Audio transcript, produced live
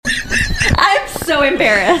so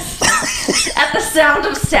embarrassed at the sound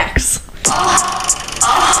of sex.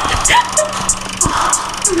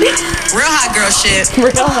 Real hot girl shit.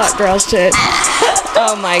 Real hot girl shit.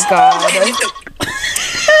 Oh my god.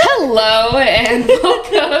 Hello and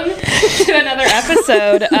welcome to another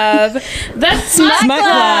episode of the Smut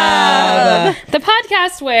Club, the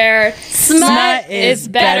podcast where smut is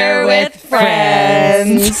better with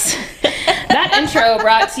friends. That intro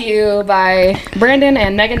brought to you by Brandon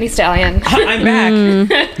and Megan Thee Stallion. I'm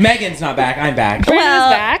back. Megan's not back. I'm back.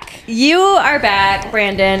 Brandon's back. You are back,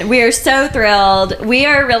 Brandon. We are so thrilled. We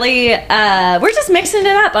are really, we're just mixing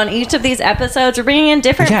it up on each of these episodes. We're bringing in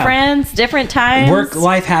different friends, different times. Work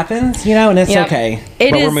life happens, and it's okay.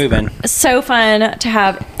 But we're moving. So fun to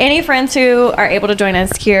have any friends who are able to join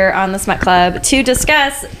us here on the Smut Club to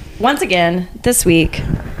discuss, once again, this week,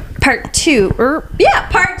 part two of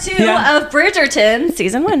Bridgerton,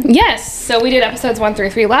 season 1. Yes. So we did episodes 1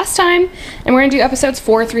 through 3 last time, and we're going to do episodes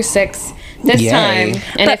 4 through 6 this time.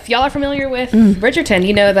 And if y'all are familiar with Bridgerton,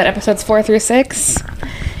 you know that episodes 4 through 6,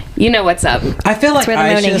 you know what's up. I feel like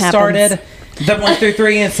I should have started the 1 through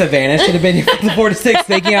 3 and Savannah should have been the 4 to 6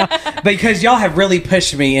 thinking out, because y'all have really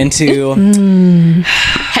pushed me into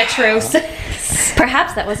Heteros.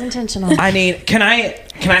 Perhaps that was intentional. I mean, can I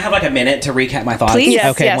have like a minute to recap my thoughts? Please.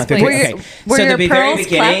 Okay, Yes, 1 through please. 3. Okay. Were So your the very pearls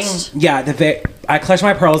beginning, clutched? I clutched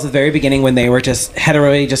my pearls at the very beginning when they were just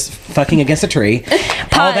hetero, just fucking against a tree.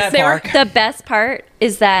 All that bark. The best part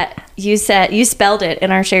is that you spelled it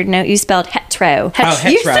in our shared note. You spelled hetero. Oh,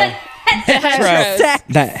 hetero. You said Heteros.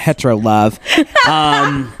 That hetero love.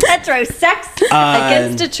 hetero sex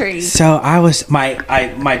against a tree. So I was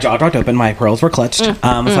my jaw dropped open. My pearls were clutched.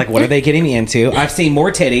 I was like, what are they getting me into? I've seen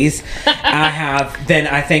more titties I have than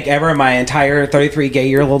I think ever in my entire 33 gay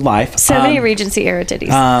year old life. So many Regency era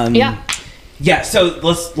titties. Yeah. So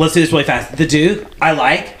let's do this really fast. The Duke, I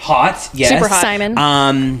like hot. Yes. Super hot.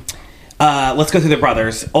 Simon. Let's go through the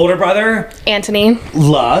brothers. Older brother, Anthony.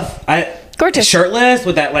 love. Gorgeous. Shirtless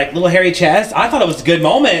with that like little hairy chest. I thought it was a good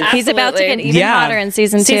moment. He's about to get Absolutely. even hotter in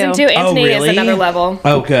season 2. Season 2, Anthony really? is another level.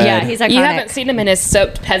 Oh, good. Yeah, he's iconic. You haven't seen him in his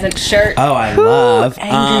soaked peasant shirt. Oh, I love.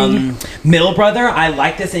 angry. Mill brother, I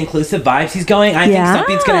like this inclusive vibes he's going. I think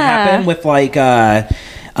something's gonna happen with like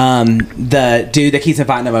the dude that keeps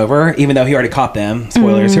inviting them over, even though he already caught them.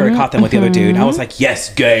 Spoilers, he already caught them with the other dude. I was like,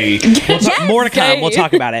 yes, gay. More to come. gay. We'll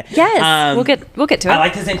talk about it. Yes, we'll get to it. I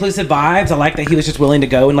like his inclusive vibes. I like that he was just willing to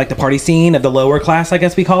go in like the party scene of the lower class, I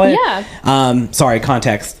guess we call it. Yeah. Sorry,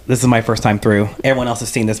 context. This is my first time through. Everyone else has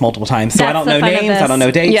seen this multiple times, so I That's don't the know fun of names. I this. don't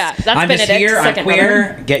know dates. Yeah, that's I'm just Benedict, here. I'm second queer.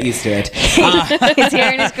 brother. Get used to it. He's here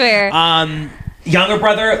and he's queer. Younger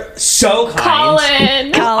brother, so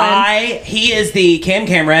kind. Colin. He is the Cam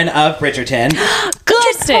Cameron of Bridgerton. Good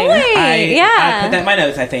Interesting. point. I put that in my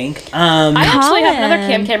notes, I think. I actually have another Colin.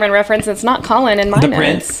 Cam Cameron reference. It's not Colin in my The notes.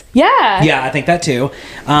 Prince? Yeah. Yeah, I think that too.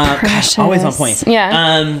 Gosh, Precious. always on point.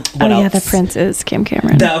 Yeah. What else? the prince is Cam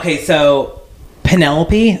Cameron. Okay, so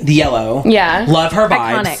Penelope, the yellow. Yeah. Love her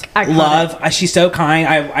vibes. Iconic. Love. She's so kind.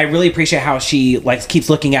 I really appreciate how she like keeps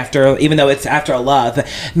looking after, even though it's after a love.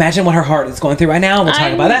 Imagine what her heart is going through right now. We'll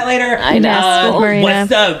talk about that later. I know. With Marina. What's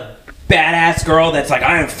the badass girl that's like,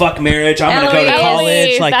 I am fuck marriage. I'm going to go to Eloise.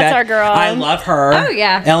 college. Like That's that. our girl. I love her. Oh,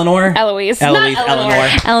 yeah. Eleanor? Eloise. Eloise. Not Eleanor.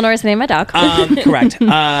 Eleanor. Eleanor's name, my dog. Correct.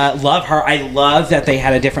 Love her. I love that they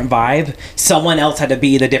had a different vibe. Someone else had to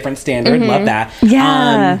be the different standard. Love that.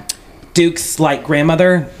 Yeah. Duke's like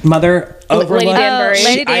grandmother, mother, Lady overlook. Danbury.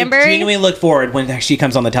 Lady Danbury. I genuinely look forward when she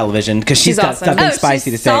comes on the television because she's got awesome. something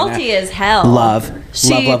spicy to she's say. salty as hell. Love Has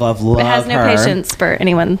no her. patience for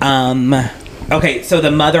anyone. Okay, so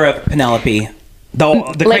the mother of Penelope,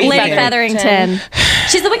 the crazy Lady thing- Featherington.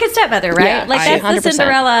 She's the wicked stepmother, right? Yeah, like I- that's the 100%.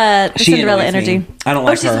 Cinderella. She Cinderella annoys energy. me. I don't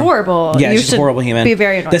like her. she's horrible. Yeah, You she's a should horrible human. Be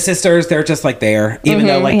very annoyed. The sisters, they're just like there. Even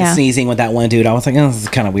though like yeah. the sneezing with that one dude, I was like, oh, this is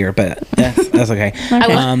kind of weird, but that's okay.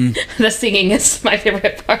 The singing is my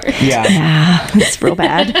favorite part. Yeah. Yeah, it's real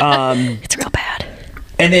bad. It's real bad.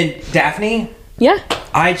 And then Daphne, Yeah.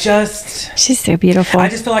 She's so beautiful. I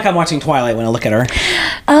just feel like I'm watching Twilight when I look at her.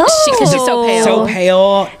 Oh, Because she's so pale. So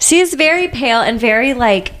pale. She's very pale and very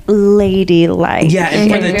like ladylike. Yeah,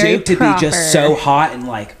 and for the very Duke to be just so hot and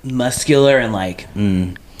like muscular and like,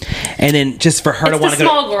 and then just for her to It's want the to go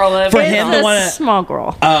small girl of for it him all. to want to. small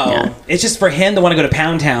girl. Oh, it's just for him to want to go to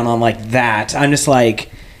Pound Town on like that. I'm just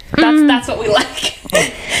like, That's what we like.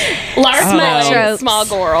 Large Smut small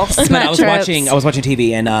girl. but I was tropes. watching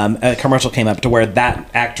TV and a commercial came up to where that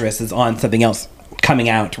actress is on something else coming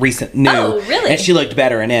out new. Oh, really? And she looked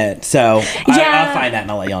better in it. So I'll find that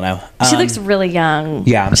and I'll let y'all know. She looks really young.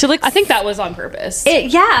 Yeah. She looks. I think that was on purpose.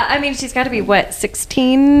 Yeah, I mean, she's got to be what,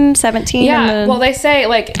 16, 17? Yeah. Well, they say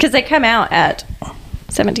like because they come out at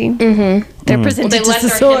 17. They're presented They to let their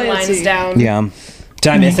society. lines down. Yeah. Did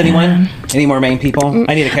I miss anyone? Any more main people?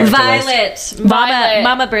 I need a character list. Violet,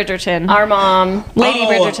 Mama Bridgerton, Our mom. Lady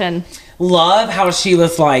Bridgerton. Love how she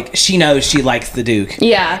was like, she knows she likes the Duke.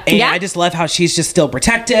 Yeah. And I just love how she's just still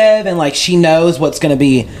protective and like she knows what's going to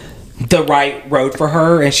be the right road for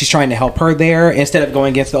her and she's trying to help her there instead of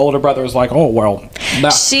going against the older brother who's like, oh, well,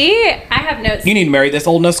 I have notes. you need to marry this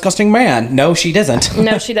old disgusting man. No, she doesn't.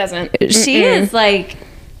 No, she doesn't. She is like,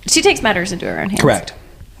 she takes matters into her own hands. Correct.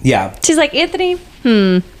 Yeah. She's like, Anthony,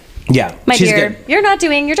 Yeah. my she's dear, good. you're not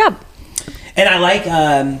doing your job. And I like,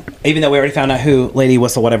 even though we already found out who Lady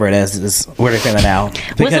Whistle Whatever it is we're going to figure that out.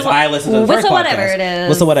 Because I listened to the first Whistle podcast. Whatever it is.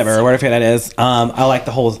 Whistle Whatever, or whatever that is. I like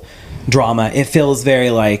the whole drama. It feels very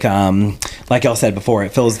like y'all said before,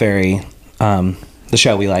 it feels very, the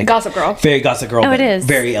show we like. Gossip Girl. Very Gossip Girl. Oh, but it is.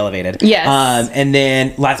 Very elevated. Yes. And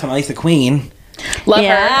then, last but not least, the Queen. Love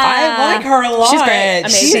Yeah. her. I like her a lot. She's great.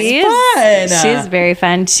 Amazing. She's fun. She's very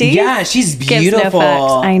fun. She's gives no beautiful.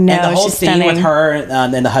 fucks. I know, And the whole she's scene stunning. with her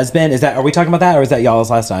and the husband, are we talking about that or is that y'all's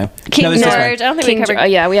last time? King it's this George. one. I don't think King we covered.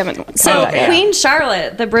 yeah, we haven't. So okay. Queen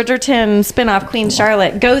Charlotte, the Bridgerton spinoff Queen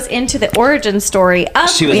Charlotte, goes into the origin story of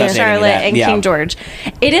She was Queen updating Charlotte that, and yeah. King George.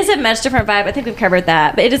 It is a much different vibe. I think we've covered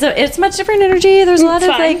that, but it's much different energy. There's a lot of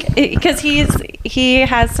fine. like because he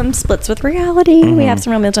has some splits with reality. We have some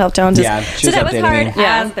real mental health challenges. Yeah, she so was that was updating hard me.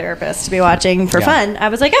 Yeah. as a therapist to be watching for Yeah. fun. I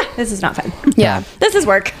was like, this is not fun. Yeah. This is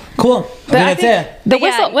work. Cool. I think that's it. The But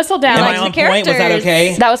yeah, whistle down. Am I like on the point? Was that characters.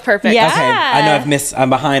 okay? That was perfect. Yeah. Okay. I know I'm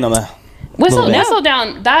behind on the Whistle little bit.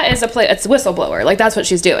 down. That is a play. It's whistleblower. Like that's what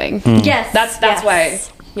she's doing. Yes, That's yes. why.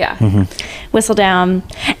 Yeah. Whistle down.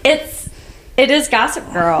 It is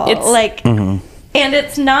Gossip Girl. It's- like, and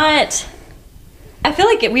it's not. I feel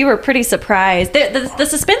like we were pretty surprised. The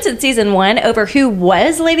suspense in season 1 over who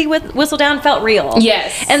was Lady Whistledown felt real.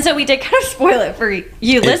 Yes. and so we did kind of spoil it for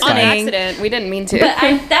you On listening. accident. We didn't mean to. But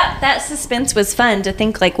that suspense was fun to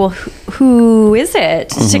think like, well, who is it?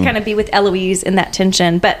 To kind of be with Eloise in that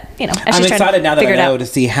tension. But as I'm she's trying to excited now that I figure it know out. to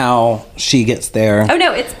see how she gets there. Oh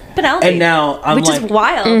no, it's Penelope. And now I'm which like- is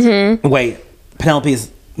wild. Wait,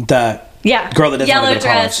 Penelope's the Yeah, girl that doesn't yellow want to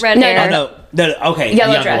go to dress, college. red No, hair. Oh no, okay,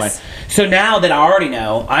 Yellow younger dress. one. So now that I already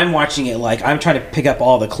know, I'm watching it like I'm trying to pick up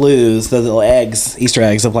all the clues, the little Easter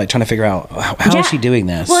eggs of like trying to figure out how is she doing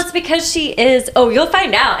this. Well, it's because she is. Oh, you'll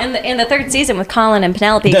find out in the third season with Colin and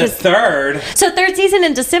Penelope. the 'cause- third. So third season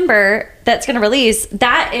in December that's going to release.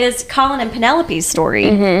 That is Colin and Penelope's story.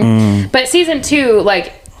 But season 2,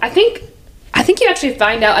 like I think you actually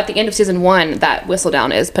find out at the end of season 1 that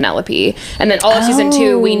Whistledown is Penelope, and then all of season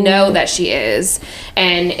 2 we know that she is,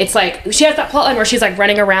 and it's like she has that plotline where she's like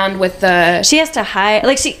running around with the. She has to hide,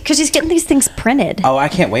 like because she's getting these things printed. Oh, I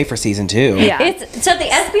can't wait for season 2. Yeah. It's so the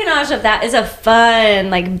espionage of that is a fun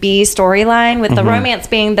like B storyline with the romance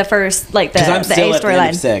being the first like the Because I'm the still A at the end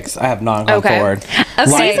of storyline. 6. I have not gone Okay. forward.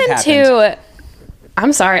 Okay. Life Season happened. 2,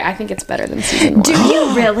 I'm sorry, I think it's better than season 1. Do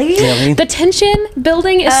you really? Really? The tension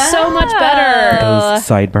building is so much better. Those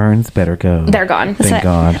sideburns better go. They're gone. Thank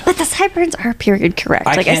God. But the sideburns are period correct.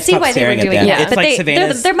 I Like I can't see stop why they were staring at doing them. it. It's But like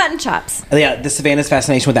they're Savannah's- mutton chops. Yeah, the Savannah's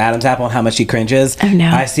fascination with Adam's apple and how much she cringes. Oh, no.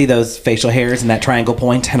 I see those facial hairs and that triangle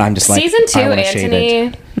point, and I'm just like, Season 2, I wanna shave it.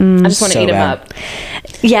 Anthony. I just want to So eat him bad. up.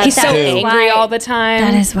 Yeah, He's so that is angry why- all the time.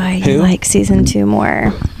 That is why you Who? like season 2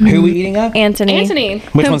 more. Who we eating up? Anthony. Anthony.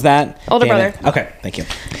 Which one's that? Older Damn it. brother. Okay, thank you.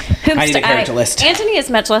 Whom I need a character list. Anthony is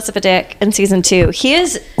much less of a dick in season 2. He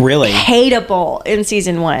is Really? hateable in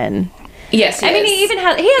season 1. Yes, I mean, he even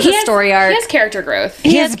has a story arc. He has character growth.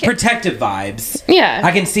 He has has protective vibes. Yeah.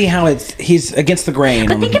 I can see how he's against the grain.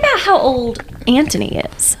 But think about how old Anthony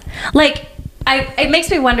is. Like, it makes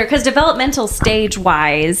me wonder because developmental stage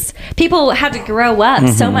wise, people had to grow up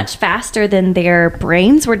so much faster than their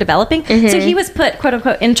brains were developing. So he was put, quote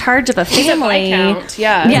unquote, in charge of a family. He's a Viscount,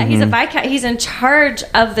 yeah. Yeah, he's a Viscount. He's in charge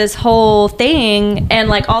of this whole thing and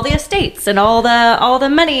like all the estates and all the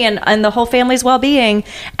money and the whole family's well being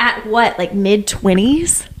at what, like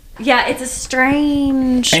mid-20s? Yeah, it's a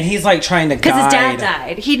strange. and he's like trying to guide. Because his dad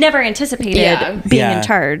died. He never anticipated Yeah. being Yeah. in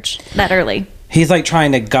charge that early. He's like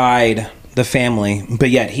trying to guide the family, but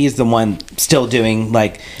yet he's the one still doing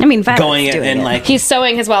like. I mean, Violet's going in doing and it. like He's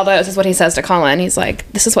sowing his wild oats, is what he says to Colin. He's like,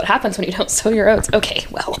 "This is what happens when you don't sow your oats." Okay,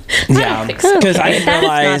 well, I yeah, don't think so. because I Okay, didn't that is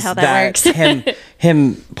not realize how that that works.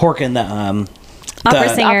 him porking the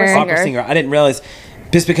Opera singer. opera singer. I didn't realize.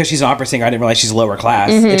 Just because she's an opera singer, I didn't realize she's lower class.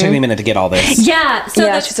 Mm-hmm. It took me a minute to get all this. Yeah. So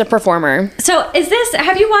Yeah, she's a performer. so is this?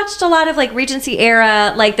 Have you watched a lot of like Regency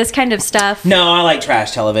era, like this kind of stuff? No, I like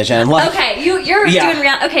trash television. Like, Okay, you're Yeah. doing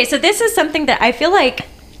real. Okay, so this is something that I feel like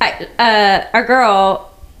our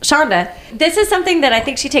girl Shonda, this is something that I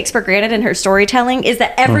think she takes for granted in her storytelling, is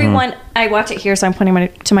that everyone, I watch it here, so I'm pointing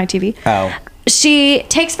to my TV. Oh. She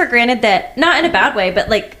takes for granted that, not in a bad way, but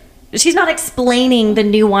like, she's not explaining the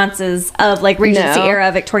nuances of like Regency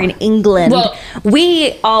era Victorian England. Well,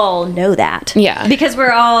 we all know that. Yeah. Because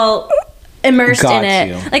we're all immersed in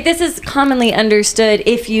it. Like, this is commonly understood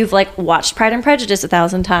if you've like watched Pride and Prejudice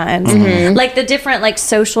 1,000 times. Mm-hmm. Like the different like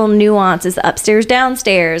social nuances, the upstairs,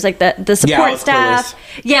 downstairs, like the support staff.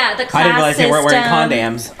 Clueless. Yeah, the class I didn't realize they weren't wearing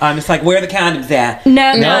condoms. I'm just like, where are the condoms at? No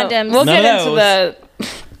condoms. We'll get into the...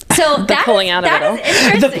 So the pulling out of it all.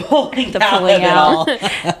 The pulling out.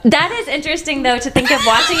 That is interesting, though, to think of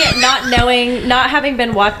watching it, not knowing, not having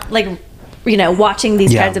been watching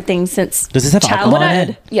these kinds of things since Does this have alcohol in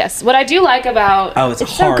it? Yes. What I do like about... Oh, it's so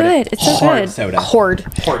hard. good. It's so hard good. Soda. Hard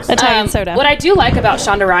Italian soda. What I do like about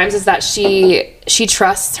Shonda Rhimes is that she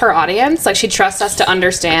trusts her audience. Like, she trusts us to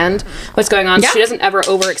understand what's going on. Yeah. She doesn't ever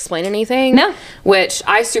over-explain anything. No. Which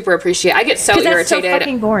I super appreciate. I get so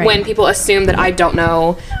irritated when people assume that I don't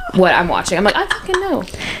know what I'm watching. I'm like, I fucking know.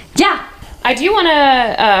 Yeah. I do want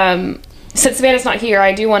to... since Savannah's not here,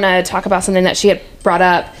 I do want to talk about something that she had brought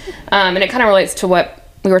up, and it kind of relates to what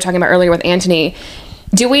we were talking about earlier with Anthony.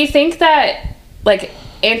 Do we think that, like,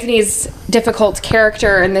 Anthony's difficult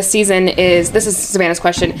character in this season this is Savannah's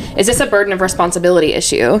question, is this a burden of responsibility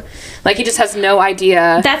issue? Like, he just has no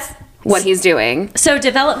idea what he's doing. So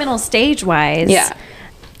developmental stage-wise,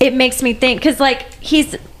 it makes me think, because, like,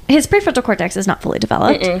 his prefrontal cortex is not fully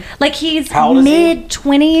developed. Mm-mm. Like, he's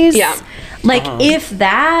mid-20s. Yeah. Like, if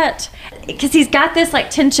that... Because he's got this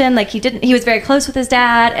like tension, like he was very close with his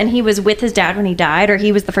dad, and he was with his dad when he died, or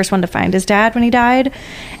he was the first one to find his dad when he died,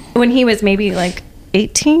 when he was maybe like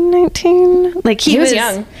 18, 19. Like he was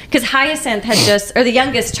young. Because Hyacinth the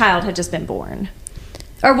youngest child had just been born.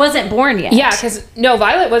 Or wasn't born yet. Yeah, because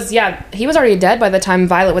Violet was, he was already dead by the time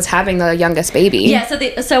Violet was having the youngest baby.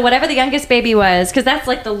 Yeah, so whatever the youngest baby was, because that's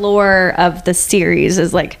like the lore of the series,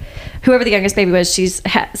 is like whoever the youngest baby was, she's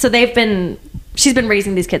been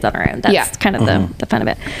raising these kids on her own. That's kind of the fun of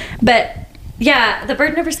it. But yeah, the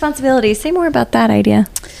burden of responsibility. Say more about that idea.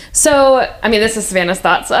 So, I mean, this is Savannah's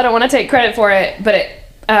thoughts, so I don't want to take credit for it, but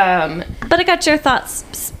I got your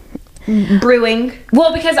thoughts brewing.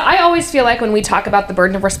 Well, because I always feel like when we talk about the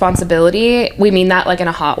burden of responsibility, we mean that like in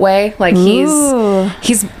a hot way. Like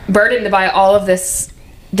he's burdened by all of this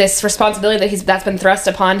responsibility that's been thrust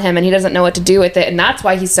upon him, and he doesn't know what to do with it, and that's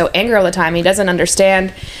why he's so angry all the time. He doesn't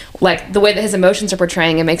understand like the way that his emotions are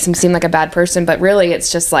portraying. It makes him seem like a bad person, but really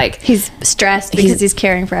it's just like he's stressed because he's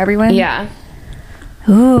caring for everyone. Yeah.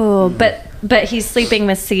 Ooh, but he's sleeping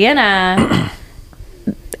with Sienna.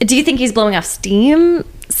 Do you think he's blowing off steam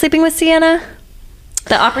sleeping with Sienna,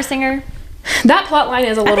 the opera singer? That plot line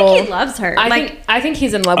is a little... I think he loves her. I think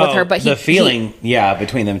he's in love with her, but the feeling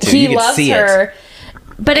between them two, he you loves see her. It.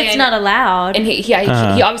 But it's not allowed. And he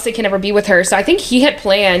obviously can never be with her. So I think he had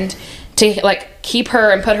planned to like keep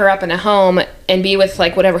her and put her up in a home and be with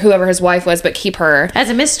like whoever his wife was, but keep her as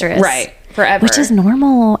a mistress, right, forever. Which is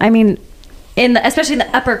normal. I mean, especially in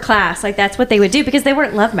the upper class, like that's what they would do, because they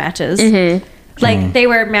weren't love matches. Mm-hmm. Like they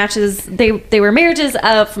were matches. They were marriages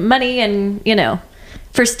of money and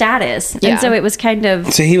for status. Yeah. And so it was kind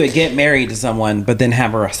of... So he would get married to someone, but then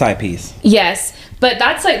have her a side piece. Yes. But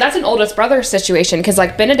that's an oldest brother situation, because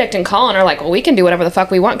like Benedict and Colin are like, well, we can do whatever the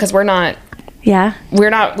fuck we want because we're not... Yeah. We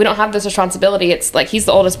don't have this responsibility. It's like he's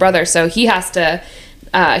the oldest brother, so he has to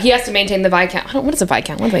maintain the Viscount. What is a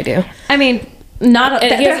Viscount? What do they do? I mean...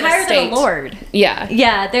 they're higher than a lord. Yeah.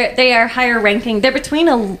 They are higher ranking. They're between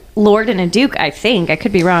a lord and a duke, I think. I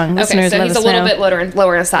could be wrong. Okay, so he's a little bit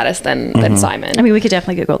lower in status than Simon. I mean, we could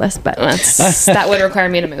definitely Google this, but that would require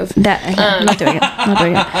me to move. I'm not doing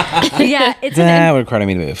it. Yeah, that would require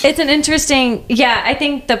me to move. It's an interesting. Yeah, I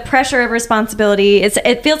think the pressure of responsibility.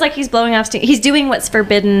 It feels like he's blowing off steam. He's doing what's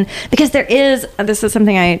forbidden, because there is. This is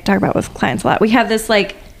something I talk about with clients a lot. We have this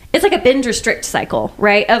like. It's like a binge restrict cycle,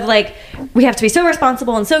 right? Of like, we have to be so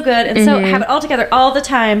responsible and so good and so have it all together all the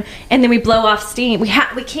time, and then we blow off steam. We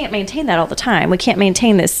can't maintain that all the time. We can't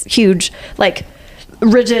maintain this huge, like,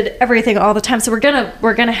 rigid everything all the time. So we're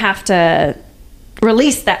gonna have to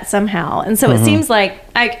release that somehow. And so it seems like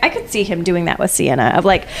I could see him doing that with Sienna, of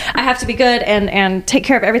like, I have to be good and take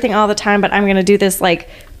care of everything all the time, but I'm gonna do this like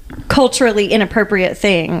culturally inappropriate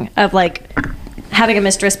thing of like having a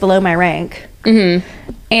mistress below my rank. Mm-hmm.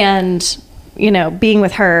 And, being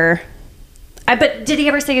with her. But did he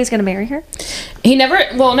ever say he was going to marry her? He never...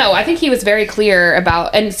 Well, no. I think he was very clear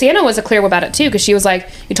about... And Sienna was clear about it, too, because she was like,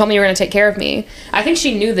 you told me you were going to take care of me. I think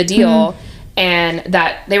she knew the deal and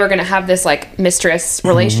that they were going to have this, like, mistress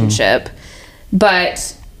relationship.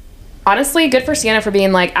 But honestly, good for Sienna for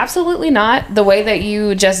being like, absolutely not. The way that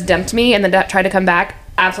you just dumped me and then tried to come back,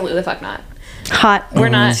 absolutely the fuck not. Hot. We're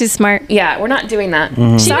not. She's smart. Yeah, we're not doing that.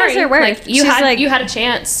 She Sorry, knows her worth. like you had a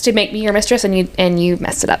chance to make me your mistress, and you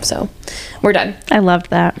messed it up. So we're done. I loved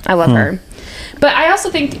that. I love her. But I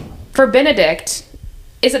also think for Benedict,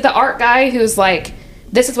 is it the art guy who's like,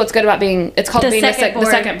 this is what's good about being, it's called being the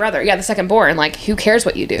second brother. Yeah, the second born. Like, who cares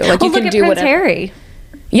what you do? Like, you can do whatever. Harry.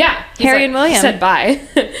 Yeah. Harry and William. Said bye.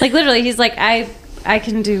 Like, literally, he's like, I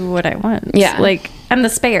can do what I want. Yeah. Like, I'm the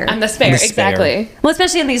spare. Exactly. Well,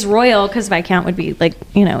 especially in these royal, because Viscount would be like,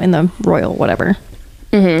 in the royal whatever.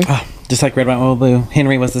 Oh, just like Red, White, Royal Blue.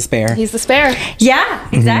 Henry was the spare. He's the spare. Yeah,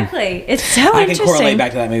 exactly. It's so interesting. I can correlate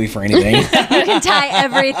back to that movie for anything. You can tie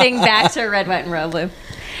everything back to Red, White, and Royal Blue.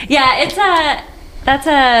 Yeah, that's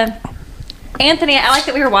Anthony. I like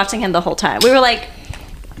that we were watching him the whole time. We were like,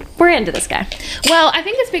 we're into this guy. Well, I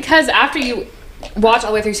think it's because after you watch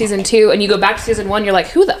all the way through season 2 and you go back to season 1, you're like,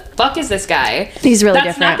 who the fuck is this guy? He's really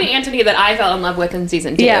That's different. not the Anthony that I fell in love with in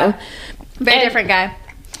season 2. Yeah. Very different guy.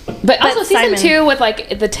 But also season Simon. 2 with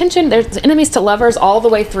like the tension, there's enemies to lovers all the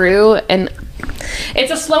way through, and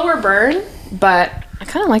it's a slower burn, but I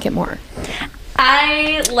kind of like it more.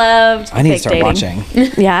 I loved I need to fake start dating.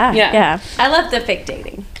 watching. Yeah. I love the fake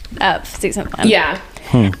dating of season 1. Yeah.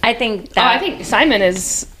 I think that I think Simon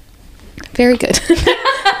is very good.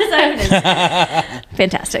 Simon is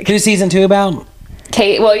fantastic. Who's season 2 about?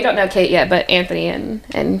 Kate, well, you don't know Kate yet, but Anthony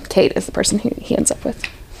and Kate is the person who he ends up with.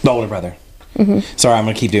 The older brother. Sorry, I'm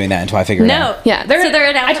going to keep doing that until I figure it out. Yeah, they're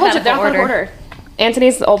in I told you, they're alphabetical order.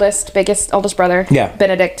 Anthony's the oldest brother. Yeah.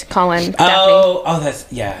 Benedict, Colin, Daphne. Oh,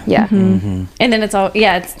 that's, yeah. Yeah. And then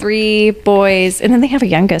it's 3 boys, and then they have a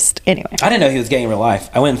youngest anyway. I didn't know he was gay in real life.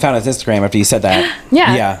 I went and found his Instagram after you said that.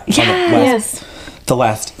 Yeah. Yeah. Yes. The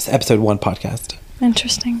last episode 1 podcast.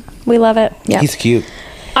 Interesting. We love it. Yeah. He's cute.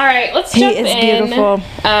 All right, let's He jump is in. beautiful.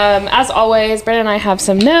 As always, Brandon and I have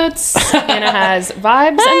some notes. Anna has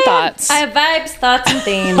vibes and thoughts. I have vibes, thoughts, and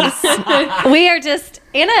themes. We are just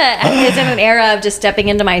Anna is in an era of just stepping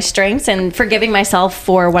into my strengths and forgiving myself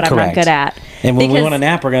for what I'm not good at. And when we want a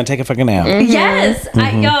nap, we're going to take a fucking nap. Yes,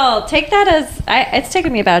 y'all take that as it's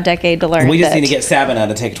taken me about a decade to learn. We just need to get Sabina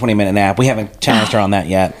to take a 20-minute nap. We haven't challenged her on that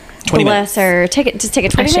yet. 20 Bless minutes. her. Just take a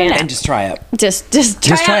 20-minute nap. And just try it. Just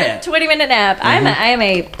try out a 20-minute nap. I am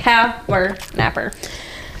a power napper.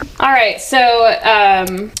 All right, so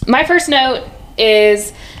my first note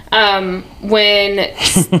is when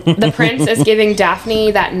the prince is giving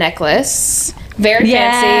Daphne that necklace. Very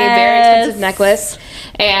fancy, very expensive necklace.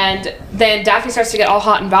 And then Daphne starts to get all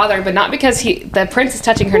hot and bothered, but not because the prince is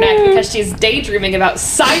touching her neck, because she's daydreaming about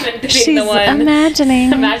Simon being the one.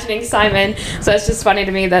 Imagining Simon. So it's just funny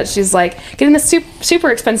to me that she's like getting this super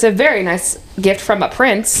expensive, very nice gift from a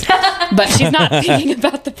prince, but she's not thinking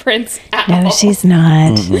about the prince at all. No, she's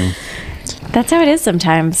not. That's how it is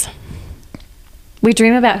sometimes. We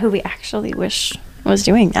dream about who we actually wish was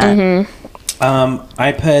doing that.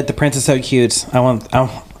 I put the prince is so cute.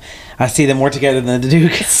 I see them more together than the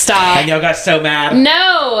Duke. Stop. And y'all got so mad.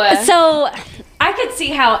 No. So I could see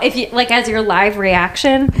how, if you like, as your live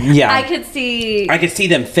reaction, I could see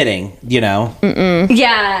them fitting,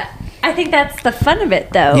 Yeah, I think that's the fun of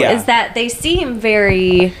it, though, is that they seem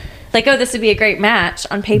very like, oh, this would be a great match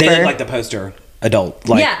on paper. They look like the poster adult,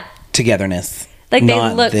 togetherness. Like not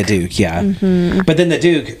they look the Duke, But then the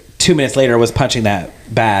Duke 2 minutes later was punching that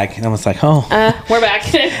bag, and I was like, oh, we're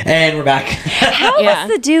back. And we're back. How was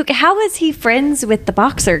the Duke? How was he friends with the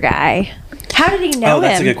boxer guy? How did he know him? Oh,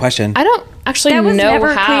 that's a good question. I don't actually That was know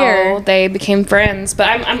never how clear. they became friends, but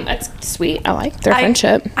I'm it's sweet. I like their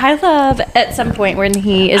friendship. I love at some point when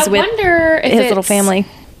he is I with wonder if his little family.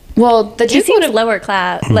 Well, the He Duke would seems have lower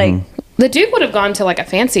class. Like the Duke would have gone to like a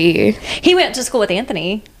fancy he went to school with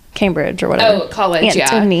Anthony, Cambridge or whatever. college.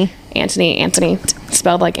 Anthony. Anthony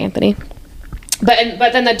spelled like Anthony.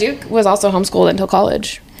 But then the Duke was also homeschooled until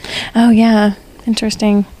college. Oh yeah,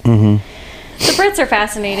 interesting. The Brits are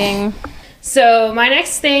fascinating. So my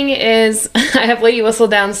next thing is I have Lady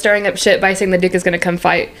Whistledown stirring up shit by saying the Duke is going to come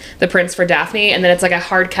fight the prince for Daphne, and then it's like a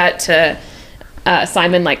hard cut to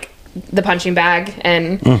Simon like the punching bag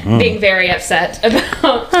and being very upset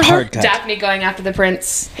about Daphne going after the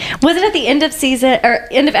prince. Was it at the end of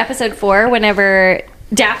end of episode 4 whenever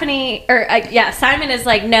Daphne Simon is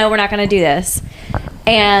like, no, we're not going to do this,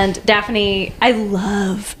 and Daphne, I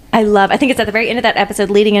think it's at the very end of that episode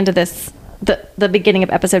leading into this. The beginning of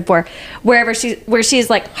episode 4, where she's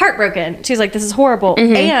like heartbroken. She's like, this is horrible.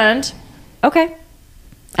 And okay,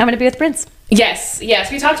 I'm gonna be with the prince. Yes.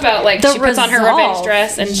 We talked about like The she puts on her resolve. revenge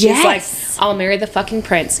dress and she's Yes. like, "I'll marry the fucking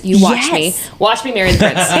prince. You watch me. Watch me marry the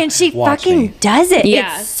prince." And she Watch fucking me. does it.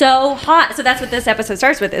 Yeah. It's so hot. So that's what this episode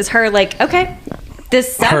starts with: is her like, okay,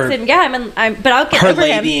 this sucks, Her- and yeah, but I'll get Her over him.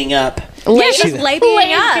 ladying up. Yeah, she's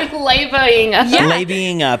labying up. Labying up. Yeah.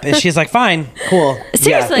 Labying up. And she's like, fine, cool.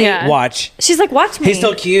 Seriously. Yeah. Watch. She's like, watch me. He's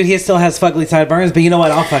still cute. He still has fugly sideburns, but you know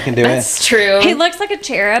what? I'll fucking do That's true. He looks like a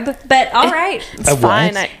cherub, but all right. It's A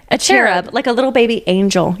fine. what? A cherub, like a little baby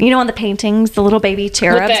angel. You know, on the paintings, the little baby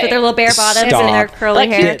cherubs with, the- their little bare bottoms Stop. and their curly like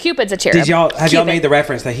hair. Cupid's a cherub. Did y'all have y'all Cupid. made the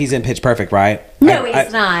reference that he's in Pitch Perfect, right? No,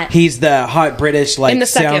 he's not. He's the hot British like In the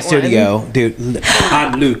sound second studio dude.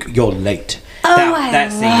 I'm Luke. You're late. Oh, I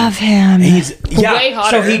scene. love him. He's Way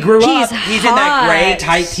hotter. So he grew He's up. He's in that gray hot.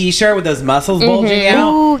 tight T-shirt with those muscles bulging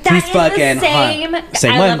out. Ooh, that he's is fucking the same. hot.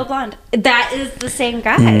 Same I one. love a blonde. That is the same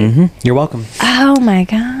guy. You're welcome. Oh my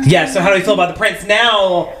god. Yeah. So how do we feel about the prince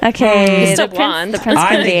now? Okay, He's still the blonde. Prince I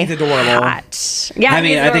can think be he's adorable. hot. Yeah, I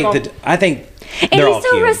mean, he's I adorable. think And they're all he's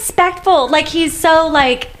so cute. respectful. Like he's so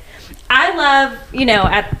like, I love, you know,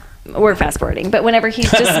 we're fast forwarding, but whenever he's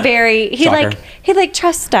just very, he Shocker. like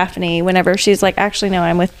trusts Daphne whenever she's like, actually no,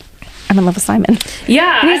 I'm in love with Simon.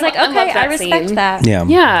 Yeah. And he's like, love okay, I that respect scene. that. Yeah.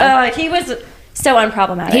 Yeah. He was so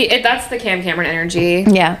unproblematic. That's the Cameron energy.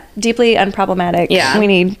 Yeah, deeply unproblematic. Yeah. we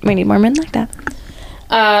need more men like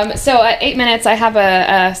that. So at 8 minutes, I have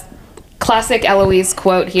a classic Eloise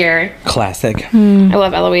quote here. Classic. I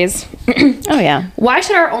love Eloise. Oh yeah. Why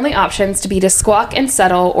should our only options to be to squawk and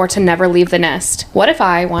settle or to never leave the nest? What if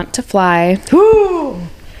I want to fly?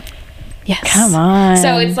 Yes. Come on.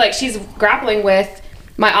 So it's like she's grappling with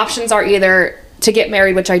my options are either to get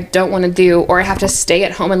married, which I don't want to do, or I have to stay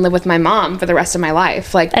at home and live with my mom for the rest of my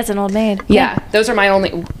life. Like, as an old maid. yeah, those are my only.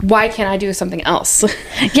 Why can't I do something else?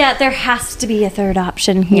 Yeah, there has to be a third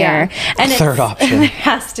option here. Yeah. And Third option. There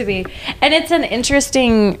has to be. And it's an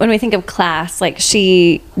interesting, when we think of class, like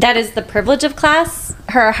that is the privilege of class,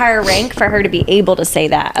 her higher rank, for her to be able to say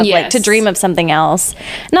that, of like Yes. to dream of something else.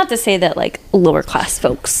 Not to say that like lower class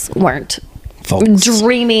folks weren't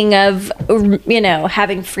dreaming of, you know,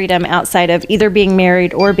 having freedom outside of either being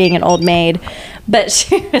married or being an old maid, but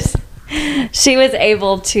she was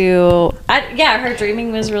able to, her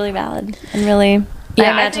dreaming was really valid and really,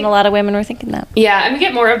 I imagine a lot of women were thinking that. Yeah, and we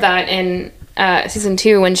get more of that in season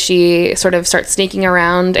 2 when she sort of starts sneaking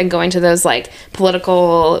around and going to those like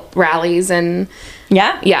political rallies and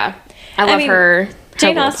Yeah. I love her.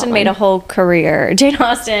 Jane Austen made a whole career. Jane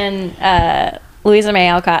Austen, Louisa May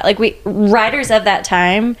Alcott, like writers of that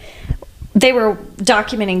time, they were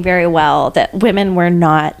documenting very well that women were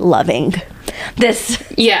not loving this.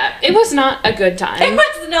 Yeah, it was not a good time. It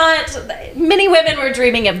was not. Many women were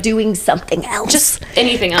dreaming of doing something else. Just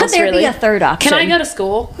anything else. Could there really. be a third option? Can I go to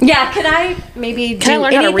school? Yeah. Could I maybe Can I do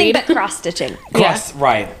learn how to anything read? but cross stitching? Cross,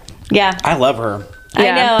 right. Yeah. I love her. I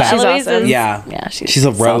Yeah, know. she's Eloise awesome. is- Yeah. Yeah. She's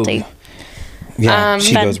a rogue. salty. Yeah,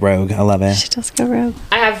 she but- goes rogue. I love it. She does go rogue.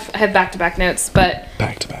 I have back-to-back notes, but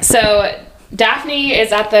Back to back. so Daphne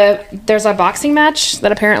is at there's a boxing match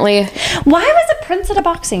that apparently Why was a prince at a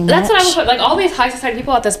boxing match? that's what I was like, all these high society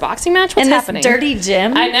people at this boxing match. What's in this happening? dirty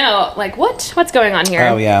gym. I know, like what's going on here?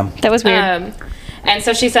 Oh yeah. That was weird. And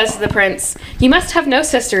so she says to the prince, "You must have no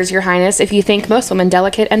sisters, your highness, if you think most women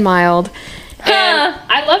delicate and mild." And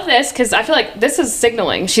I love this because I feel like this is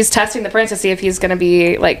signaling. She's testing the prince to see if he's going to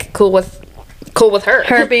be like cool with her.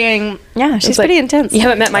 Her being, she's It's like, pretty intense. You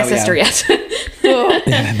haven't met my Oh, sister yeah. yet.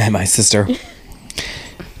 I met my sister.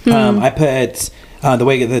 I put the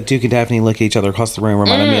way the Duke and Daphne look at each other across the room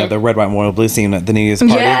reminded me of the red, white, and royal blue scene at the New Year's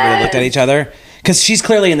party where they looked at each other. Because she's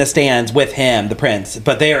clearly in the stands with him, the prince,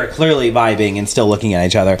 but they are clearly vibing and still looking at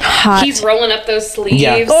each other. Hot. He's rolling up those sleeves.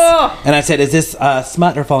 Yeah. Oh, And I said, "Is this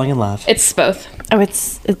smut or falling in love?" It's both.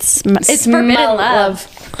 it's forbidden Smell love.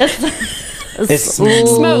 It's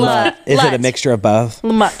Slut. Is it a mixture of both?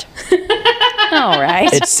 Mutt. All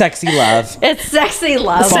right. It's sexy love. It's sexy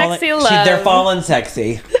love. Sexy love. They're falling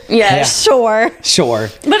sexy. Yes. Sure. Sure.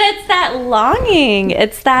 But it's that longing.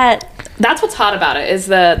 It's that. That's what's hot about it is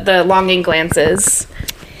the longing glances.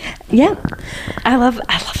 Yeah. I love it.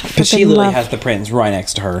 But she literally has the prince right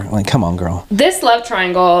next to her. Like, come on, girl. This love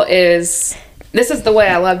triangle is the way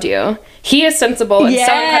I loved you. He is sensible and so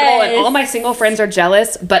incredible, and all my single friends are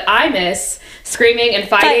jealous, but I miss screaming and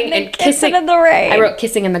fighting and kissing in the rain. I wrote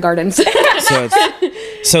kissing in the gardens.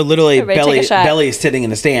 So literally, Everybody take a shot. Belly's sitting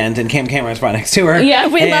in the stands, and Cameron's right next to her. Yeah,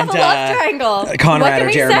 We love And, a love triangle. What Conrad can or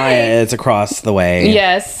we Jeremiah say? is across the way.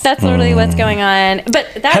 Yes. That's literally what's going on. But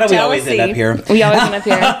that How do we jealousy, always end up here? We always end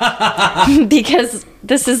up here. because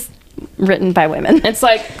this is written by women. It's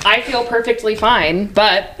like, I feel perfectly fine,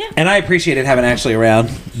 but And I appreciated having Ashley around.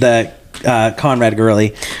 The Conrad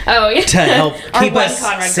girly Oh, yeah. to help Our keep one us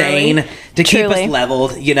Conrad sane, girly. to keep Truly. us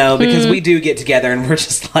leveled, because we do get together and we're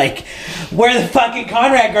just like, where the fucking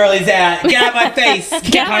Conrad girlies at? Get out of my face.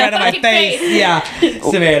 Get Conrad out of my fucking face. face. Yeah,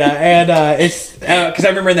 Savannah. And it's because I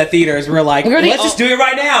remember in the theaters, we were like, We're the let's just do it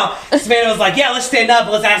right now. Savannah was like, yeah, let's stand up.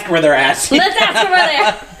 Let's ask where they're at. Let's ask them where they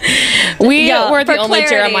are. We Yeah, were the for only clarity.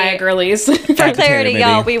 Jeremiah girlies. For Potato clarity, movie.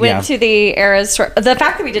 y'all, we went Yeah. to the Eras tour. The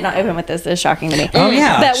fact that we did not open with this is shocking to me. Oh,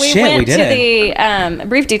 yeah. But we Shit, went we did to it. the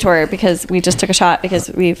brief detour because we just took a shot because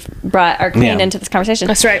we've brought our queen Yeah. into this conversation.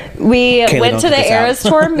 That's right. We Kayla, went don't to cut the this out. Eras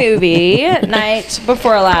tour movie night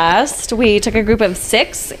before last. We took a group of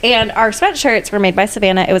 6, and our sweatshirts were made by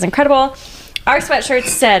Savannah. It was incredible. Our sweatshirts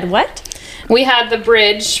said what? We had the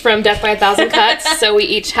bridge from Death by a Thousand Cuts, so we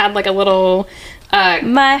each had like a little.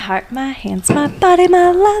 My heart, my hands, my body,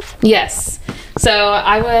 my love. Yes. So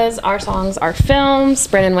I was Our Songs, Our Films.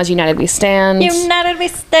 Brandon was United We Stand. United we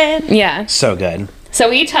stand. Yeah. So good. So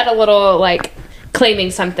we each had a little like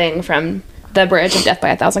claiming something from the bridge of Death by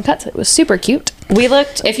a Thousand Cuts. It was super cute. We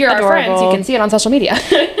looked If you're our adorable. friends, you can see it on social media.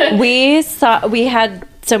 We had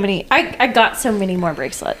so many. I got so many more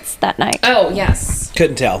bracelets that night. Oh, yes.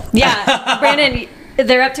 Couldn't tell. Yeah, Brandon,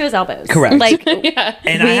 they're up to his elbows. Correct. Like, Yeah.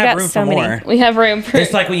 And We I have got room so for many. more. We have room for.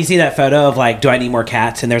 It's like when you see that photo of like, do I need more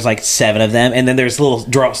cats? And there's like 7 of them, and then there's little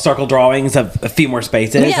circle drawings of a few more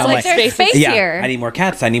spaces. yeah, I'm like there's space yeah, here. I need more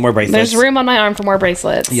cats. I need more bracelets. There's room on my arm for more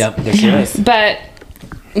bracelets. Yep, there sure is. But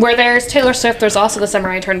where there's Taylor Swift, there's also the Summer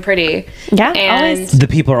I Turned Pretty. Yeah, And always. The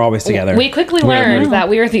people are always together. we quickly We're learned moved. that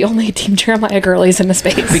we are the only Team Jeremiah girlies in the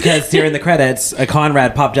space. Because during the credits, a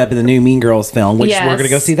Conrad popped up in the new Mean Girls film, which Yes. we're going to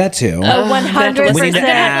go see that too. 100%. We need to Then I have to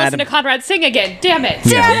add- listen to Conrad sing again. Damn it.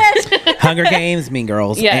 Yeah. Hunger Games, Mean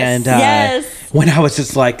Girls. Yes. And Yes. when I was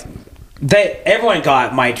just like, everyone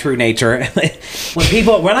got my true nature.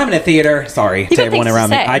 when I'm in a theater, sorry to got everyone things to around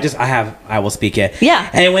me, say. I will speak it. Yeah.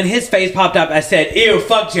 And when his face popped up, I said, ew,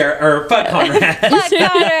 fuck Conrad. Fuck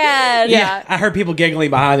Conrad. Yeah. I heard people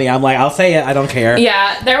giggling behind me. I'm like, I'll say it. I don't care.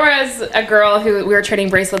 Yeah, there was a girl who we were trading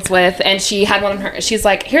bracelets with, and she had one of her. She's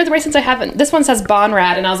like, "Here are the bracelets I have. And this one says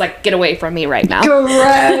Bonrad," and I was like, "Get away from me right now."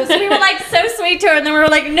 Gross. We were like so sweet to her, and then we were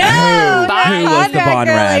like, no. Who was the Conrad,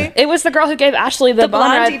 Bonrad? It was the girl who gave Ashley the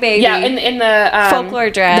blondie Bonrad- baby. Yeah, in the Folklore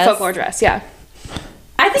dress. The folklore dress. Yeah,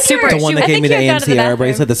 I think Super- you were, The one that I gave think me the you had gone to AM Sierra bathroom.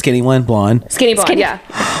 bracelet, the skinny one, blonde. skinny blonde. Skinny- Yeah,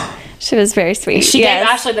 She was very sweet. she Yes. gave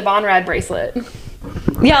Ashley the Bonrad bracelet.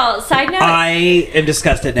 Y'all, side note. I am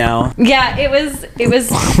disgusted now. Yeah, it was.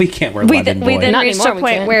 We can't wear We, London we boy. then Not reached anymore, a we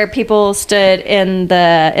point can't. where people stood in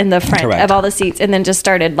the front Correct. of all the seats and then just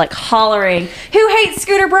started like hollering, "Who hates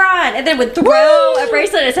Scooter Braun?" And then would throw a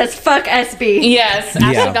bracelet that says "Fuck SB." Yes,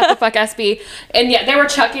 Ashley Yeah. got the fuck SB, and yeah, they were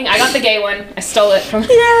chucking. I got the gay one. I stole it from.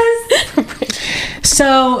 Yes.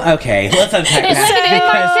 So, okay, let's unpack It's that. like in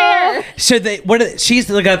my chair. Should they? She's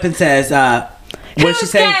look up and says, what did she Who's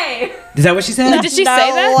say? gay? Is that what she said? Did she say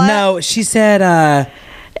that? No, she said,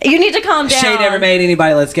 You need to calm down. Shay never made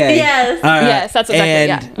anybody less gay. Yes. Yes, that's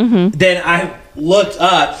exactly- And then I looked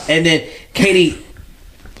up, and then Katie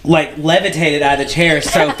like levitated out of the chair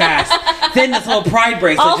so fast. Then this little pride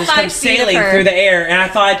bracelet All just 5 comes feet of sailing her. through the air, and I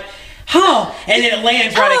thought, oh, and then it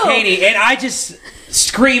lands right Oh. at Katie, and I just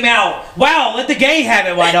scream out, wow, let the gay have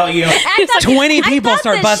it, why don't you? I thought- 20 I people thought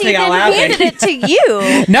start that busting she out then laughing. handed it to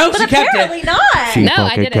you. No, but she kept it. apparently not. No,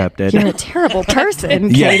 I didn't. it. You're a terrible person,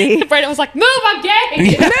 Yeah. Katie. Brandon was like, "Move, I'm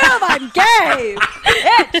gay." Move, I'm gay.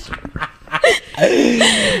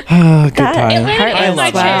 Oh, good That- time. It landed in my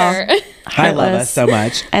love us. chair. I love Heartless. us so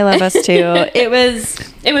much. I love us too. It was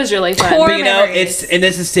It was really fun. Poor But you know, memories. and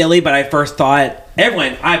this is silly, but I first thought,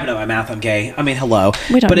 everyone, I know my math, I'm gay. I mean, hello.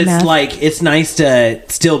 We don't but it's math. like, it's nice to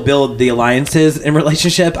still build the alliances in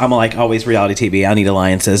relationship. I'm like, always reality TV. I need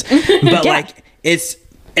alliances. But Yeah. like, it's,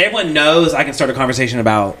 everyone knows I can start a conversation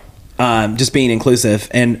about just being inclusive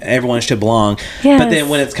and everyone should belong. Yes. But then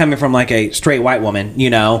when it's coming from like a straight white woman, you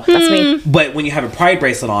know, That's me. but when you have a pride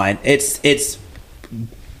bracelet on, it's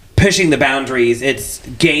pushing the boundaries, it's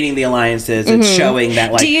gaining the alliances, it's showing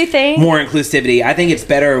that like Do you think- more inclusivity. I think it's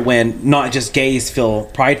better when not just gays feel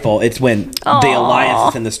prideful, it's when the Aw.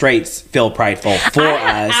 alliances and the straights feel prideful for I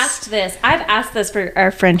have us. asked this. I've asked this for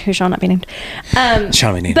our friend who shall not be named.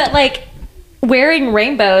 Shall be named. But like wearing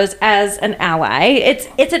rainbows as an ally,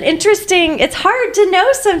 it's an interesting. It's hard to know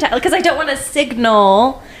sometimes because I don't want to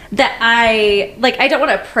signal that I don't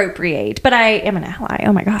want to appropriate, but I am an ally.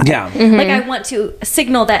 Oh my God. Yeah. Like I want to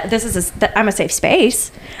signal that that I'm a safe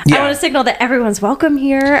space. Yeah. I want to signal that everyone's welcome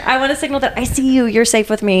here. I want to signal that I see you, you're safe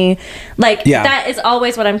with me. Like that is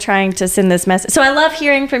always what I'm trying to send this message. So I love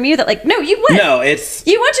hearing from you that like, no, you would. No, it's...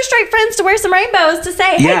 You want your straight friends to wear some rainbows to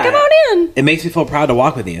say, hey, come on in. It makes me feel proud to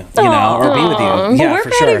walk with you, you know, or be with you. Yeah, well, we're for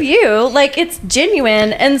proud sure. of you. Like it's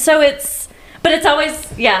genuine. And so but it's always,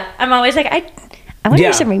 I'm always like, I want to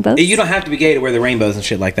wear some rainbows. You don't have to be gay to wear the rainbows and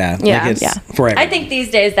shit like that. Yeah. Like it's for everyone. I think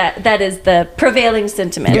these days that is the prevailing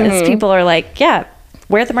sentiment. Is people are like,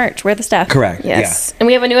 wear the merch, wear the stuff. Correct. Yes. And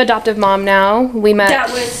we have a new adoptive mom now. We met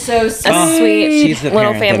That was so sweet. a sweet She's the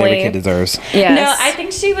little parent that every family. kid deserves. Yes. No, I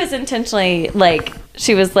think she was intentionally like,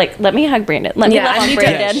 she was like, let me hug Brandon. Let me love on she did.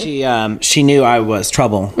 Brandon. Yeah, she knew I was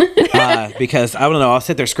trouble because I don't know. I'll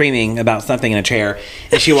sit there screaming about something in a chair,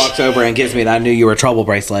 and she walks over and gives me that "I knew you were trouble"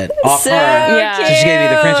 bracelet off So her. Yeah. cute. So she gave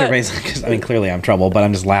me the friendship bracelet because I mean, clearly I'm trouble, but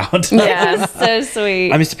I'm just loud. Yes. So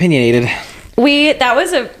sweet. I'm just opinionated. That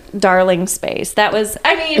was a darling space. That was,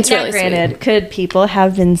 I mean, It's now really granted, could people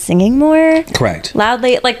have been singing more Correct.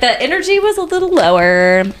 loudly? Like the energy was a little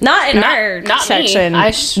lower. Not in our Not section. me.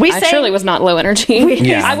 I sang- surely was not low energy.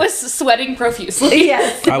 Yeah. I was sweating profusely.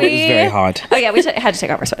 Yes. I was very hot. Oh yeah, we had to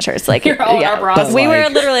take off our sweatshirts. Like You're all in our bras. But We were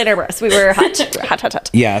like- literally in our bras. We were hot, hot.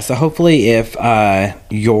 Yeah. So hopefully, if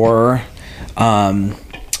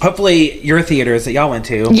hopefully your theaters that y'all went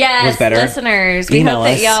to Yes, was better. listeners. We Email hope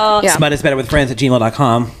that us. y'all. Yeah. Smut is better with friends at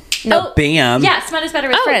gmail.com. Oh, Bam. yeah, Smut is better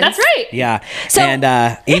with Oh, friends. that's right. Yeah. So-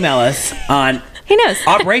 and email us on He knows.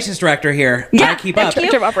 operations director here. Yeah, I keep up. thank you.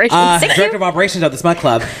 Director of operations. Thank Director you. of operations of the Smut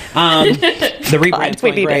Club. The rebrand's we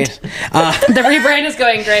going need great. it. The rebrand is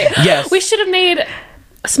going great. Yes. We should have made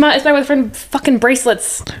Smut is better with friend fucking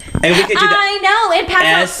bracelets. And we could do that. I know, and pass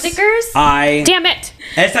out stickers. Damn it.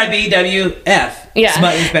 SIBWF. Yeah.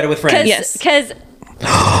 Smut is better with friends. Yes. Because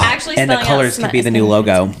actually, And the spelling out colors smut could be is the new better.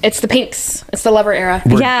 logo. It's the pinks. It's the lover era.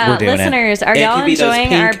 Yeah, we're doing it. listeners, are It y'all could be those enjoying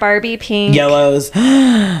pink, our Barbie pink? Yellows.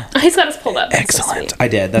 He's got us pulled up. That's so Excellent. sweet. I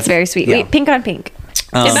did. That's It's very sweet. Yeah. Wait, pink on pink.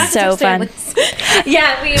 Get back to So fun. Stanley's.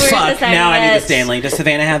 Yeah, we were Fuck, deciding now I need that the Stanley. Does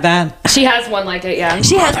Savannah have that? She has one like it, yeah.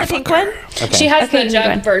 She has the pink one. Okay. She has Okay, the good jug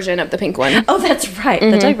one. version of the pink one. Oh, that's right.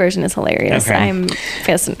 The jug version is hilarious. Okay. I'm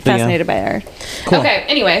fascinated by her. Cool. Okay,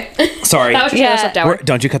 anyway. Sorry. That was Taylor Yeah. Swift hour.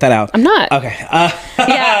 Don't you cut that out. I'm not. Okay.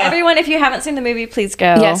 Yeah, everyone, if you haven't seen the movie, please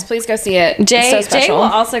go. Yes, please go see it. Jay, It's so Jay special. will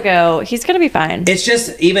also go. He's gonna be fine. It's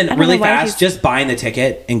just even don't really know why fast. he's- Just buying the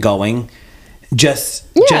ticket and going. Just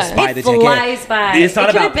buy It the ticket. flies by. It's not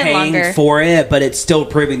It could about have been paying longer. for it, but it's still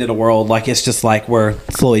proving to the world like it's just like we're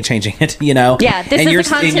slowly changing it. You know? Yeah, this and is you're the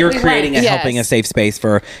content and you're we creating want. and Yes. helping a safe space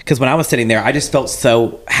for. Because when I was sitting there, I just felt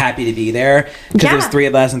so happy to be there because Yeah. it was three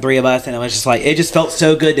of us, and it was just like it just felt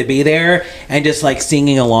so good to be there and just like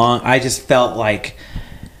singing along. I just felt like.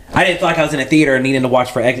 I didn't feel like I was in a theater needing to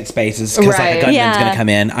watch for exit spaces because like a Right. gunman's Yeah. going to come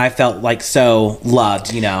in. I felt like so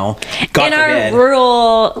loved, you know. God in forbid. our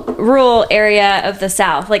rural area of the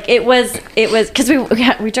South, like it was because we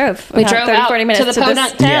drove. We drove 30, out 40 minutes to the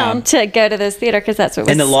Podunk town. Yeah. to go to this theater because that's what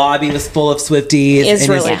was. And the lobby was full of Swifties. It's and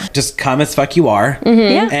really- just come as fuck you are,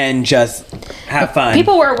 Yeah. and just have fun.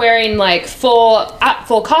 People were wearing like full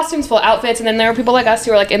costumes, full outfits, and then there were people like us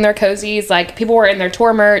who were like in their cozies. Like people were in their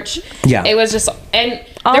tour merch. Yeah. It was just and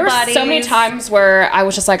All there were so many bodies. times where I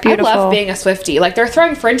was just like, I Beautiful. love being a Swiftie. Like they're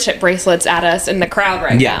throwing friendship bracelets at us in the crowd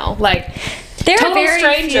right Yeah. now. Like there are total very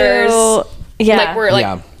strangers. few- yeah. Like we're like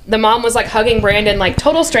Yeah. the mom was like hugging Brandon. Like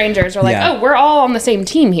total strangers. We're like, Yeah. oh, we're all on the same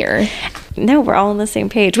team here. No, we're all on the same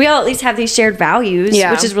page. We all at least have these shared values,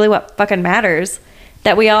 Yeah. which is really what fucking matters.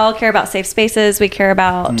 That we all care about safe spaces. We care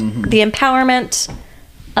about the empowerment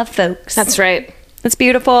of folks. That's right. It's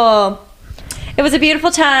beautiful. It was a beautiful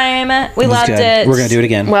time. We It was loved good. it. We're gonna do it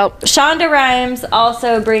again. Well, Shonda Rhimes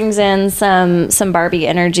also brings in some Barbie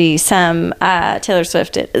energy, some Taylor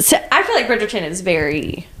Swift. So I feel like Bridgerton is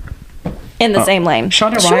very in the same lane.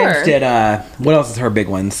 Shonda Sure. Rhimes did. What else is her big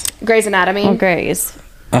ones? Grey's Anatomy. Oh, Grace.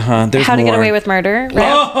 There's How to Get more. Away with Murder.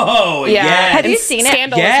 Oh Yeah. yes. Have you And seen it?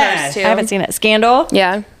 Scandal Yes. is hers too. I haven't seen it. Scandal.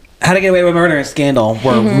 Yeah. How to Get Away with Murder and Scandal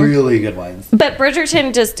were really good ones. But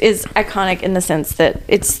Bridgerton just is iconic in the sense that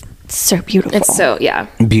it's so beautiful. It's so yeah.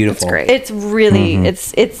 Beautiful. It's great. It's really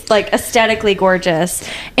it's like aesthetically gorgeous.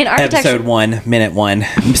 In architecture, Episode 1, minute 1,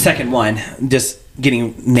 second one, just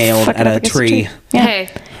getting nailed Fucking at up a against a tree. Yeah. Hey,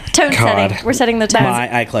 tone God. setting. We're setting the tone.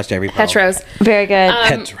 I clutched every pearl. Petros. Very good.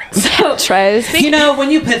 Petros. Petros. You know,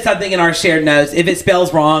 when you put something in our shared notes, if it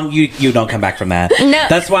spells wrong, you don't come back from that. No.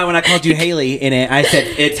 That's why when I called you Haley in it, I said,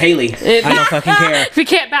 it's Haley. I don't fucking care. We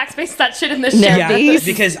can't backspace that shit in this No. show. Yeah, These-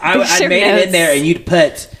 because these I shared made it in notes. there and you'd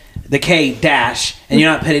put the K dash, and you're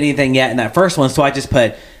not put anything yet in that first one. So I just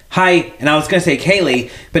put hi, and I was gonna say Kaylee,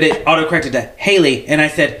 but it autocorrected to Haley, and I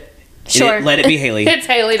said, Sure. let it be Haley. It's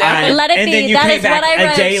Haley now. Let it and be. then you That came is back what I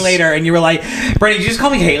wrote. a day later, and you were like, Brady, did you just call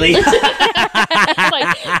me Haley?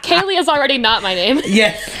 Like, Kaylee is already not my name.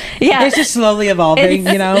 Yes. Yeah. It's just slowly evolving,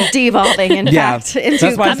 you know? Devolving, in Yeah. fact, into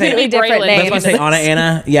That's why I say- completely different Braylon. names. That's why I say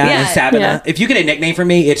Anna, Anna, and Sabina. Yeah. If you get a nickname from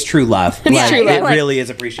me, it's true love. Like, true love. It really is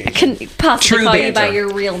appreciated. Can possibly True call you by banter.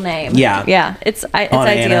 your real name. Yeah. Yeah. It's Anna,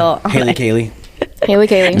 ideal. Anna, Haley, Kaylee. Haley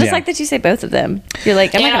Kaylee. Just Yeah. like that you say both of them. You're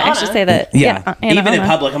like, am I Anna, going to actually Anna. say that? Yeah. Anna, Even in Anna.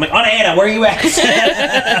 public, I'm like, Anna, Anna, where are you at? It's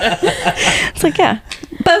like, yeah.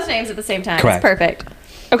 Both names at the same time. Correct. It's perfect.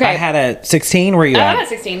 Okay. I had a 16. Where are you I'm at? at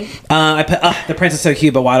 16. I put, the prince is so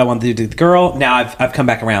cute, but why do I want to do the girl? Now I've come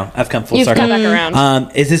back around. I've come full You've circle. come back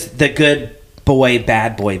around. Is this the good boy,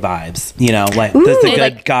 bad boy vibes? You know, like, does the good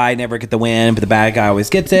like- guy never get the win, but the bad guy always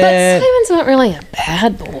gets it? But Simon's not really a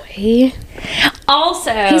bad boy.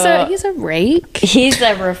 Also, He's a rake. he's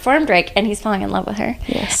a reformed rake, and he's falling in love with her.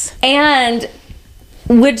 Yes. And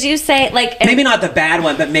would you say, like, Maybe not the bad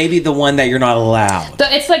one, but maybe the one that you're not allowed.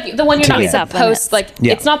 It's like the one you're not Yeah. supposed. Like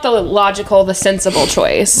Yeah. it's not the logical, the sensible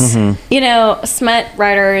choice. you know, smut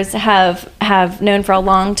writers have known for a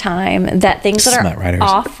long time that things that Smut are writers.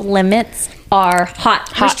 off limits are hot.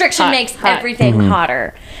 Restriction hot, makes hot. everything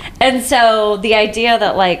hotter. And so the idea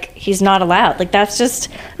that, like, he's not allowed, like, that's just,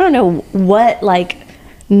 I don't know what, like,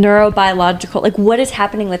 neurobiological, like, what is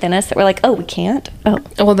happening within us that we're like, oh, we can't? Oh,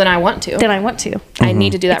 Well, then I want to. then I want to. I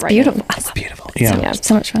need to do that It's right beautiful. It's beautiful. Yeah. Yeah.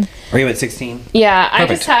 So much fun. Are you at 16? now. Yeah, I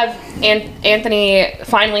Perfect. just have Anthony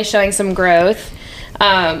finally showing some growth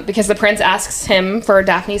because the prince asks him for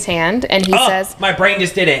Daphne's hand, and he says, my brain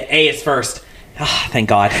just did it. A is first. Ah, thank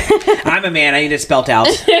God. I'm a man. I need it spelled out.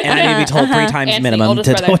 And I need to be told 3 times Anthony, minimum oldest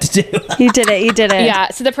to brother. what to do. You did it. You did it. Yeah,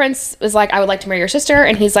 so the prince is like, I would like to marry your sister.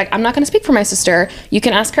 And he's like, I'm not going to speak for my sister. You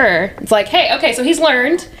can ask her. It's like, hey, okay, so he's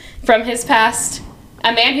learned from his past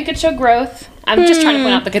a man who could show growth. I'm just trying to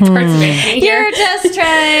point out the good parts of Anthony here. You're just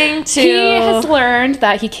trying to. He has learned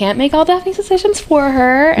that he can't make all Daphne's decisions for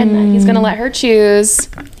her and that he's going to let her choose.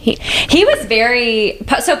 He was very.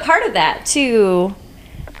 So part of that, too,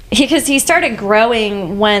 because he started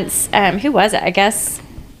growing once. Who was it? I guess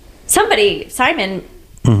somebody, Simon,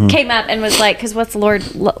 came up and was like, because what's Lord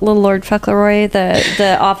Fauntleroy,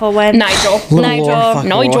 the awful one? Nigel. Nigel. Lord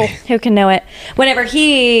Fauntleroy. Who can know it? Whenever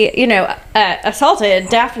he, assaulted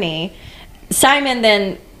Daphne, Simon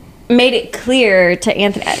then made it clear to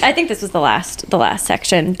Anthony. I think this was the last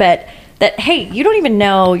section, but that, hey, you don't even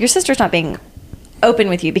know, your sister's not being open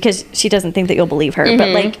with you because she doesn't think that you'll believe her. But,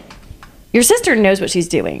 like, your sister knows what she's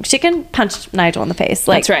doing. She can punch Nigel in the face.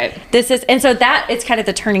 Like, That's right. This is, and so that is kind of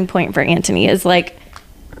the turning point for Anthony, is like,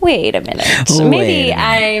 wait a minute. Wait Maybe a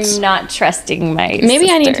minute. I'm not trusting my Maybe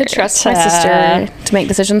I need to sister trust my sister to make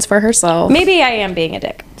decisions for herself. Maybe I am being a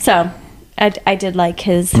dick. So I did like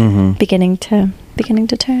his beginning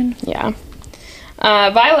to turn. Yeah.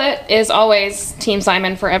 Violet is always Team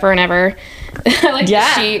Simon forever and ever. I like Yeah.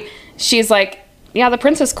 that she's like, yeah, the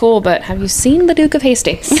prince is cool, but have you seen the Duke of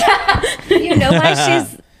Hastings? You know why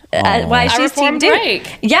she's A she's Team reformed Duke? rake.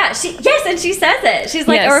 Yeah, yes, and she says it. She's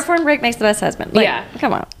like, Yes. a reformed rake makes the best husband. Like, Yeah.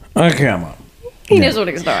 come on, Okay, come on. he knows what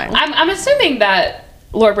he's doing. I'm assuming that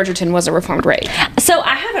Lord Bridgerton was a reformed rake. So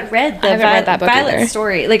I haven't read the I haven't read that book Violet either.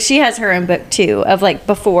 story. Like, she has her own book too, of like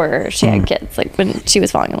before she had kids, like when she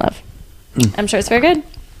was falling in love. I'm sure it's very good.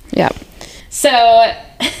 Yeah. So,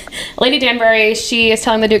 Lady Danbury, she is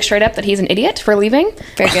telling the Duke straight up that he's an idiot for leaving.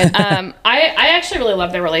 Very good. I actually really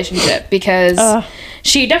love their relationship because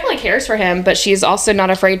she definitely cares for him, but she's also not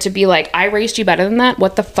afraid to be like, I raised you better than that.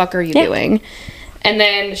 What the fuck are you doing? And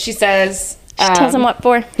then she says, She tells him what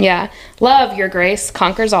for. yeah, love, your grace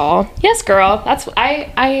conquers all. Yes, girl. That's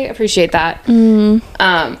I appreciate that. And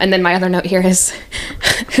then my other note here is,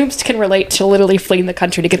 Hoops can relate to literally fleeing the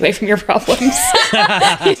country to get away from your problems.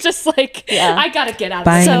 He's just like, I gotta get out of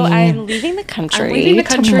Bye. this. So I'm leaving the country. I'm leaving the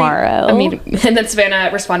country tomorrow. I mean, and then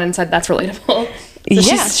Savannah responded and said, "That's relatable." So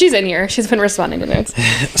Yeah. she's in here. She's been responding to notes.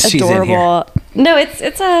 She's in here. adorable. No,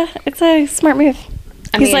 it's a smart move.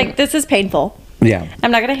 I He's mean- like, this is painful. Yeah.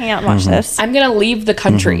 I'm not gonna hang out and watch this. I'm gonna leave the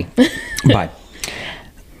country. Bye.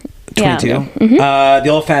 Yeah. 22. The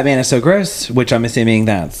old fat man is so gross, which I'm assuming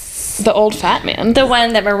that's... The old fat man. The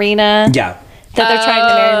one that Marina, Yeah. that they're trying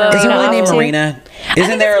to marry Marina. Is it really named off to. Marina? Isn't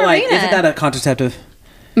think there it's like... Marina. Isn't that a contraceptive?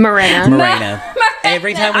 Marina. Marina.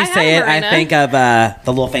 Every time we I have say it, Marina. I think of the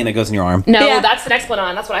little thing that goes in your arm. No, Yeah. that's the next one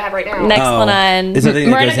on. That's what I have right now. Next Oh. one on. Is it the thing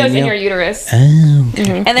that Marina goes in you? your uterus. Oh,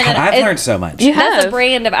 okay. And then God, I've it- learned so much. You That's a have.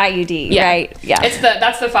 brand of IUD, Yeah. right? Yeah.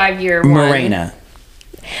 That's the 5-year one. Marina.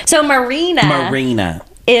 So Marina Marina.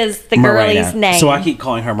 is the girlie's name. So I keep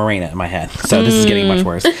calling her Marina in my head. So this is getting much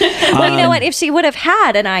worse. Well, you know what? If she would have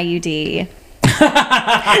had an IUD,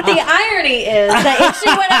 the irony is that if she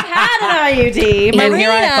would have had an IUD, And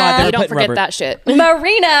here I thought they You were don't putting forget rubber. that shit.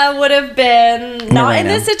 Marina would have been not in Marina.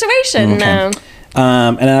 this situation. No.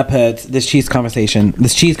 And I put this cheese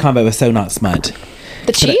combo was so not smut.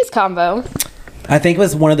 The cheese combo. I think it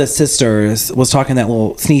was one of the sisters was talking to that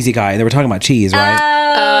little sneezy guy. They were talking about cheese, right?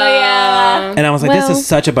 Oh, yeah. And I was like, well- this is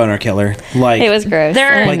such a boner killer. Like, It was gross.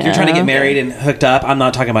 They're- I like you're trying to know. get married and hooked up. I'm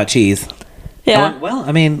not talking about cheese. Yeah. Well,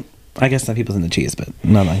 I mean, I guess some people's into cheese, but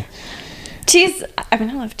not like. Cheese. I mean,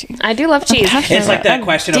 I love cheese. I do love cheese. It's like that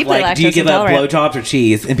question of deeply like, do you lactose give up intolerant. blowjobs or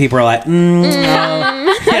cheese? And people are like, no.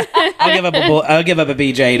 I'll give up a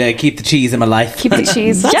BJ to keep the cheese in my life. Keep the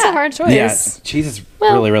cheese. That's Yeah. a hard choice. Yeah, cheese is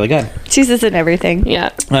really, really good. Cheese is in everything. Yeah.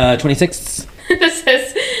 26. This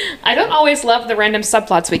is. I don't always love the random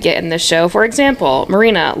subplots we get in this show. For example,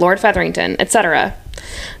 Marina, Lord Featherington, etc.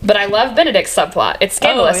 But I love Benedict's subplot. It's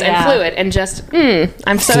scandalous yeah. and fluid, and just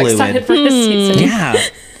I'm so Fluid. excited for this season. Yeah.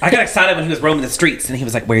 I got excited when he was roaming the streets and he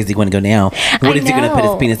was like, where is he going to go now? What is he going to put his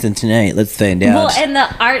know. penis in tonight? Let's find out. Well, and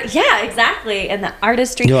the art, yeah, exactly, and the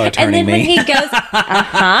artistry, You are and turning then when me. he goes,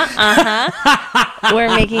 we're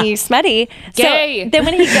making you smutty. Gay. So then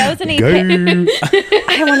when he goes and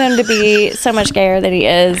I want him to be so much gayer than he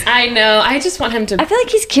is. I know. I just want him to. I feel like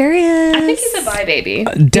he's curious. I think he's a bi baby.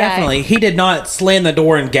 Definitely. He did not slam the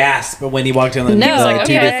door and gasp when he walked in the No, He was like,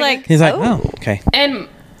 he okay. was like, He's like, oh, okay. And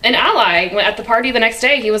an ally at the party the next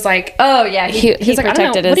day, he was like, oh yeah, he's like, I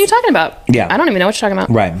don't know. What are you talking about? Yeah. I don't even know what you're talking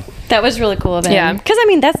about. Right. That was really cool of him. Yeah. because I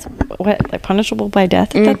mean that's what like punishable by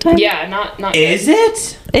death at that time. Yeah, not. Is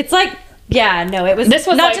it? It's like. Yeah, no, it was, This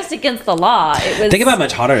was not like- just against the law. It was. Think about how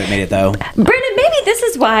much hotter it made it, though. Brendan, maybe this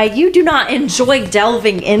is why you do not enjoy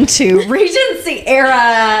delving into Regency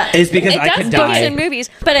era. It's because It I does could books die. and movies,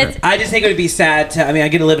 but it's I just think it would be sad to. I mean, I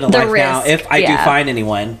get to live in a The life now. risk, If I do yeah. find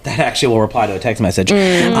anyone that actually will reply to a text message,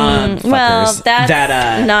 well, fuckers, that's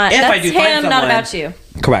not. if That's I do find him, someone, not about you.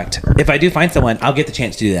 Correct. If I do find someone, I'll get the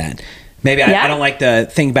chance to do that. Maybe Yeah. I don't like to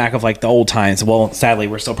think back of like the old times. Well, sadly,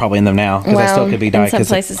 we're still probably in them now because I Well, still could be in died some because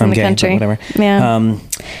places I'm in the gay, but country. whatever. Yeah.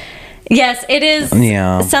 Yes, it is.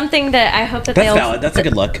 Yeah. Something that I hope that That's they'll. valid. That's a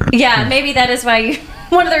good look. Yeah, maybe that is why you.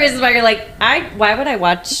 One of the reasons why you're like, why would I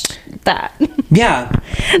watch that? Yeah.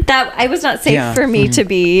 That it was not safe Yeah. for me to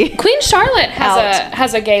be. Queen Charlotte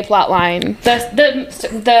has a gay plot line.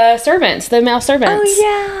 The servants, the male servants.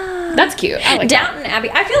 Oh yeah. That's cute. I like that. Downton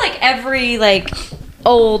Abbey. I feel like every like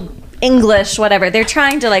old English, whatever, they're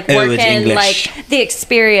trying to like Oh, work it's in English. like the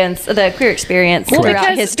experience, the queer experience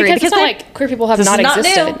throughout history. Because it's not they- like queer people have this not is not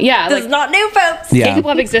existed. new. Yeah, this like is not new, folks. gay Yeah. people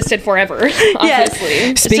have existed forever. Obviously.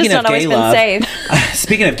 It's Speaking just of not gay always love, been safe.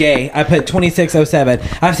 speaking of gay, I put 2607.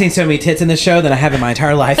 I've seen so many tits in this show that I have in my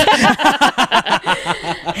entire life. They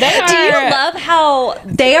Do you are- love how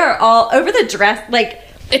they are all over the dress? Like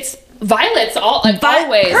It's Violet's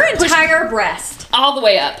always her entire breast. all the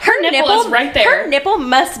way up. Her nipple is right there. Her nipple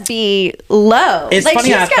must be low. It's like, funny.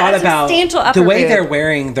 she's I got thought a about substantial upper the way boob. they're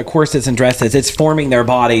wearing the corsets and dresses. It's forming their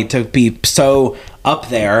body to be so up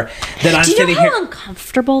there that I'm Do you sitting know how here.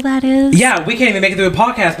 uncomfortable that is? Yeah, we can't even make it through a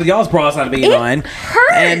podcast with y'all's bras not being It on.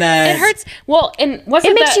 hurts. And It hurts. Well, and was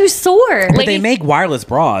It makes you sore. But they Ladies- make wireless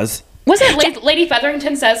bras. Was it Lady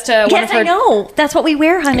Featherington says to one Yes, of her? I know. That's what we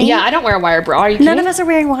wear, honey. Yeah, I don't wear a wire bra. Are you None kidding? of us are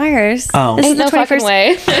wearing wires. Oh. This is Ain't the no fucking 21st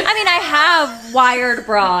way. I mean, I have wired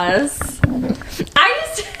bras. I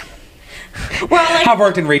just. Well, like. I've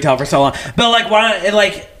worked in retail for so long, but like, why not?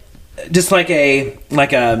 Like, just like a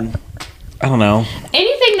I don't know,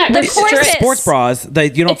 Anything that The restricts. corset. sports bras.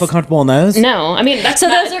 That you don't feel comfortable in those. No, I mean that's So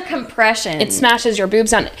not- those are compression. It smashes your boobs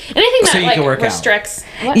down. Anything So that you like can work out. restricts.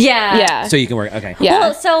 What? Yeah. Yeah. So you can work. Okay. Yeah.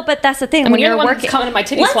 Well, so, but that's the thing. when when you're you're the one working. that's coming to my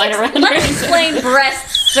titties flying around. Let's explain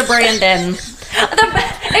breasts to Brandon.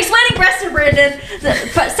 Explaining breasts to Brandon, the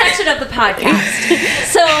section of the podcast.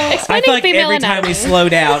 So, I feel like female every time we anatomy. slow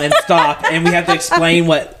down and stop, and we have to explain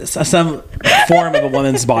what some form of a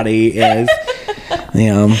woman's body is.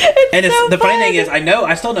 Yeah. And so the funny fun. thing is,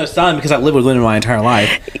 I still know some because I've lived with women my entire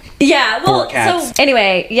life. yeah, well, Poor cats. so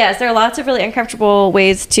anyway, yes, there are lots of really uncomfortable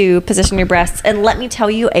ways to position your breasts. And let me tell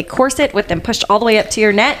you, a corset with them pushed all the way up to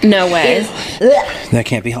your neck. No way. Is, ugh, That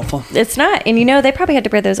can't be helpful. it's not. And you know, they probably had to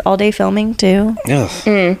wear those all day filming too.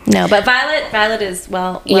 Ugh. No, but Violet is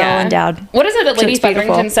well endowed. What is it that She Lady looks beautiful.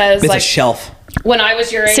 Featherington says? It's Like a shelf. when I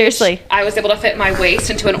was your age, Seriously. I was able to fit my waist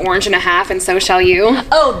into an orange and a half, and so shall you.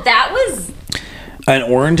 Oh, that was An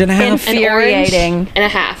orange and a half. An orange infuriating. and a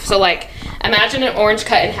half. So like, imagine an orange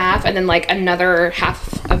cut in half, and then like another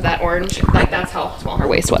half of that orange. Like that's how small her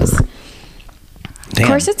waist was. Damn.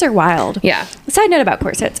 Corsets are wild. Yeah. side note about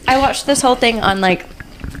corsets. I watched this whole thing on like,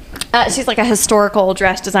 she's like a historical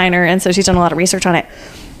dress designer, and so she's done a lot of research on it.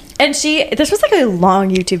 And this was like a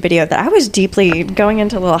long YouTube video that I was deeply going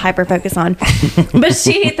into a little hyper focus on. But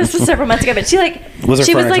this was several months ago, but was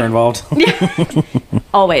there furniture involved? Yeah,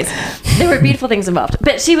 always. There were beautiful things involved.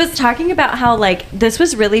 But she was talking about how like this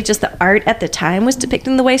was really just the art at the time was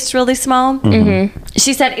depicting the waist really small. Mm-hmm.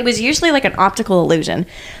 She said it was usually like an optical illusion.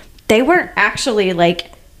 They weren't actually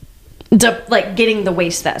like getting the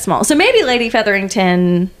waist that small. So maybe Lady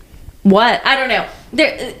Featherington... What? I don't know.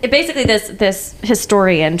 Basically, this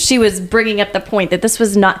historian, she was bringing up the point that this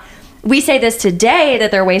was not... We say this today, that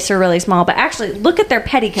their waists are really small, but actually, look at their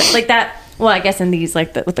petticoats. Like that... Well, I guess in these,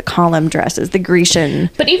 like, with the column dresses, the Grecian...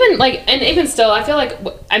 But even still, I feel like...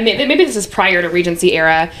 I mean, maybe this is prior to Regency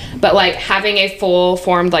era, but, like, having a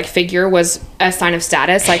full-formed, like, figure was a sign of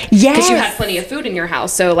status. Like, yes! Because you had plenty of food in your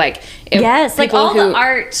house. So, like... Yes, like, the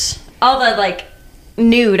art... All the, like...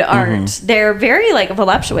 nude art, they're very like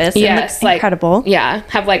voluptuous. Yes, and like, incredible. Yeah, they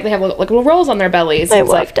have like little rolls on their bellies. I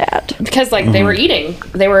love that because like they were eating.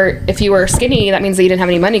 If you were skinny, that means that you didn't have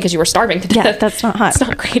any money because you were starving to death. Yeah, that's not hot. It's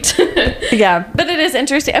not great. Yeah, but it is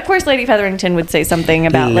interesting. Of course, Lady Featherington would say something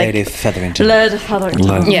about Lady Featherington.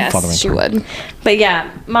 Yes, she would. But yeah,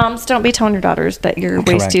 moms, don't be telling your daughters that your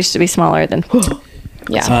waist used to be smaller than.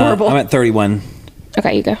 Yeah, it's horrible. I'm at 31.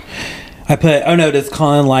 Okay, you go. I put. Oh no, does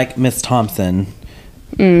Colin like Miss Thompson?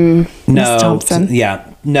 No. Miss Thompson.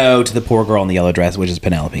 No to the poor girl in the yellow dress, which is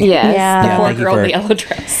Penelope. Yes, yeah. The poor girl in the yellow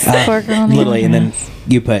dress. Poor girl in the literally, and then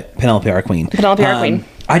you put Penelope our queen. Penelope our queen.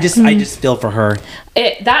 I just feel for her.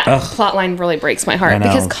 That plot line really breaks my heart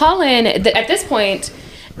because Colin, at this point,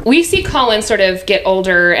 we see Colin sort of get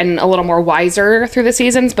older and a little more wiser through the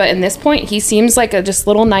seasons, but in this point, he seems like a just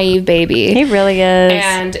little naive baby. He really is.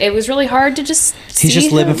 And it was really hard to just He's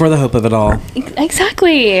just living for the hope of it all.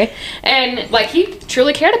 Exactly. And, like, he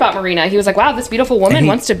truly cared about Marina. He was like, wow, this beautiful woman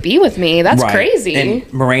wants to be with me. That's crazy.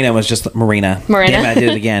 And Marina was just Marina. Damn it, I did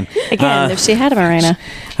it again. If she had a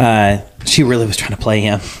Marina. She really was trying to play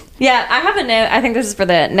him. Yeah, I have a note. I think this is for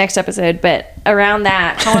the next episode, but around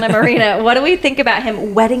that, Colin and Marina, what do we think about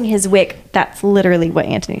him wetting his wick? That's literally what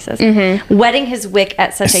Anthony says. Mm-hmm. Wetting his wick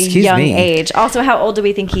at such a young age. Also, how old do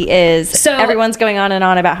we think he is? So everyone's going on and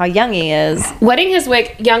on about how young he is. Wetting his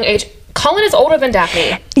wick, young age. Colin is older than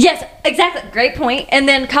Daphne. Yes, exactly. Great point. And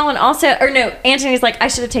then Colin Anthony's like, I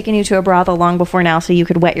should have taken you to a brothel long before now so you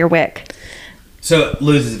could wet your wick. So it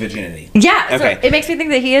loses virginity. Yeah, okay. So it makes me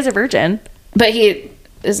think that he is a virgin. But he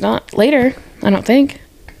is not later, I don't think.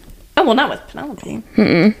 Oh, well, not with Penelope.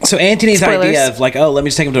 Mm-mm. So Anthony's idea of like, let me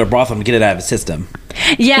just take him to a brothel and get it out of his system.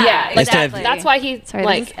 Yeah, exactly. That's why he this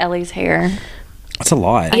is Ellie's hair. That's a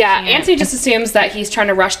lot. Yeah, Anthony just assumes that he's trying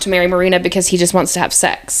to rush to marry Marina because he just wants to have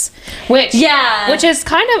sex. Which is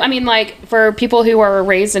kind of, I mean, like, for people who are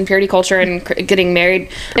raised in purity culture and getting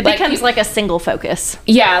married, it becomes like a single focus.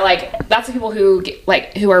 Yeah, like, that's the people who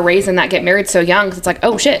who are raised in that get married so young, because it's like,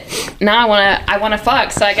 oh shit, now I wanna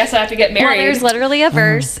fuck, so I guess I have to get married. Well, there's literally a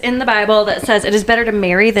verse in the Bible that says it is better to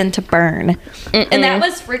marry than to burn. And that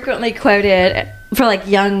was frequently quoted for like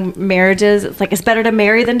young marriages. It's like, it's better to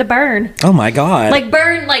marry than to burn. Oh my god. Like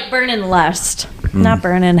burn in lust, not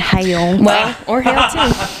burn in hell. Well, or hell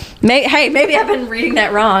too. Maybe I've been reading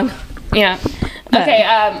that wrong. Yeah. Okay,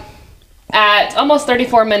 at almost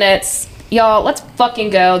 34 minutes, y'all, let's fucking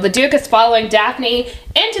go. The Duke is following Daphne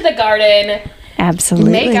into the garden.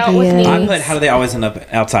 Absolutely. Make out with me. I put, how do they always end up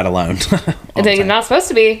outside alone? They're not supposed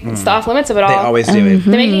to be. It's the off limits of it all. They always do it. The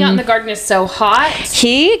making out in the garden is so hot.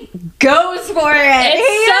 He goes for it.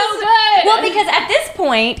 It's so good. Well, because at this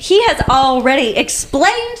point, he has already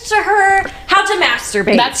explained to her how to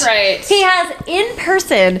masturbate. That's right. He has in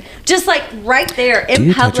person, just like right there in do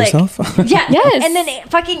you public. Touch yourself? Yeah. Yes. And then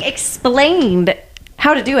fucking explained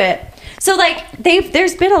how to do it. So like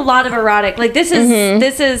there's been a lot of erotic, like this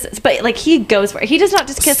is, but like he goes for it. He does not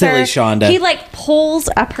just kiss Silly her. Shonda. He like pulls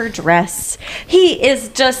up her dress. He is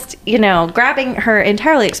just, grabbing her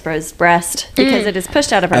entirely exposed breast because it is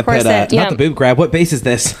pushed out of her corset. Not the boob grab. What base is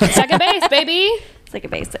this? Second base, baby.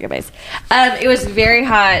 Second base. It was very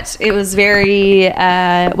hot. It was very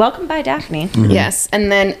welcomed by Daphne. Mm-hmm. Yes,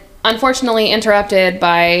 and then unfortunately interrupted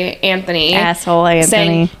by Anthony. Asshole Anthony.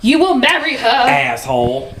 Saying, you will marry her.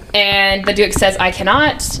 Asshole. And the Duke says, I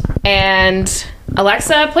cannot. And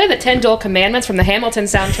Alexa, play the 10 Duel Commandments from the Hamilton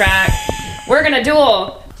soundtrack. We're gonna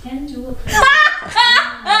duel. 10 Duel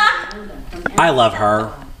I love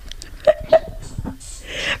her.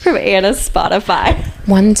 From Anna's Spotify.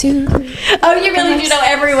 1, 2, 3. Oh, you really do know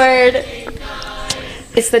every word.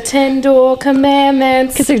 It's the 10 Duel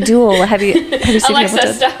Commandments. Because they're dual. Have you seen Alexa,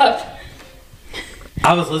 Hamilton? stop.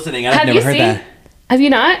 I was listening. I've never heard that. Have you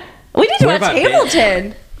not? We need to What watch about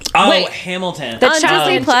Hamilton. Oh, Wait. Hamilton. The On challenge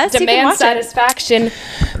Disney Plus, you can demand watch it. satisfaction.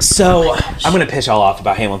 So I'm gonna piss y'all off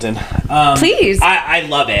about Hamilton. Please. I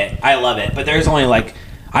love it. I love it. But there's only like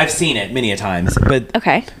I've seen it many a times. But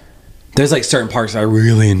Okay. there's like certain parts I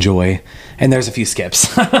really enjoy, and there's a few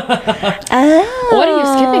skips. Oh. What are you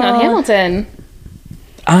skipping on Hamilton?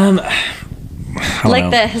 I don't Like know.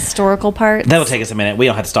 the historical part. That'll take us a minute. We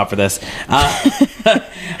don't have to stop for this.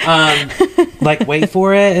 Like, wait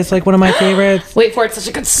for it. It's like one of my favorites. Wait for it, such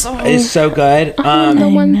a good song. It's so good. The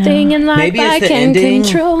one thing in life Maybe it's I the can ending.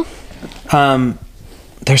 control.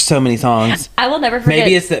 There's so many songs. I will never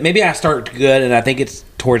forget. Maybe I start good and I think it's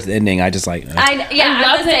towards the ending. I just like. I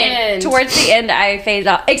love love the end. Towards the end, I phased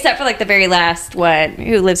off, except for like the very last one.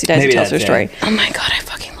 Who lives, who dies, Maybe who tells her that's story. it. Oh my god, I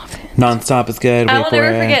fucking love it. Nonstop is good. I Wait will for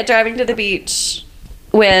never it. forget driving to the beach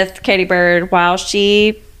with Katie Bird while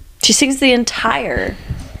she sings the entire.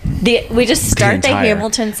 We just start the entire.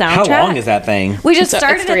 Hamilton soundtrack. How long is that thing? We just So it's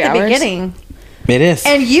started 3 at the hours? beginning, It is.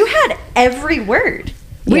 and you had every word.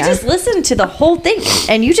 We Yeah. just listened to the whole thing,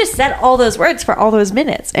 and you just said all those words for all those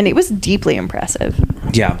minutes, and it was deeply impressive.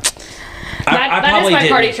 Yeah. That is my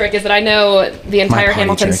party trick, is that I know the entire party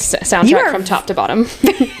Hamilton trick. soundtrack You are- from top to bottom.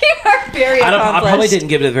 You are very I accomplished. probably didn't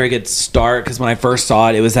give it a very good start because when I first saw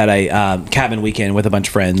it, it was at a cabin weekend with a bunch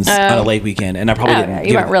of friends on a lake weekend, and I probably didn't. yeah, you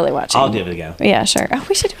give weren't it- really watching. I'll do it again. Yeah, sure. Oh,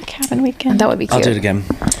 we should do a cabin weekend. That would be I'll cute. do it again.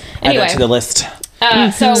 Anyway. Add that to the list.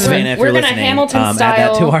 So Savannah, if we're you're gonna listening, Hamilton add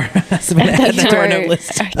style. that to our Savannah, add that to our note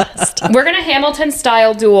list. We're gonna Hamilton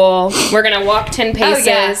style duel. We're gonna walk 10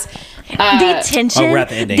 paces. yeah. The tension, we're at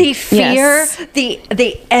the ending. the fear, Yes. the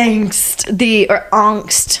angst, or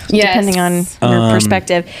angst, Yes. depending on your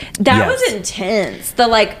perspective. That yes. was intense. The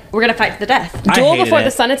like, we're gonna fight to the death. I Duel hated before it.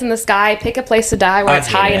 the sun is in the sky. Pick a place to die where I it's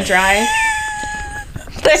high hate and it. dry.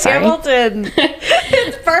 The Sorry. Hamilton.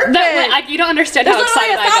 It's perfect. You don't understand There's how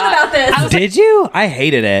literally excited a I song got. about this. I was Did you? I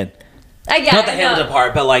hated it. Yeah, Not the I Hamilton know.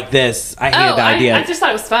 part, but like this. I hated Oh, the idea. I just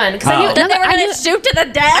thought it was fun because Oh. I knew Then they were I gonna knew- shoot to the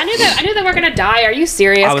death. I knew they were gonna die. Are you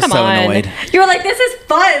serious? I was Come so on. annoyed. You were like, "This is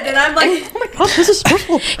fun," and I'm like, "Oh my god, this is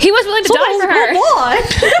stressful." He was willing to die for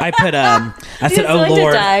her. I put I said, He's "Oh willing to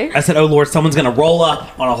Lord!" die. I said, "Oh Lord!" Someone's gonna roll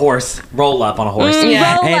up on a horse, Yeah. Roll up,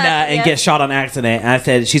 and yes. get shot on accident. And I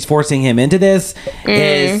said, "She's forcing him into this."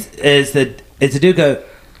 Is the Duke of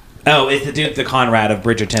it's the Duke the Conrad of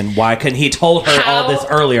Bridgerton. Why couldn't he told her all this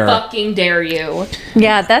earlier? Fucking dare you?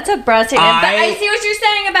 Yeah, that's a broad statement. But I- I see what you're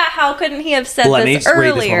saying about how couldn't he have said Let me this just read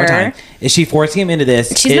earlier. this one more time. Is she forcing him into this?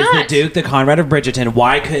 She's is not. the Duke the Conrad of Bridgerton?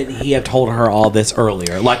 Why couldn't he have told her all this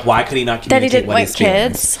earlier? Like, why could he not That he communicate didn't what want he's feeling?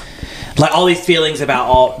 kids. Like all these feelings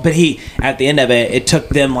about but he at the end of it, it took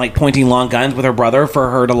them like pointing long guns with her brother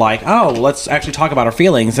for her to like, oh, let's actually talk about our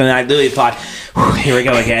feelings. And I literally thought, whew, here we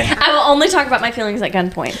go again. I will only talk about my feelings at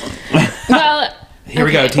gunpoint. Well, Here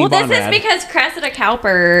we go, Team Well, this Bonrad. is because Cressida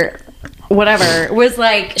Cowper, whatever, was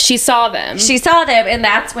like, she saw them. she saw them, and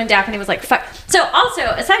that's when Daphne was like, fuck. So, also,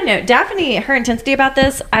 a side note, Daphne, her intensity about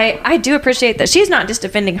this, I do appreciate that she's not just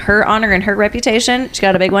defending her honor and her reputation. She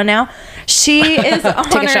got a big one now. She is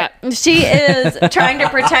shot. She is trying to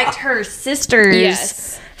protect her sisters.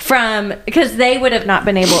 Yes. From, because they would have not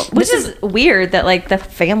been able, which is weird that like the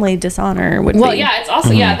family dishonor would Well, be. yeah, it's also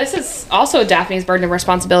this is also Daphne's burden of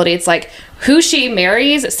responsibility. It's like who she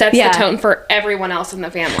marries sets Yeah. the tone for everyone else in the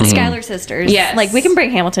family. Schuyler sisters. Yes. Like we can bring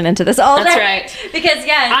Hamilton into this all That's day. right. Because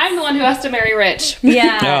I'm the one who has to marry rich.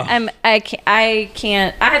 yeah, Oh. I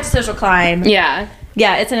can't. I have to social climb. Yeah.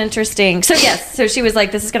 Yeah, it's an interesting. So yes, so she was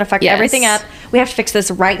like, "This is gonna fuck Yes. everything up. We have to fix this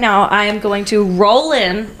right now. I am going to roll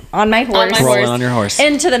in on my horse, my Rolling horse. on your horse.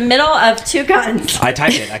 into the middle of two guns." I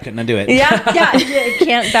typed it. I couldn't undo it. Yeah, you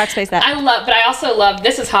can't backspace that. But I also love,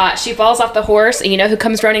 this is hot. She falls off the horse, and you know who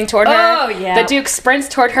comes running toward her? Oh, yeah. The Duke sprints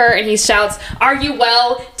toward her, and he shouts, "Are you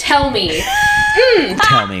well? Tell me."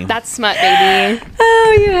 Tell me. That's smut, baby.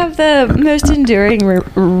 Oh, you have the most enduring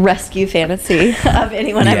rescue fantasy of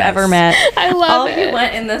anyone I've Yes. ever met. I love All it. you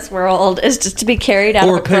want in this world is just to be carried out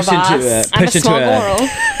Or of a push into crevasse. I'm a small girl.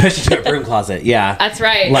 push into a broom closet. Yeah. That's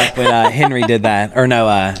right. Like when Henry did that, or no,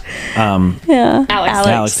 Yeah, Alex.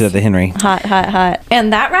 Alex did the Henry. Hot, hot, hot.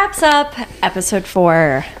 And that wraps up episode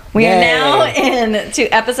 4. We are Yay. now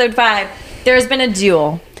into episode 5. There has been a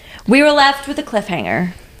duel. We were left with a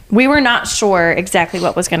cliffhanger. We were not sure exactly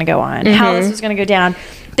what was going to go on, how this was going to go down.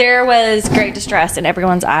 There was great distress in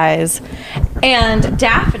everyone's eyes. And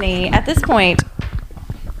Daphne, at this point,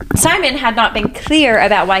 Simon had not been clear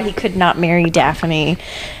about why he could not marry Daphne.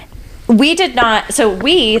 We did not, so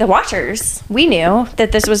we, the watchers, we knew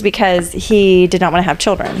that this was because he did not want to have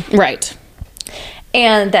children. Right.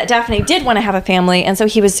 And that Daphne did want to have a family, and so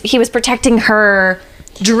he was protecting her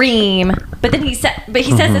dream, but then he says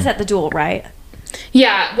this at the duel, right?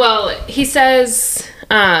 Yeah, well, he says...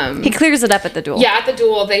 he clears it up at the duel. Yeah, at the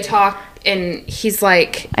duel, they talk, and he's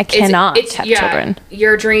like... I cannot have children.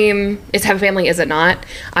 Your dream is to have a family, is it not?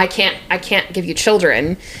 I can't give you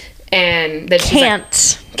children. And then she's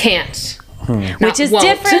like, can't. Which is won't.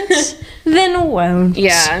 different than won't.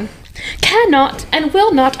 Yeah. Cannot and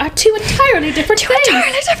will not are two entirely different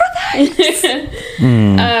things.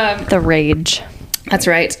 The rage. That's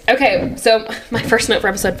right. Okay, so my first note for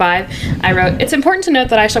episode 5, I wrote, it's important to note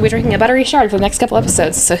that I shall be drinking a buttery shard for the next couple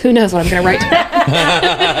episodes, so who knows what I'm going to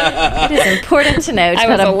write. It is important to note. I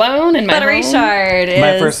was alone in my buttery home. shard is...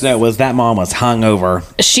 My first note was that mom was hungover.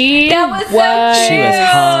 She That was so She was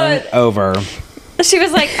hungover. She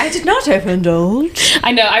was like, I did not overindulge.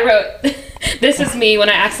 I know, I wrote... This is me when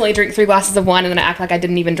I accidentally drink 3 glasses of wine and then I act like I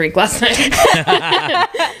didn't even drink last night. I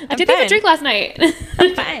didn't even drink last night.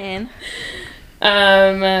 I'm fine.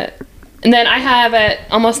 And then I have at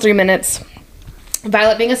almost 3 minutes,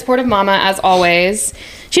 Violet being a supportive mama as always.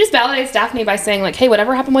 She just validates Daphne by saying like, hey,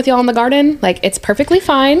 whatever happened with y'all in the garden, like it's perfectly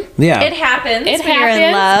fine. Yeah. It happens. It when you're in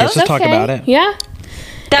happens. love. Let's just talk about it. Yeah.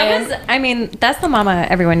 That's the mama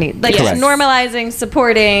everyone needs. Like, Correct. normalizing,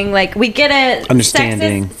 supporting, like, we get it.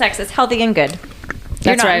 Understanding. Sex is healthy and good.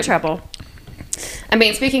 You're That's not in right. trouble. I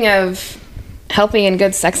mean, speaking of healthy and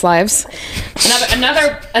good sex lives,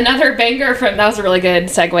 another banger from, that was a really good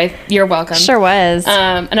segue. You're welcome. Sure was.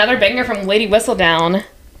 Another banger from Lady Whistledown.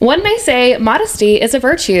 One may say modesty is a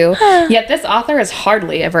virtue, yet this author is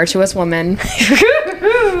hardly a virtuous woman.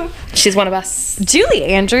 She's one of us. Julie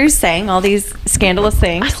Andrews saying all these scandalous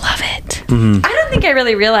things. I love it. I don't think I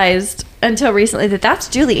really realized until recently that that's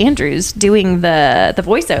Julie Andrews doing the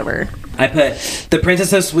voiceover. I put, the prince is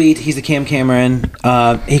so sweet, he's a Cam Cameron.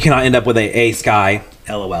 He cannot end up with a Sky.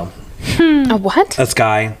 LOL. A what? A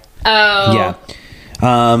Sky. Oh. Yeah.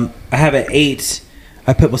 I have an 8.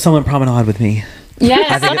 I put, will someone promenade with me?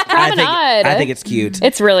 Yes, I think, let's promenade. I think it's cute.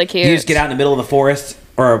 It's really cute. You just get out in the middle of the forest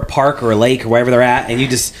or a park or a lake or wherever they're at, and you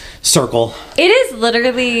just circle. It is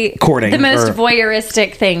literally Courting the most or-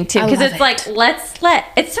 voyeuristic thing too, I because love it's like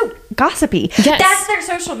it's so gossipy. Yes. That's their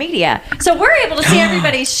social media, so we're able to see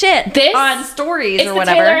everybody's shit This- on stories It's or the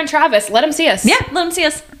whatever. Taylor and Travis. Let them see us. Yeah, let them see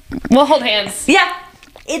us. We'll hold hands. Yeah,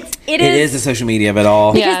 it It is the social media of it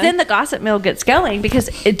all. because Yeah. then the gossip mill gets going. Because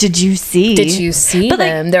did you see? Did you see But, like,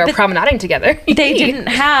 them? They were but promenading together. They didn't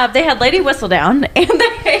have. They had Lady Whistledown and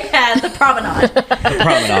they had the promenade.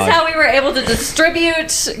 Promenade. That's how we were able to distribute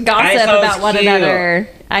gossip thought it was about one cute. another.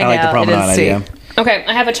 I know, like the promenade it is idea. sweet. Okay,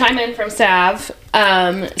 I have a chime in from Sav.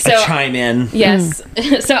 A chime in. Yes.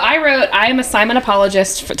 So I wrote, I am a Simon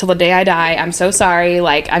apologist till the day I die. I'm so sorry.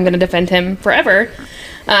 Like, I'm going to defend him forever.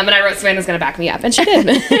 And I wrote, Savannah's going to back me up. And she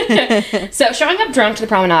did. So showing up drunk to the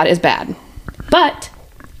promenade is bad. But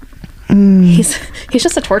he's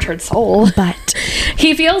just a tortured soul. But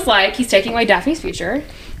He feels like he's taking away Daphne's future.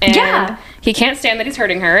 And Yeah. he can't stand that he's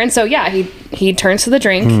hurting her. And so, yeah, he turns to the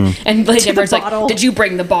drink. And Lady Jennifer's like, bottle. did you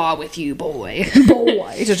bring the ball with you, boy?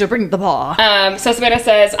 boy, did you bring the paw? So Savannah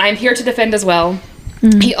says, I'm here to defend as well.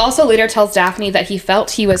 He also later tells Daphne that he felt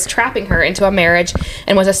he was trapping her into a marriage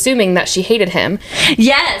and was assuming that she hated him.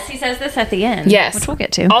 Yes, he says this at the end. Yes. which we'll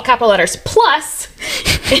get to. All capital letters. Plus,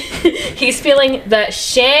 he's feeling the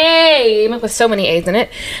shame, with so many A's in it,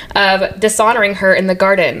 of dishonoring her in the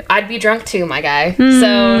garden. I'd be drunk too, my guy.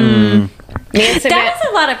 So, me and Savannah... That is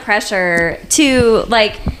a lot of pressure to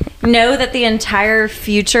like know that the entire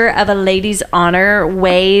future of a lady's honor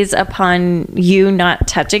weighs upon you not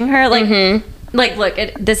touching her. Like, like, look,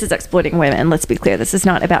 this is exploiting women. Let's be clear. This is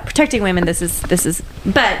not about protecting women. This is,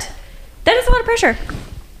 but that is a lot of pressure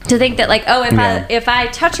to think that, like, oh, if I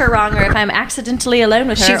touch her wrong, or if I'm accidentally alone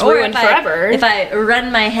with her, She's or ruined forever. if I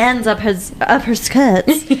run my hands up her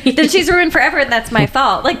skirts, then she's ruined forever, and that's my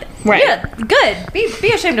fault. Like, Right. yeah, good.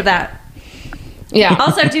 Be ashamed of that. Yeah.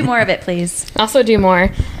 Also, do more of it, please. Also do more.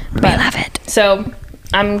 But, I love it. So,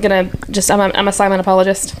 I'm a Simon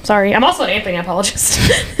apologist. Sorry. I'm also an Anthony apologist.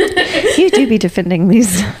 You do be defending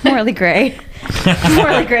these morally gray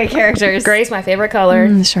characters. Gray's my favorite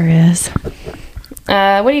color. Sure is.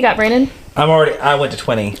 What do you got, Brandon? I went to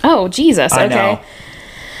 20. Oh, Jesus. I Okay. know.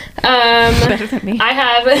 Better than me. I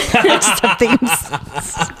have... Themes.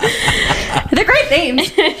 They're great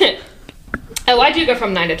themes. Oh, I do go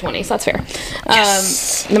from 9 to 20, so that's fair.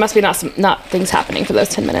 There must be not things happening for those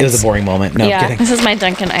 10 minutes. It was a boring moment. No, Yeah. kidding. This is my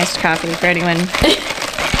Dunkin' iced coffee for anyone.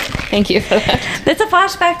 Thank you for that. It's a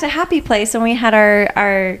flashback to Happy Place when we had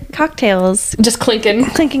our cocktails Just clinking.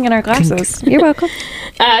 clinking in our glasses. You're welcome.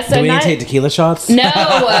 Do we need to take tequila shots? No.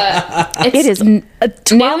 It is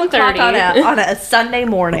 12 o'clock 9:30. on a Sunday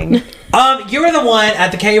morning. You were the one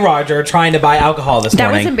at the K. Roger trying to buy alcohol this That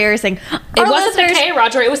morning. was embarrassing. It wasn't the K,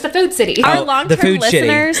 Roger. It was the Food City. Our the long-term Food Shitty.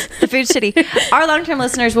 listeners, the Food Shitty, our long-term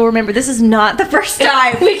listeners will remember this is not the first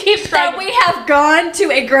time We keep trying that we have gone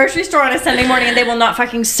to a grocery store on a Sunday morning and they will not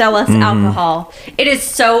fucking sell us alcohol. It is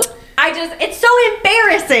so... it's so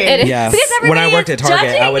embarrassing. It is. Yeah. Because When I everybody worked is at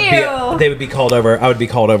Target, judging you. they would be called over. I would be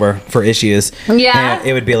called over for issues. Yeah. And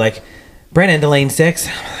it would be like, Brandon to lane 6.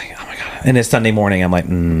 I'm like, oh my God. And it's Sunday morning. I'm like,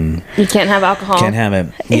 You can't have alcohol. can't have it.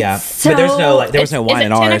 Yeah. so- But there's no there was no wine Is it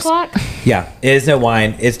in 10 ours. o'clock? Yeah. It is no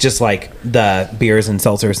wine. It's just like the beers and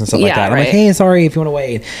seltzers and stuff like Yeah, that. I'm like, right. hey, sorry if you want to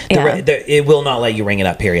wait. Yeah. It will not let you ring it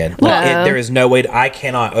up, period. Like, Uh-oh. there is no way. I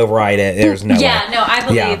cannot override it. There's no way. No, I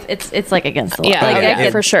believe Yeah. it's like against the law. Yeah, Like, yeah,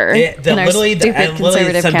 it- for sure. In our stupid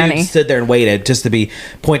conservative some county. dude stood there and waited just to be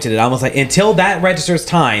pointed at. I was like, until that register's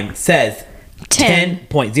time says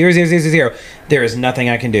 10.0000, there is nothing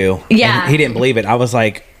I can do. Yeah. And he didn't believe it. I was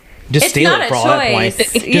like, just It's steal not it a for all that point.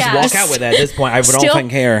 choice. Just Yeah. walk out with it at this point. I would don't fucking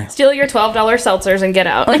care. Steal your $12 seltzers and get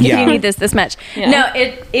out. Like Yeah. if you need this much. Yeah. No,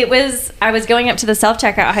 it was I was going up to the self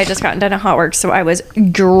checkout. I had just gotten done at Hot Works, so I was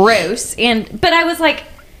gross. But I was like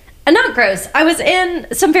not gross. I was in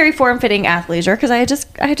some very form-fitting athleisure because I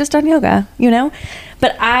had just done yoga, you know.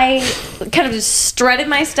 But I kind of just strutted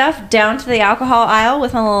my stuff down to the alcohol aisle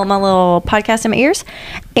with my little podcast in my ears,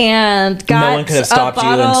 and got No one could have stopped a you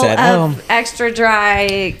and bottle said, of "Oh." extra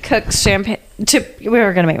dry Cook's champagne. We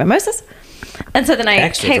were going to make mimosas, and so then I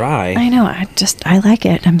Extra dry? I know. I like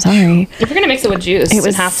it. I'm sorry. If you're gonna mix it with juice, It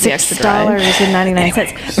was has to be extra dry.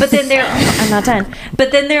 $6.99. But then I'm not done.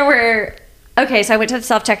 But then there were so I went to the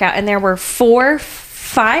self checkout and there were 4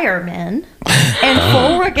 firemen in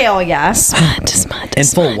full regalia. In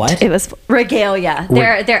full what? It was regalia.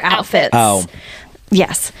 Their outfits. Oh.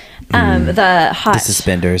 Yes. The hot The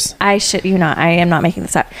suspenders. I shit you not. I am not making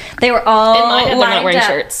this up. They were all In my head, they're not lined wearing up.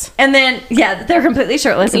 shirts. And then they're completely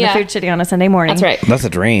shirtless in Yeah. the Food Shitty on a Sunday morning. That's right. That's a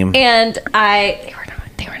dream. And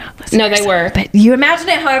they were not listeners. No, they were. But you imagine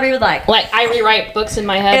it however you would like. Like I rewrite books in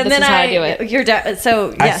my head. And This then is how I do it. You're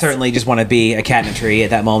so I yes. certainly just want to be a cat in a tree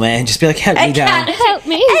at that moment and just be like, help me down. Help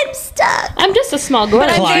me! I'm stuck. I'm just a small girl. I'm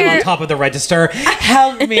Climb there. on top of the register.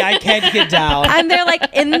 Help me, I can't get down. I'm there like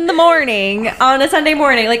in the morning on a Sunday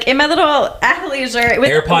morning, like in my little athleisure with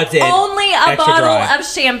AirPods in, only a extra bottle dry. of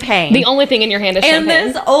champagne. The only thing in your hand is and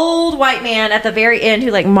champagne. this old white man at the very end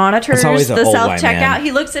who like monitors It's always an the old self white checkout. man.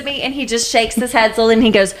 He looks at me and he just shakes his head slowly and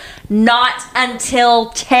he goes, "Not until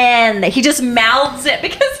 10." He just mouths it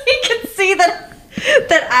because he can see that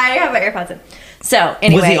I have my AirPods in. So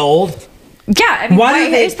anyway, Was he old? Yeah, I mean, Why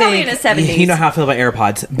do they he's probably in think his 70s. you know how I feel about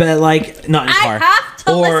AirPods, but like not in the I car. have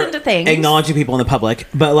to or listen to things. acknowledging people in the public,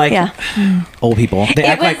 but like Yeah. old people, they It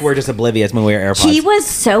act like was- we're just oblivious when we wear AirPods. He was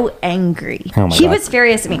so angry. Oh my he God. was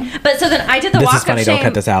furious at me. But so then I did the This walk is funny, of don't shame.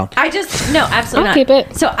 cut this out. I just no, absolutely I'll not. keep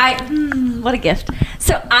it. So what a gift.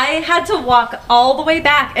 So I had to walk all the way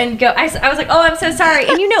back and go. I was like, "Oh, I'm so sorry."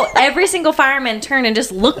 And every single fireman turned and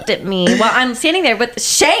just looked at me while I'm standing there with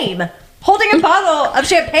shame, holding a bottle of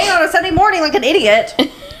champagne on a Sunday morning like an idiot.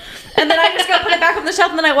 And then I just go put it back on the shelf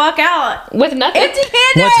and then I walk out With nothing.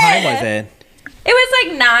 empty-handed. What time was it? It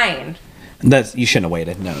was like 9. You shouldn't have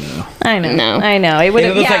waited. No. I know. No. I know. It would If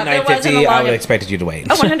have. it was Yeah, like there wasn't a 9:50, I long. would have expected you to wait.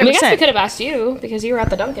 Oh, 100%. I guess we could have asked you because you were at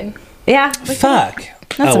the Dunkin'. Yeah. Fuck.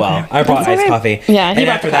 That's Oh well, okay. I brought That's iced okay. coffee. Yeah, he and brought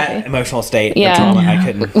after the that coffee. emotional state, Yeah. of trauma, I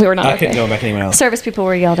couldn't. We were not I couldn't okay. go back anyone else. Service people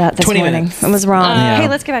were yelled at this 20 morning. minutes. It was wrong. Yeah. Hey,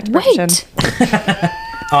 let's get back to Wait. Bridgerton.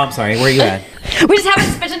 Oh, I'm sorry. Where are you at? We just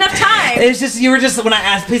haven't spent enough time. It's just you were just when I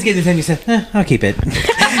asked, please give this in. You said, I'll keep it.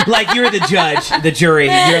 Like you were the judge, the jury.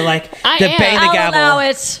 You're like I the am. bang the I'll gavel. allow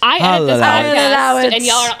it. I I'll edit this allow it. I'll allow podcast, it. and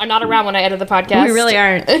y'all are not around when I edit the podcast. We really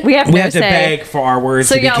aren't. We have We no have to say. beg for our words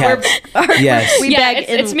So to be yeah, kept. Yes. we Yeah, beg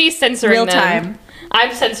it's me censoring real them. time.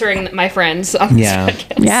 I'm censoring my friends. On this Yeah.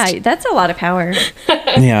 podcast. Yeah, that's a lot of power.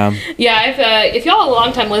 Yeah. Yeah, if y'all are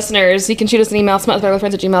longtime listeners, you can shoot us an email,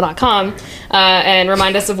 smutwithregularfriends@gmail.com, and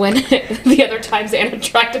remind us of when the other times Anna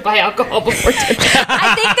tried to buy alcohol before dinner.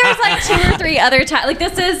 I think there's like 2 or 3 other times. Like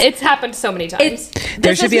this is. It's happened so many times.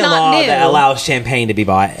 There should be a law that allows champagne to be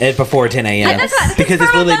bought before 10 a.m. And that's what, because for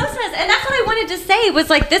it's literally. mimosas, and that's what I wanted to say was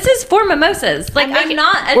like this is for mimosas. Like I'm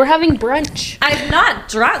not. We're having brunch. I'm not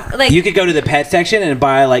drunk. Like You could go to the pet section and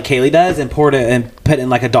buy like Kaylee does and pour it and put in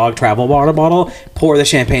like a dog travel bottle, pour the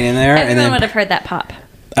champagne in there, everyone and then would have heard that pop.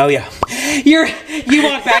 oh yeah, you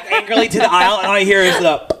walk back angrily to the aisle and all I hear is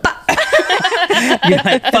the. You're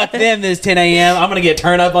like, fuck them. This 10 a.m. I'm gonna get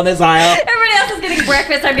turned up on this aisle. Everybody else is getting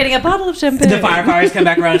breakfast. I'm getting a bottle of champagne. The firefighters come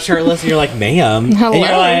back around shirtless, and you're like, "Ma'am," Hello. and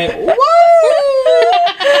you're like, "Whoa!"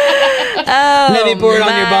 Let me pour it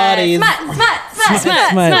on your bodies.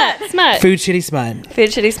 Smut. Food shitty smut. Food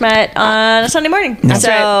shitty smut on a Sunday morning. That's so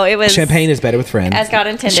right. it was Champagne is better with friends. as God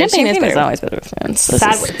intended. Champagne is better. always better with friends.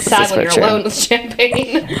 Sad when you're alone with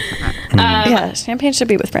champagne. Yeah, champagne should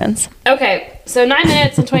be with friends. Okay, so 9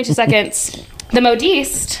 minutes and 22 seconds. The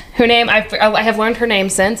modiste, her name, I have learned her name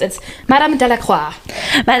since. It's Madame Delacroix.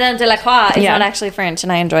 Madame Delacroix is Yeah. not actually French,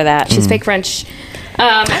 and I enjoy that. She's fake French.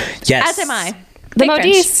 Yes. As am I. The Fake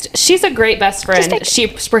modiste, she's a great best friend.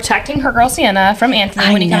 She's protecting her girl Sienna from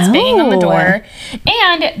Anthony when he comes banging on the know. door.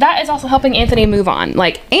 And that is also helping Anthony move on.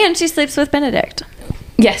 Like, And she sleeps with Benedict.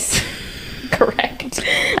 yes, correct.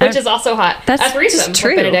 Which is also hot. That's a threesome just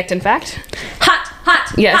true. with Benedict, in fact.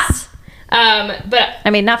 Hot. Yes. But I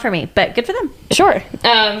mean, not for me, but good for them. sure.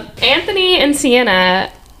 Anthony and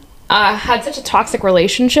Sienna had such a toxic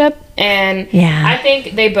relationship, and Yeah. I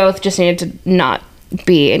think they both just needed to not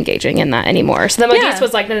be engaging in that anymore. So the modiste Yeah.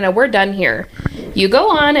 was like, no, we're done here. You go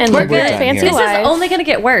on and live your done fancy here. This life. is only going to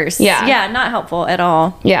get worse. Yeah. Yeah, not helpful at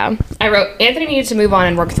all. Yeah, I wrote Anthony needed to move on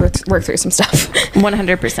and work through some stuff.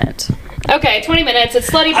 100%. Okay, 20 minutes. It's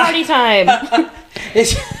slutty party time.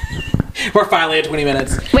 We're finally at 20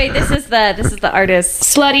 minutes. Wait, this is the artist.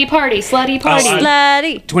 Slutty party. Slutty 20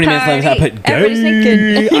 minutes left. I put go. Everybody's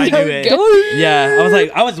thinking. I knew it. Yeah,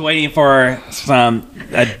 I was waiting for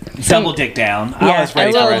a double dick down. I was ready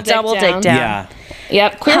a for little it. double Dick dick down. down. Yeah.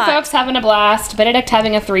 Yep, queer Hot. folks having a blast. Benedict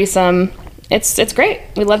having a threesome. It's great.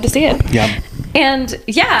 We love to see it. Yeah. And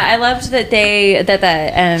yeah, I loved that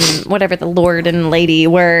the whatever the lord and lady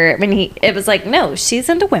were. I mean, it was like, no, she's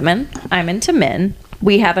into women. I'm into men.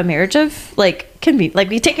 We have a marriage of like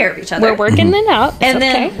we take care of each other. We're working it out. It's and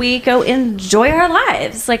then okay. we go enjoy our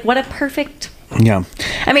lives. Like, what a perfect. Yeah.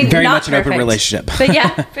 I mean, Very not much an open perfect, relationship. but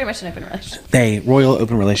yeah, very much an open relationship. A royal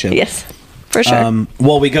open relationship. Yes, for sure.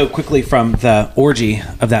 Well, we go quickly from the orgy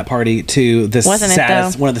of that party to the Wasn't it,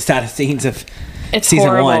 saddest, though? one of the saddest scenes of It's season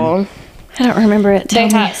horrible. 1. I don't remember it. Tell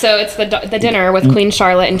me. So it's the dinner with Queen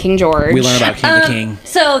Charlotte and King George. We learn about King the King.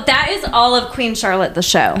 So that is all of Queen Charlotte, the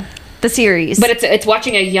show, the series. But it's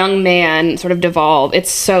watching a young man sort of devolve. It's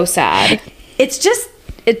so sad. it's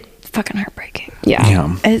fucking heartbreaking.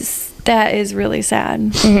 Yeah. That is really sad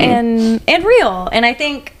Mm-hmm. and real. And I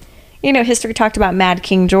think, history talked about Mad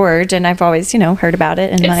King George, and I've always, heard about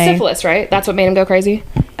it. And It's syphilis, right? That's what made him go crazy.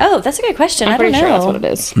 Oh, that's a good question. I I'm don't pretty know. sure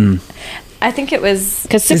that's what it is. I think it was.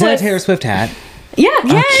 Because Is that a syphilis. Taylor Swift hat? Yeah.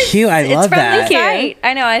 Oh, cute. I love it's from that. the site.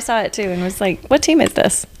 I know. I saw it too, and was like, "What team is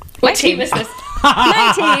this?" What team is this?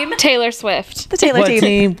 My team, Taylor Swift. the Taylor What team.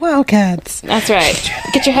 team? Wildcats. That's right.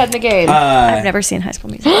 Get your head in the game. I've never seen High School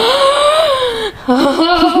Musical.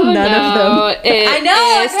 None of them. I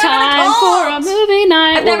know, It's I've heard time of for a calls. movie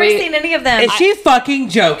night. I've never seen any of them. Is she fucking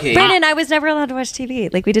joking? Brandon, I was never allowed to watch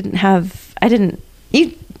TV. Like, we didn't have. I didn't.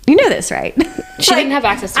 You know this, right? She didn't have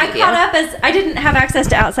access to media. I caught up as I didn't have access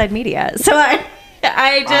to outside media, so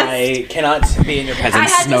I cannot be in your I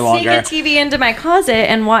presence had to no longer. sneak a TV into my closet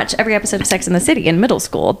and watch every episode of Sex and the City in middle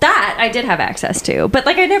school. That I did have access to, but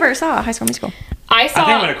like I never saw High School Musical. I saw. I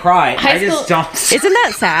think I'm gonna cry. High I just school- don't. Isn't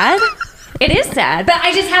that sad? It is sad, but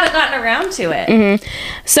I just haven't gotten around to it.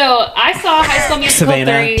 So I saw High School Musical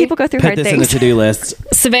Savannah. 3. People go through Put hard this in the things. to-do list.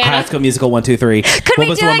 Savannah. High School Musical 1, 2, 3. Could What we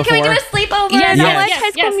was do the one it? Can we do before? a sleepover Yes, and yes, watch yes, High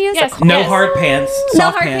School yes, Musical? No yes. hard pants. No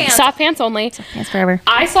Soft hard pants. pants. Soft pants only. Yes, forever.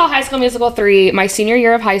 I saw High School Musical 3 my senior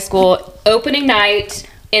year of high school, opening night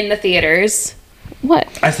in the theaters. What?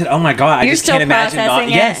 I said, oh my God, I You're just still can't imagine not.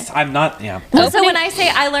 processing it? Yes, I'm not, yeah. Well, so when I say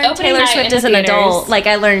I learned opening Taylor night Swift in as the an theaters. adult, like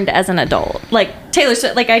I learned as an adult, like Taylor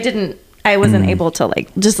Swift, like I wasn't able to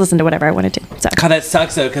like just listen to whatever I wanted to. So God, that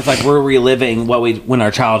sucks though, because like we're reliving when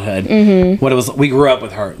our childhood, what it was. We grew up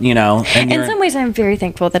with her, and in some ways, I'm very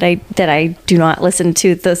thankful that I do not listen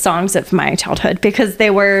to the songs of my childhood because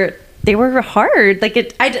they were hard.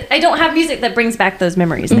 Like I don't have music that brings back those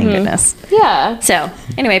memories. Thank goodness. Yeah. So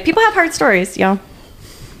anyway, people have hard stories, y'all.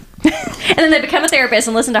 And then they become a therapist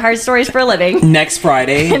and listen to hard stories for a living. next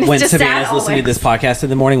Friday, And it's when just Savannah's sad listening to always. this podcast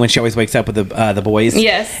in the morning, when she always wakes up with the boys,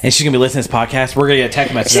 Yes. and she's gonna be listening to this podcast, we're gonna get a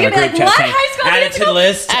text message She's in our gonna group be chat like, saying, "What? High School add it to Musical?" the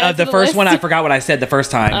list Add it of to the the first list. one. I forgot what I said the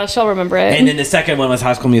first time, She'll remember it. and then the second one was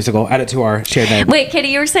High School Musical. Add it to our shared name. Wait, Katie,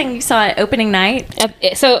 you were saying you saw it opening night?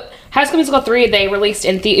 So High School Musical 3, they released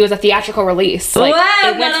it was a theatrical release. Like, wow, it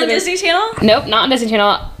went not to on the- Disney Channel? Nope, not on Disney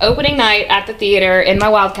Channel. Opening night at the theater in my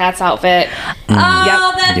Wildcats outfit.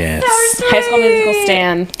 Oh, that's Yes. so sweet. High School Musical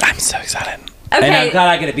stan. I'm so excited. Okay. And I'm glad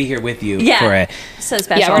I get to be here with you Yeah. for it. so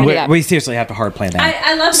special. Yeah, we're gonna do that. We seriously have to hard plan that.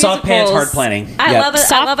 I love soft musicals. pants, hard planning. I Yep. love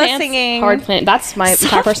it. I love us singing. Hard plan. That's my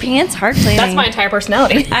entire Soft pants, hard planning. That's my entire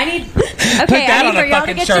personality. I need. Put Okay, that I on need a for y'all to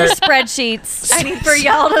fucking get shirt. your spreadsheets. I need for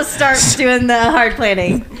y'all to start doing the hard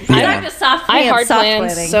planning. Yeah. I'm just soft I pants, hard soft plan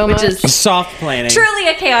planning, so which much. is Soft planning. truly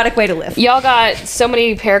a chaotic way to live. Y'all got so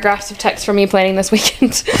many paragraphs of text from me planning this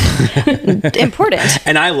weekend. Important.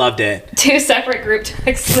 And I loved it. 2 separate group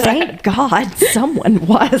texts. Thank God someone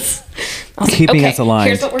was. Keeping us aligned.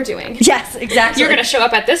 Here's what we're doing. Yes, exactly. You're going to show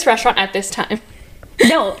up at this restaurant at this time.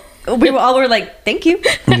 No, we all were like, thank you.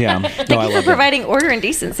 Yeah. No, Thank I you for love it. providing order and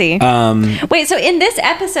decency. Um, Wait, so in this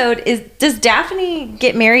episode, does Daphne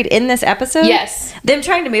get married in this episode? Yes. Them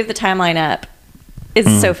trying to move the timeline up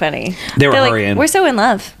is so funny. They were They're like, hurrying. we're so in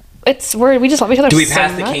love. We just love each other do we so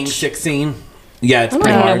pass the much. King 6 scene? Yeah, it's I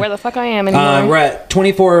pretty don't know hard. where the fuck I am anymore. We're at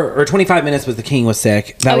 24 or 25 minutes was the king was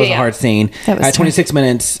sick. That Oh, was yeah. a hard scene. That was At 26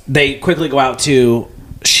 minutes, they quickly go out to,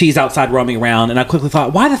 she's outside roaming around, and I quickly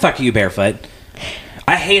thought, why the fuck are you barefoot?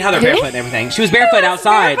 I hate how they're barefoot and everything. She was barefoot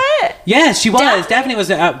outside. barefoot? Yes, she was. Daphne? Daphne was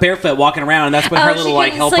barefoot walking around, and that's when her little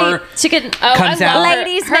like helper. She can. comes out.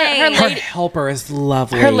 Ladies' maid. Her helper is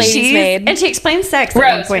lovely. Her lady- Ladies' maid. And she explains sex at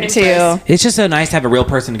Rose, one point her too. name's Rose. It's just so nice to have a real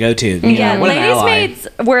person to go to. You Yeah, know, what an ladies' ally. maids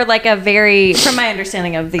were like a very, from my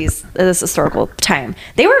understanding of this historical time,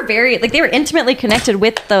 they were very like they were intimately connected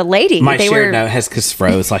with the lady. My they shared were. note has just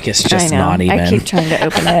froze. Like it's I just know. not even. I keep trying to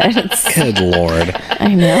open it. It's- Good lord.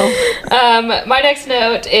 I know. My next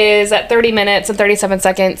note is at 30 minutes and 37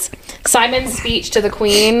 seconds. Simon's speech to the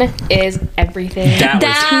Queen is everything. That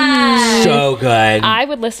was so good. I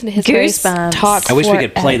would listen to his voice Goosebumps. talk. I wish we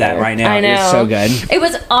could play that forever. right now. I know. It was so good. It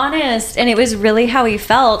was honest, and it was really how he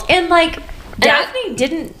felt. And like Daphne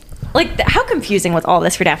didn't like how confusing was all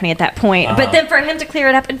this for Daphne at that point. But then for him to clear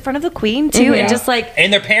it up in front of the Queen too, and just like.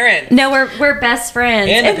 And their parents. No, we're best friends.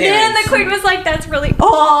 And And, the then parents. the Queen was like, "That's really that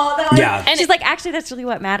was, Yeah. And she's like, "Actually, that's really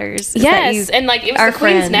what matters." is that Yes, you and like it was are the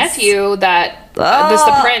Queen's friends." nephew that was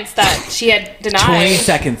the prince that she had 20 denied.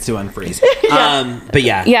 seconds to unfreeze. But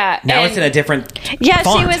yeah. Yeah, Now it's and- in a different Yeah,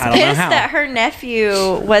 font. she was I don't know pissed how. that her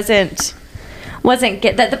nephew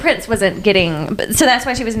that the prince wasn't getting. But, so that's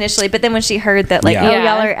why she was initially. But then when she heard that, like, Yeah. oh, Yeah.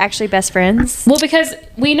 y'all are actually best friends. Well, because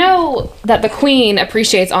we know that the Queen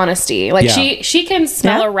appreciates honesty. Like Yeah. she can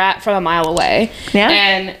smell Yeah. a rat from a mile away. Yeah.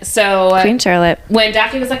 And so Queen Charlotte. when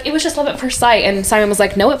Daphne was like, it was just love at first sight, and Simon was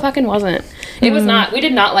like, no, it fucking wasn't. It was not. We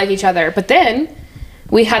did not like each other. But then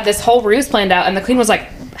we had this whole ruse planned out, and the Queen was like,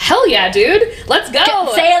 hell yeah, dude, let's go.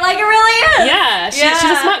 Say it like it really is. Yeah, she's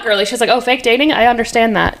Yeah. a smart girly. She's like, oh, fake dating? I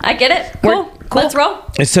understand that. I get it. Cool. Let's roll.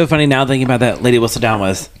 It's so funny now thinking about that Lady Whistledown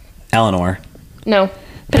was Eleanor. No.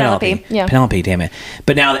 Penelope. Yeah. Penelope, damn it.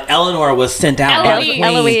 But now that Eleanor was sent out by the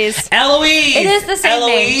Eloise. Queen. Eloise. It is the same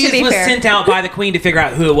name, Eloise to be was fair. sent out by the Queen to figure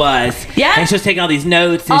out who it was. Yeah. And she was taking all these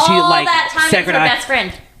notes and she All like that time is her secretized- best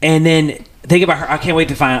friend. And then think about her. I can't wait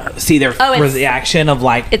to see their Oh, it's- reaction of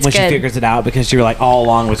like it's when she good. figures it out because she were like all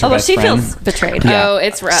along with her Oh, well, best she friend. feels betrayed. Yeah. Oh,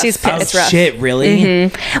 it's rough. She's pissed. Oh, It's rough. shit, really?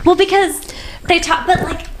 Well, because they talk, but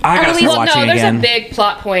like I gotta Eloise. start Well, watching no, there's again. a big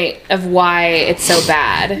plot point of why it's so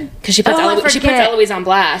bad because she puts Oh, I Eloise, forget. on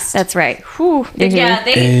blast. That's right. Whew. Yeah,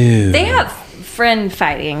 Ew. they have friend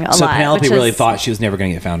fighting a So lot. Penelope which really is- thought she was never going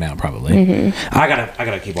to get found out. Probably. I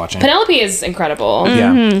gotta keep watching. Penelope is incredible.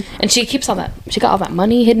 Yeah. And she keeps all that. She got all that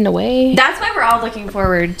money hidden away. That's why we're all looking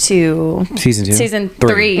forward to Season 2. season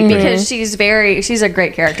 3 because she's a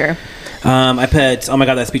great character. I put, oh my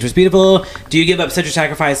god, that speech was beautiful. Do you give up such a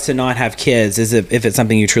sacrifice to not have kids if it's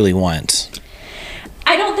something you truly want?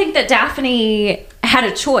 I don't think that Daphne had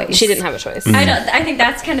a choice. She didn't have a choice. I think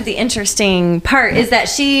that's kind of the interesting part is that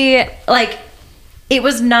she like it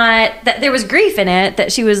was not that there was grief in it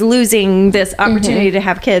that she was losing this opportunity to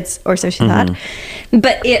have kids, or so she thought.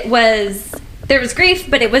 But there was grief,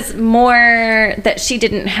 but it was more that she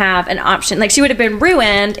didn't have an option. Like she would have been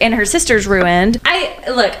ruined and her sister's ruined.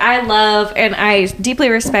 I love and I deeply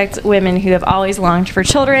respect women who have always longed for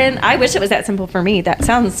children. I wish it was that simple for me. That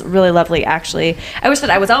sounds really lovely, actually. I wish that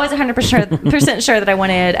I was always 100% sure that I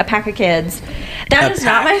wanted a pack of kids. That is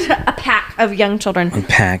not a pack of young children. A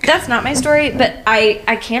pack. That's not my story, but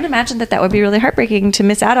I can't imagine that would be really heartbreaking to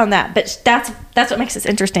miss out on that. But that's what makes this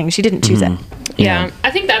interesting. She didn't choose it. Yeah.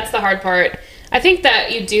 I think that's the hard part. I think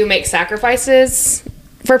that you do make sacrifices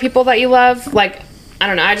for people that you love. Like, I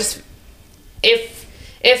don't know. I just,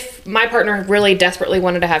 if my partner really desperately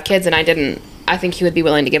wanted to have kids and I didn't, I think he would be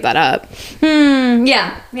willing to give that up.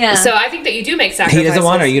 Yeah. So I think that you do make sacrifices. He doesn't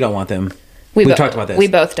want or you don't want them? We We've talked about this. We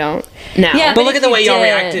both don't. Now. Yeah. But look if at the you way y'all did-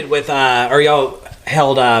 reacted with, or y'all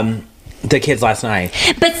held the kids last night.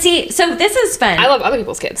 But see, so this is fun. I love other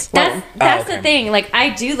people's kids. That's the thing. Like, I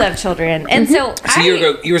do love children, and so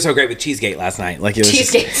you were so great with Cheesegate last night. Like, it was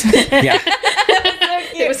Cheesecake. yeah.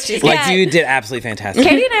 It was cheesecake. Like, you did absolutely fantastic.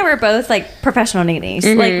 Katie and I were both like professional nannies.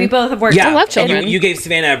 Like, we both have worked. Yeah, I love children. You gave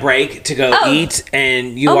Savannah a break to go eat,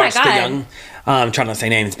 and you Oh my watched the God. young. I'm trying not to say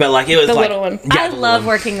names, but like it was The like little one. Yeah, I the love little one.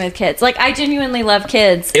 working with kids. Like, I genuinely love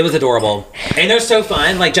kids. It was adorable, and they're so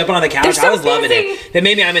fun. Like jumping on the couch, They're so I was loving busy. it. That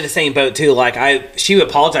maybe I'm in the same boat too. Like she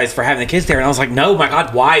apologized for having the kids there, and I was like, no, my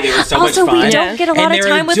God, why? They were so Also, much fun. we don't get a lot And of they're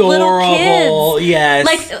time with little adorable. kids. Yes,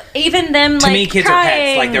 Like, even them, to like, me, kids crying. are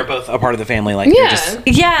pets. Like they're both a part of the family. Like Yeah. they're just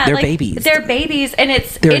Yeah, they're like, babies. They're babies, and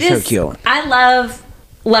it They're is so cute. I love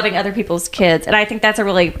loving other people's kids, and I think that's a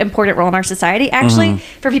really important role in our society. Actually,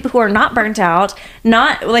 for people who are not burnt out,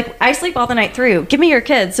 not like I sleep all the night through. Give me your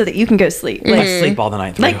kids so that you can go sleep. Like, I sleep all the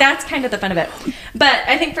night through. like that's kind of the fun of it. But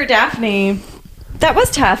I think for Daphne, that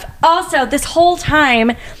was tough. Also, this whole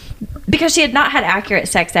time, because she had not had accurate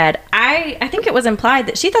sex ed, I think it was implied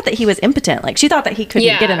that she thought that he was impotent. Like, she thought that he couldn't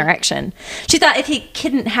Yeah. get an erection. She thought if he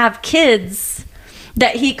couldn't have kids,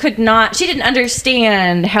 that he could not. She didn't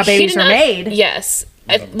understand how She babies did were not- made. Yes.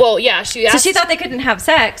 Well, yeah. So she thought they couldn't have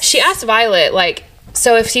sex. She asked Violet, like,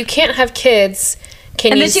 so if you can't have kids,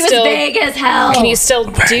 can and you then she still was vague as hell. can you still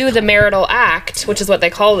do the marital act, which is what they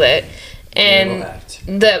called it? And Marital act.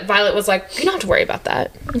 the Violet was like, you don't have to worry about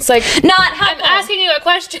that. It's like, Not I'm helpful. asking you a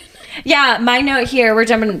question. Yeah, my note here, we're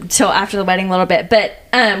jumping till after the wedding a little bit, but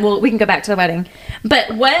well, we can go back to the wedding.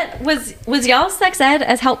 But what was y'all's sex ed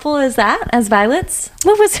as helpful as that, as Violet's?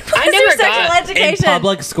 What was never your sexual got- in education?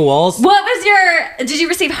 public schools. What was your? Did you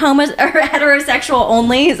receive or heterosexual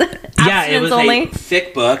only? Yeah, it Abstinence was only. a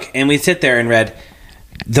thick book, and we sit there and read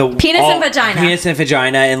the Penis and vagina. penis and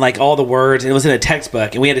vagina, and like all the words. And it was in a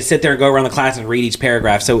textbook, and we had to sit there and go around the class and read each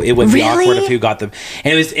paragraph, so it wouldn't be Really? awkward of who got them.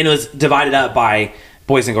 And it was divided up by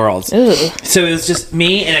boys and girls. So it was just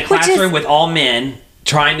me in a Which is- classroom with all men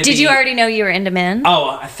trying to. Did you already know you were into men?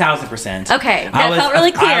 Oh, 1,000%. Okay, that I was- felt really I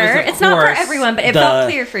was, clear. of It's not for course, everyone, but it felt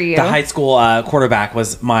clear for you. The high school quarterback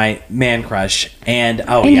was my man crush, and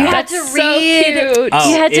And you yeah. had to That's so read. cute. Oh,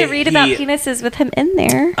 you had to it- read about he- penises with him in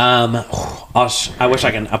there. I wish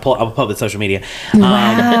I can. I'll pull up the social media.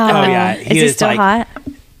 Wow. Oh yeah, Is he still like, hot?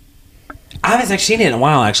 I haven't actually seen it in a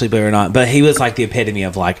while, actually, believe it or not. But he was like the epitome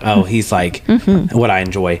of like, oh, he's like what I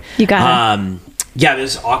enjoy. You got it. Yeah, it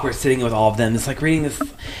was awkward sitting with all of them. It's like reading this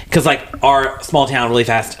because like our small town, really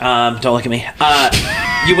fast. Don't look at me.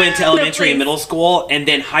 You went to elementary and please. middle school, and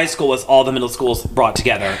then high school was all the middle schools brought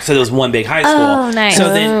together. So there was one big high school. Oh, nice. So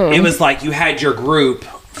then it was like you had your group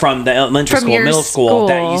from the elementary From school, your middle school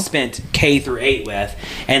that school. you spent K through 8 with,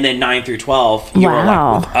 and then 9 through 12 you were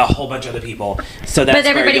Wow. like with a whole bunch of other people. So that's But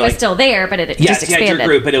where everybody you're, was like, still there, but it yes, just you had expanded. your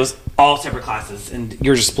group, but it was all separate classes, and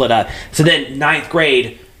you're just split up. So then 9th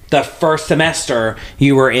grade, the first semester,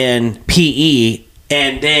 you were in PE,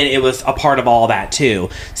 and then it was a part of all that too.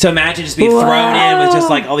 So imagine just being thrown in with just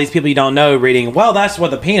like all these people you don't know reading, well, that's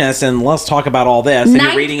what the penis, and let's talk about all this. And you're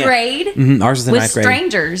Ninth reading grade it. Mhm, ours was in with 9th grade.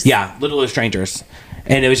 strangers. Yeah, literally strangers.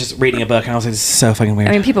 And it was just reading a book, and I was like, this is so fucking weird.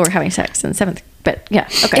 I mean, people were having sex in 7th, but yeah,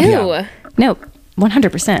 okay. Ew. Yeah. No,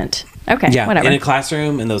 100%. Okay, yeah, whatever. in a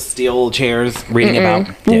classroom, in those steel chairs, reading about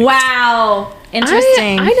dicks. Wow,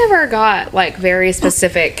 interesting. I never got like very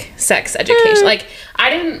specific sex education. Like I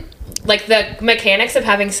didn't like the mechanics of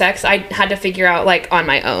having sex. I had to figure out like on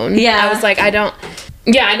my own. Yeah. I was like, I don't.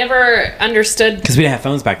 Yeah, I never understood. Because we didn't have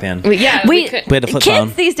phones back then. Yeah, we could. We had a flip kids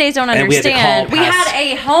phone. these days don't And we had to understand. call We past had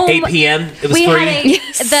a home 8 p.m. It was we free.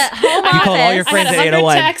 had the home You office. called all your I friends had at 100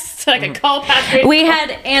 801. texts so I could call past. We had,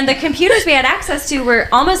 and the computers we had access to were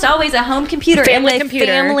almost always a home computer Family in the computer.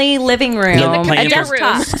 family living room. Yeah, playing a for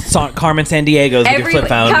desktop. Carmen San Diego's with your flip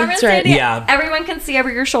phone. Carmen That's right. Sandiego, Yeah. Everyone can see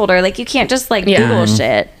over your shoulder. Like, you can't just like Yeah. Google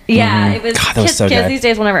shit. Yeah, it was. God, that was kids, so kids good. these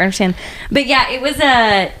days will never understand. But yeah, it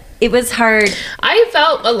was hard. I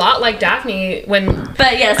felt a lot like Daphne when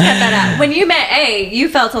But yes, cut that out. When you met A, you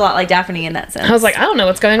felt a lot like Daphne in that sense. I was like, I don't know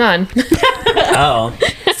what's going on. Oh.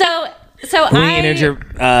 so When you entered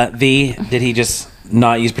your V, did he just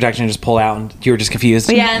not use protection and just pull out and you were just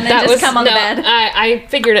confused? yeah, and then just come on the no, bed. I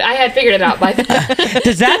figured it. I had figured it out by then.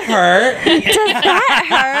 Does that hurt? Does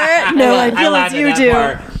that hurt? No, I feel as laughed at you that do.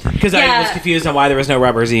 part. Because I was confused on why there was no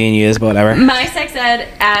rubbers being used, but whatever. My sex ed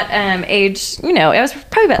at age, I was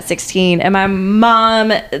probably about 16, and my mom,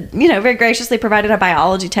 very graciously provided a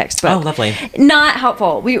biology textbook. Oh, lovely. Not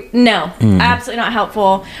helpful. Absolutely not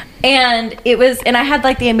helpful. And I had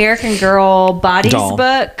like the American Girl bodies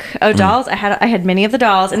book. Oh, dolls. I had many of the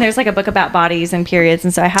dolls, and there's like a book about bodies and periods,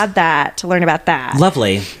 and so I had that to learn about that.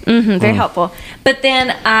 Lovely. Very helpful. But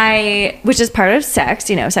then which is part of sex,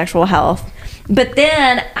 sexual health. But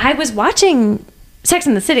then I was watching Sex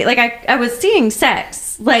in the City. Like I was seeing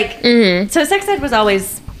sex. So sex ed was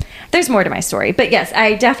always, there's more to my story. But yes,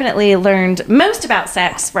 I definitely learned most about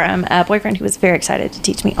sex from a boyfriend who was very excited to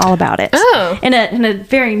teach me all about it. Oh. In a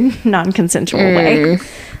very non-consensual way.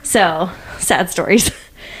 So sad stories.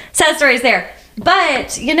 Sad stories there.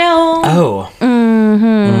 But,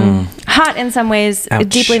 hot in some ways, Ouch.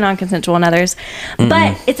 deeply non-consensual in others.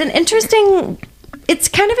 But it's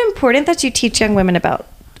kind of important that you teach young women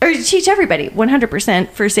or teach everybody 100%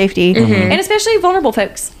 for safety, and especially vulnerable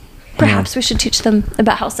folks. Perhaps we should teach them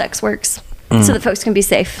about how sex works so that folks can be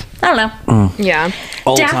safe. I don't know. Yeah.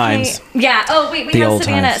 Old times. Yeah. Oh, wait. We The have old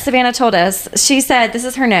Savannah. times. Savannah told us. She said, this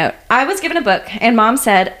is her note. I was given a book, and Mom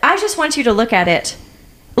said, I just want you to look at it.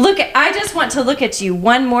 I just want to look at you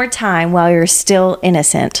one more time while you're still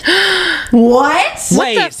innocent. What?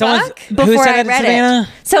 Wait, someone's... Who Before said I that to read Savannah?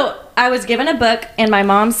 it. So I was given a book, and my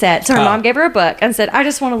mom said, so her mom gave her a book and said, I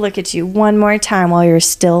just want to look at you one more time while you're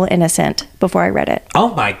still innocent before I read it.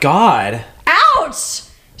 Oh, my God. Ouch!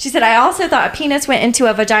 She said, I also thought a penis went into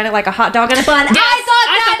a vagina like a hot dog in a bun. Yes, I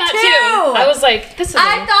thought that too. I was like, this is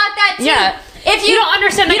I thought that too. Yeah. If You don't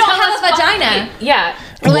understand. You don't have a vagina. Yeah.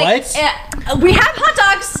 What? We have hot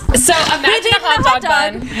dogs. So imagine a hot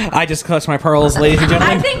dog bun. I just clutched my pearls, ladies and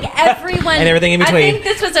gentlemen. I think everyone And everything in between. I think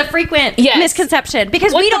this was a frequent Yes. misconception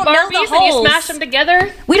because we don't know the Barbies and you holes. smash them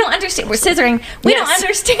together. We don't understand. We're scissoring. We don't Yes.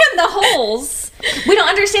 understand the holes. We don't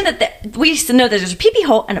understand that we know that there's a pee-pee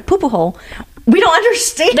hole and a poo-poo hole. We don't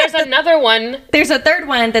understand. There's another one. There's a third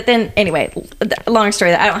one that then, anyway, long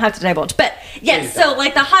story that I don't have to divulge. But yes, so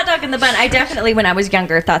like the hot dog and the bun, I definitely, when I was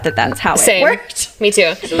younger, thought that that's how Same. it worked. Me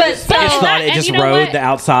too. But I just thought it and just you know rode what? the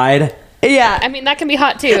outside. yeah. I mean, that can be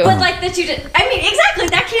hot too. But like that you did, exactly,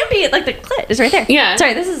 that can be, like the clit is right there. Yeah.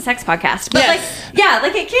 Sorry, this is a sex podcast. But Yes.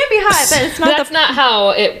 like it can be hot, but it's not That's not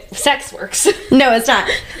how sex works. No, it's not.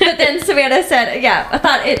 But then Savannah said, I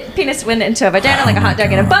thought penis went into a vagina like a hot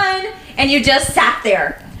dog in a bun, and you just sat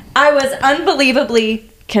there. I was unbelievably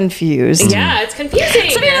confused. Yeah, it's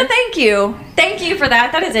confusing. Savannah, thank you. Thank you for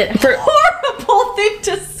that. That is a horrible thing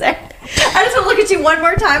to say. I just want to look at you one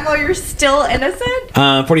more time while you're still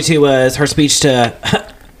innocent. 42 was her speech to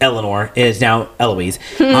Eleanor, is now Eloise,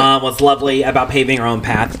 was lovely about paving her own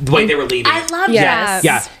path. The way they were leaving. I love Yes. that.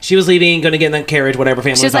 Yeah, she was leaving, going to get in the carriage, whatever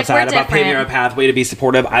family She was was like, outside, "We're about paving different." her own path, way to be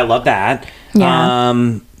supportive. I love that. Yeah.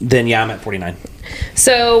 Then, I'm at 49.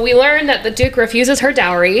 So we learned that the Duke refuses her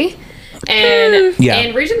dowry. And Yeah.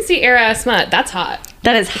 in Regency era smut, that's hot.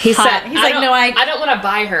 That is He hot. said, He's like, no, I don't want to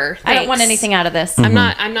buy her. don't want Thanks. anything out of this. I'm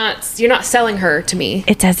not, you're not selling her to me.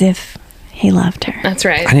 It's as if he loved her. That's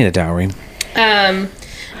right. I need a dowry.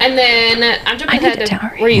 And then I'm jumping I need ahead a to,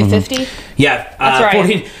 dowry. were you 50? Yeah, That's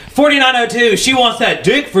right. 4902. She wants that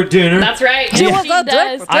dick for dinner. That's right. She Yes, wants that dick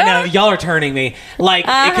does. for I know, y'all are turning me. Like,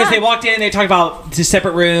 because they walked in, they talked about two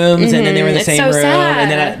separate rooms, and then they were in the It's same so room, sad.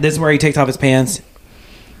 and then this is where he takes off his pants.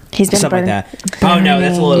 He's been Stuff like burned. that. Oh no,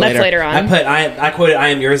 that's a little That's later. later on. I quoted, "I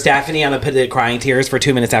am yours, Daphne." I'm gonna put the crying tears for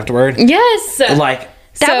 2 minutes afterward. Yes. Like,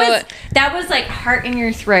 That was like heart in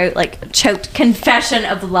your throat, like choked confession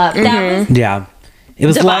of love. That was yeah, it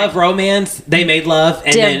was Divine. love, romance. They made love,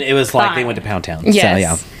 and then it was like they Divine. went to Pound Town. Yes. So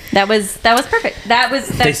yeah, that was perfect.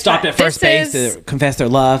 they stopped at first base This to confess their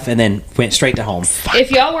love, and then went straight to home.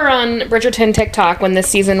 If y'all were on Bridgerton TikTok when this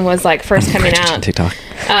season was like first coming out, TikTok.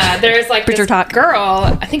 there's like this Bridgerton.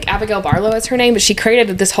 girl, I think Abigail Barlow is her name, but she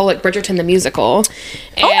created this whole like Bridgerton the musical.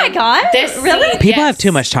 Oh my And God, really? People have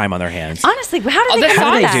too much time on their hands. Honestly, how do Oh, they the come How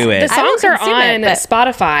up do with they that? do it? The I don't songs are consume on it, but-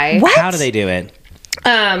 Spotify. What? How do they do it?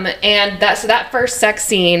 And that first sex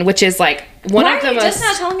scene, which is like one Why of are the you just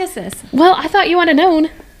most. now telling us this? Well, I thought you would have known.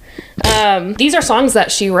 These are songs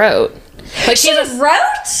that she wrote. Like She has a,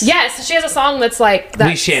 wrote? yes, she has a song that's like that.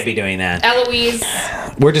 We shan't be doing that. Eloise.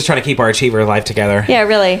 We're just trying to keep our achiever life together. Yeah,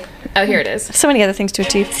 really. Oh, here it is. So many other things to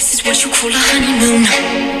achieve. This is what you call a honeymoon.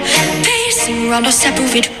 Pacing around our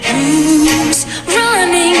separate rooms,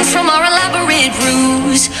 running from our elaborate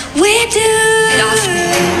ruse. We're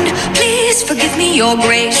doomed. Please forgive me your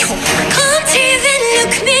grace. Can't even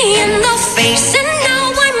look me in the face, and now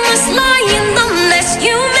I must lie in the mess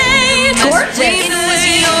you made. Gorgeous. It was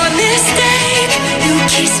your mistake. You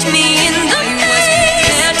kissed me in the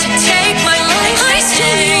face. Can't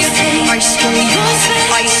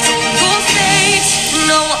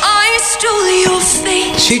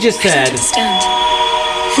She just said, Goosebumps.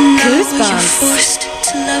 You're forced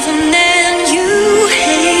to love a man you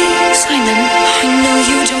hate. Simon, I know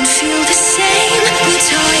you don't feel the same,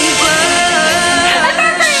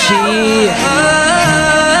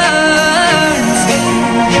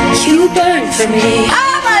 but you burn for me.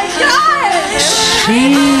 Oh my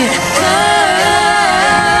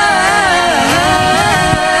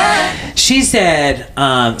god! She said,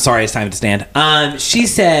 sorry, it's time to stand. She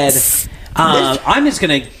said, I'm just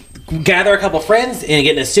going to gather a couple friends and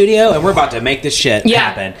get in a studio and we're about to make this shit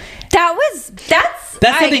happen.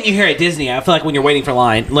 That's something you hear at Disney. I feel like when you're waiting for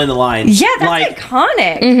learn the lines. Yeah, that's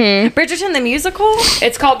iconic. Bridgerton the musical.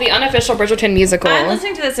 It's called the unofficial Bridgerton musical. I'm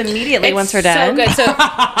listening to this immediately once we're done. So good. So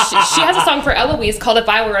she has a song for Eloise called "If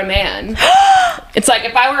I Were a Man." It's like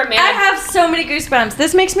if I were a man. I have so many goosebumps.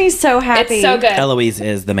 This makes me so happy. It's so good. Eloise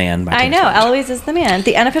is the man. I know. Eloise is the man.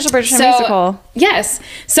 The unofficial Bridgerton musical. Yes.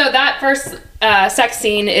 So that first sex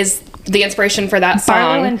scene is the inspiration for that song.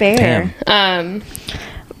 Barlow and Bear.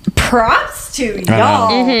 Props to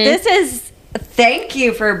y'all. This is, thank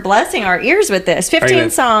you for blessing our ears with this. 15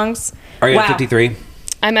 songs. Are you at 53?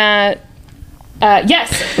 I'm at,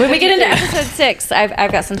 yes. When we get into episode 6,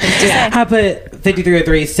 I've got some things to say. I put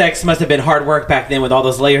 5303. Sex must have been hard work back then with all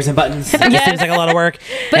those layers and buttons. It just seems like a lot of work.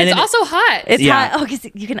 But it's also hot. It's hot. Oh, because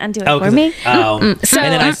you can undo it for me. So, and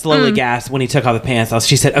then I slowly gasped when he took off the pants.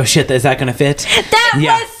 She said, "Oh shit, is that going to fit?" That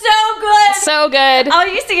was so good. So good. All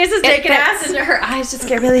you see is this naked ass and her eyes just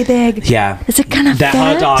get really big. Yeah. Is it gonna That fit?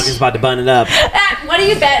 hot dog is about to bun it up. What do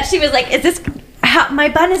you bet? She was like, "Is this? My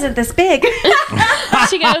bun isn't this big."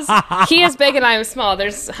 She goes, "He is big and I am small."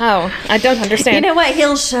 There's I don't understand. You know what?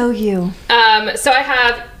 He'll show you. So I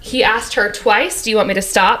have. He asked her twice, "Do you want me to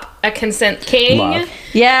stop?" A consent king. Love.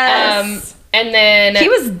 Yes. And then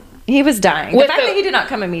he was dying. The With fact that he did not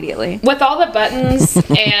come immediately. with all the buttons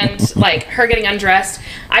and like her getting undressed,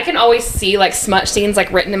 I can always see like smut scenes like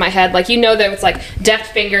written in my head. Like that it's like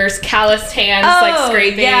deft fingers, calloused hands, like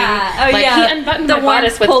scraping. Yeah. He unbuttoned the my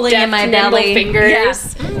bodice with pulling deft, in my nimble belly.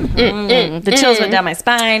 fingers. Yeah. The chills went down my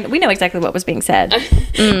spine. We know exactly what was being said.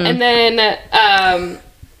 And then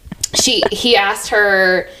he asked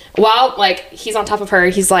her while like he's on top of her.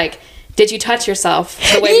 He's like, "Did you touch yourself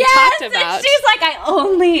the way we talked about?" And she's like, "I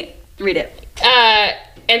only read it."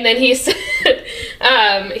 And then he said,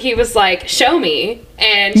 he was like, "Show me."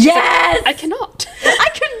 And she's like, I cannot. I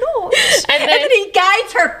cannot. And And then- then he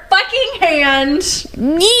guides her fucking hand.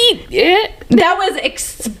 That was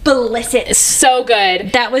explicit. So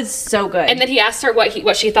good. That was so good. And then he asked her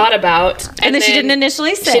what she thought about. And then she didn't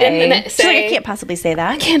initially say. She didn't She's like, say. I can't possibly say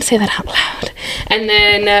that. I can't say that out loud. And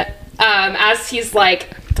then as he's like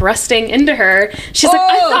thrusting into her, she's like,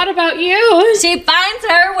 "I thought about you." She finds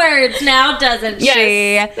her words now, doesn't Yes,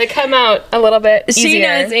 she? they come out a little bit easier. She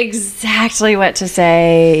knows exactly what to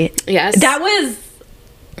say. Yes. That was...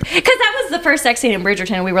 Because that was the first sex scene in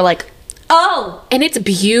Bridgerton. We were like, oh. And it's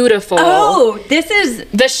beautiful. Oh, this is...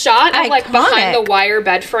 The shot of like behind Iconic. the wire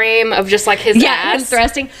bed frame of just like his him ass.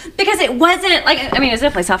 thrusting. Because it wasn't like... I mean, it was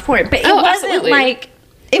definitely soft porn, but it Oh, wasn't absolutely. like...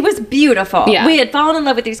 It was beautiful. Yeah. We had fallen in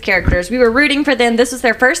love with these characters. We were rooting for them. This was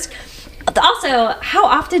their first... Also, how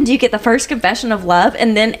often do you get the first confession of love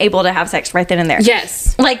and then able to have sex right then and there?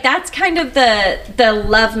 Yes. Like, that's kind of the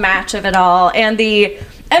love match of it all, and the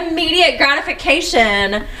immediate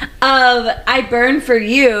gratification of I burn for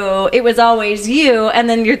you, it was always you, and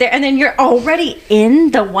then you're there, and then you're already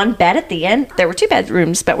in the one bed at the end. There were 2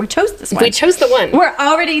 bedrooms, but we chose this one. We chose the one. We're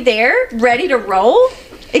already there, ready to roll.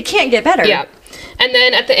 It can't get better. Yeah. And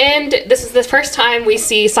then at the end, this is the first time we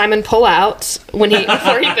see Simon pull out before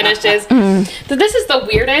he finishes. So this is the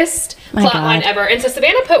weirdest plot line ever. And so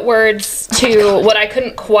Savannah put words to what I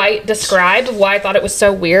couldn't quite describe, why I thought it was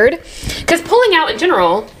so weird. Because pulling out in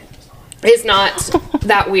general is not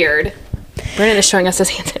that weird. Brennan is showing us his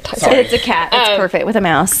hand sanitizer. It's a cat. It's perfect with a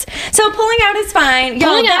mouse. So pulling out is fine.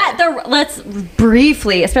 Pulling out. Let's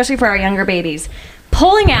briefly, especially for our younger babies,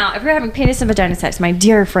 pulling out, if you're having penis and vagina sex, my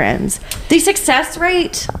dear friends, the success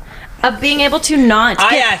rate of being able to not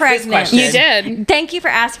I get asked this pregnant. question. You did. Thank you for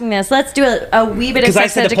asking this. Let's do a wee bit of Because I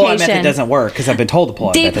sex said the education. pull-out method doesn't work. Because I've been told the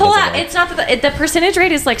pull-out The method pull doesn't out, work. it's not the percentage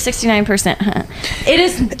rate is like 69%. It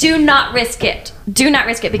is, do not risk it. Do not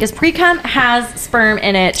risk it because pre-cum has sperm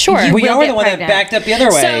in it. Sure. You Well, will y'all were get the one that pregnant. backed up the other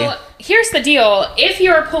way. So here's the deal. If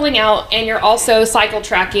you're pulling out and you're also cycle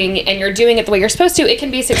tracking and you're doing it the way you're supposed to, it can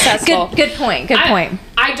be successful. Good point. Good point.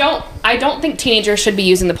 I don't think teenagers should be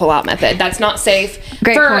using the pull-out method. That's not safe.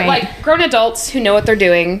 Great For point. like grown adults who know what they're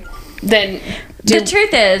doing, then The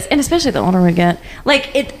truth is, and especially the older we get,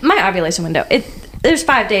 like my ovulation window, there's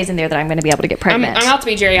 5 days in there that I'm going to be able to get I'm pregnant. about to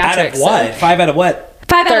be geriatric. out of what? so- 5 out of what?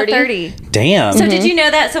 5 out of 30. 30. Damn. So did you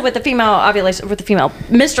know that? So with the female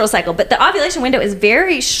menstrual cycle, but the ovulation window is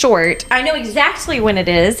very short. I know exactly when it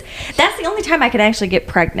is. That's the only time I can actually get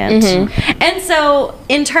pregnant. And so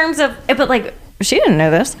in terms of, but like, she didn't know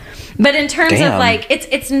this, but in terms Damn. of like,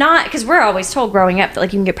 it's not, because we're always told growing up that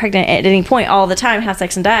like you can get pregnant at any point all the time, have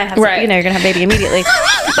sex and die, have Right. sex, you're gonna have a baby immediately.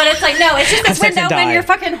 But it's like, no, it's just Have this sex and window when die. you're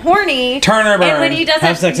fucking horny. Turn or burn. And when he doesn't,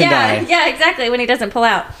 Have sex and die. Yeah, exactly. When he doesn't pull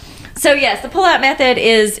out. So yes, the pull out method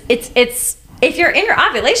is, it's if you're in your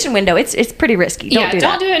ovulation window, it's pretty risky. Don't do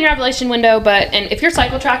that. do it in your ovulation window. And if you're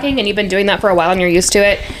cycle tracking and you've been doing that for a while and you're used to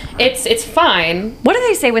it, it's fine. What do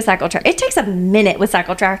they say with cycle track? It takes a minute with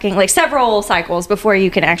cycle tracking, like several cycles before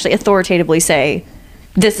you can actually authoritatively say,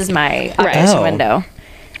 this is my ovulation Oh. window.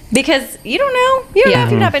 Because you don't know. You don't know Yeah.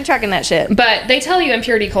 if you've not been tracking that shit. But they tell you in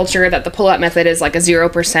purity culture that the pull-out method is like a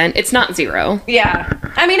 0%. It's not 0. Yeah.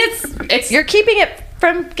 I mean, it's you're keeping it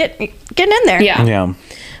from getting in there. Yeah. Yeah.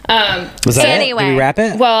 Was So that anyway. it? Did we wrap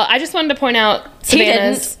it? Well, I just wanted to point out He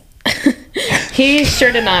Savannah's. He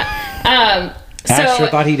sure did not. I sure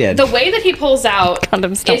thought he did. The way that he pulls out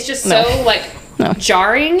Condoms don't- is just no. so like No.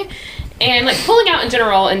 jarring, and like pulling out in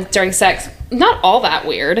general and during sex, not all that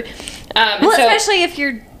weird. Well, especially if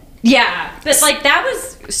you're. Yeah. But like that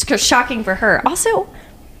was shocking for her. Also,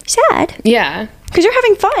 sad. yeah. Because you're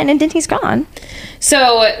having fun and then he's gone.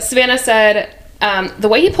 So Savannah said, the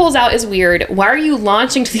way he pulls out is weird. Why are you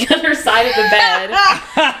launching to the other side of the bed?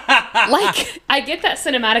 Like, I get that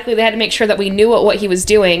cinematically they had to make sure that we knew what he was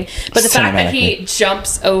doing, but the fact that he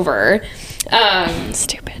jumps over.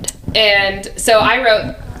 Stupid. And so I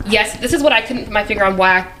wrote, yes, this is what I couldn't put my finger on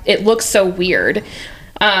why it looks so weird.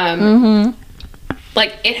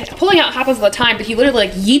 Like, pulling out happens all the time, but he literally,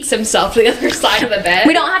 like, yeets himself to the other side of the bed.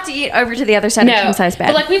 We don't have to eat over to the other side of king size bed.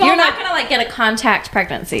 But, like, You're not going to, like, get a contact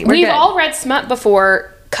pregnancy. We've good. all read smut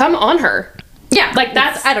before. Come on her. Yeah. Like,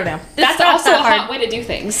 that's... I don't know. That's not also that a hard. hot way to do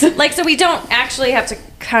things. Like, so we don't actually have to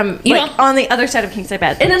come You like, don't- on the other side of king size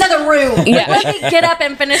bed. In another room. Yeah. Let me get up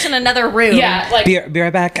and finish in another room. Yeah, like... Be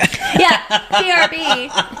right back. Yeah.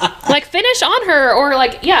 BRB. Like, finish on her, or,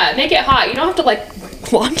 like, yeah, make it hot. You don't have to, like,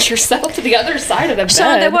 launch yourself to the other side of the bed.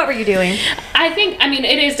 Shonda, what were you doing? I mean,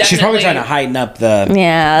 it is definitely... She's probably trying to heighten up the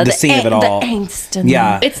the scene of it all. The angst. And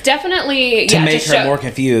Yeah. It's definitely... To yeah, make just her show- more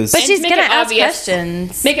confused. But And she's make going to it ask obvious-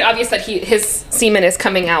 questions. Make it obvious that his semen is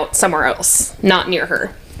coming out somewhere else, not near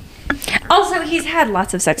her. Also, he's had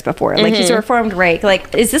lots of sex before. Like, he's a reformed rake.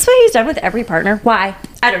 Like, is this what he's done with every partner? Why?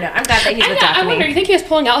 I don't know. I'm glad that he's with I Daphne. wonder, you think he was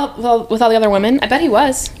pulling out with all the other women? I bet he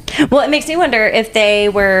was. Well, it makes me wonder if they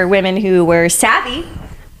were women who were savvy,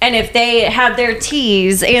 and if they had their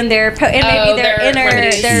T's and their and maybe their their inner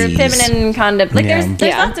remedies. their feminine condom. Like Yeah.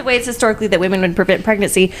 there's lots of ways historically that women would prevent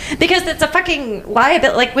pregnancy because it's a fucking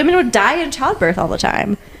liability. Like women would die in childbirth all the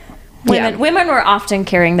time. Women were often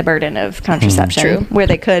carrying the burden of contraception True. where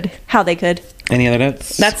they could, how they could. Any other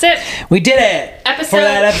notes? That's it. We did it for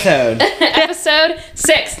that episode. Episode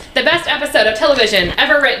 6, the best episode of television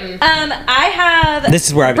ever written. I have. This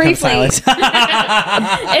is where I become briefly- silent.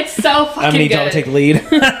 It's so fucking I'm gonna need good. y'all to take the lead.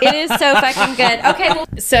 It is so fucking good. Okay, well,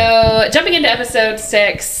 So, jumping into episode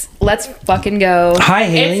 6, let's fucking go. Hi,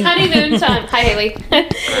 Haley. It's honeymoon time. Hi, Haley.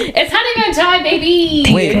 It's honeymoon time, baby.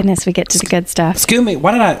 Wait. goodness, we get to the good stuff. Scoot me.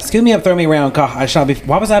 Why did I scoot me up? Throw me around. God, I shall be.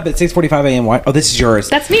 Why was I up at 6:45 a.m.? Why? Oh, this is yours.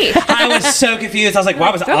 That's me. I was so confused. I was like,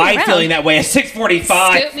 why was Throw me I around. feeling that way at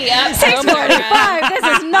 6:45? Scoop me up. throw me around. 6:45.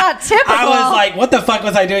 This is not typical. I was like, what the fuck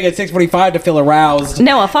was I doing at 6:45 to feel aroused?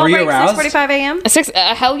 no, a fall Were you break aroused? 6:45 a.m.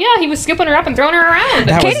 Hell yeah, he was scooping her up and throwing her around.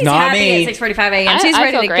 That was Katie's not happy me. at 6:45 a.m. I- She's I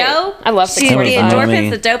ready feel to great. go. I love She's 6:45. the That was not endorphins, me.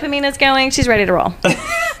 the dopamine is going. She's ready to roll.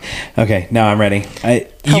 Okay, now I'm ready. You had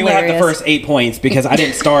the Hilarious. first 8 points because I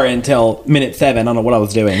didn't start until minute 7. I don't know what I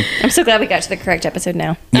was doing. I'm so glad we got to the correct episode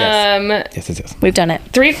now. Yes. Yes. We've done it.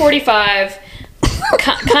 3:45.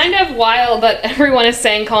 Kind of wild that everyone is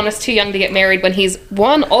saying Colin is too young to get married when he's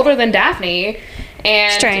one older than Daphne.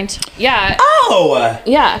 And Strange. Yeah. Oh!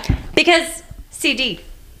 Yeah. Because CD,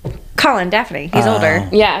 Colin, Daphne, he's older.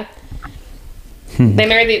 Yeah. They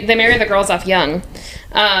marry the girls off young.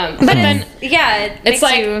 But then Yeah, it it's makes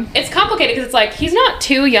like you- it's complicated because it's like he's not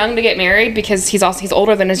too young to get married because he's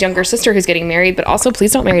older than his younger sister who's getting married, but also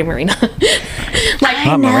please don't marry Marina. Like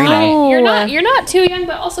Not Marina. you're not too young,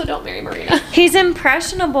 but also don't marry Marina. He's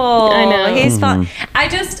impressionable. I know. He's fun.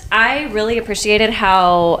 I really appreciated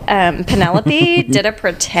how Penelope did a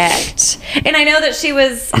protect. And I know that she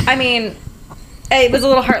was, I mean, it was a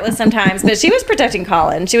little heartless sometimes, but she was protecting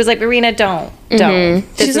Colin. She was like, Marina, don't. This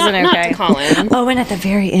She's isn't not okay. to Colin. Oh, and at the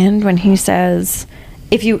very end when he says,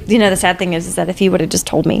 if you the sad thing is that if you would have just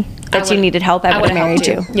told me that you needed help, I would have married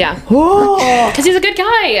you. Yeah. Because he's a good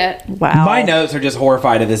guy. Wow. My notes are just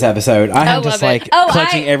horrified of this episode. I'm just love it.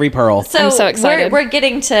 clutching every pearl. So I'm so excited. We're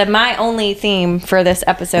getting to my only theme for this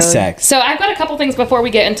episode. Sex. So I've got a couple things before we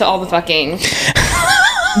get into all the fucking.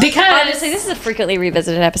 Because honestly, this is a frequently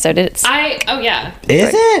revisited episode. It's yeah.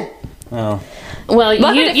 Is it? Oh. Well,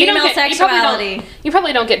 Welcome to you don't female get, sexuality. you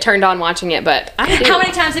probably don't get turned on watching it, but I do. How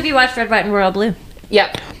many times have you watched Red, White, and Royal Blue?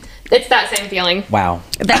 Yep. It's that same feeling. Wow.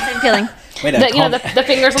 That same feeling. Wait, The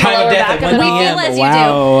fingers on the Time of lower death back at of the 1 ball. p.m. as you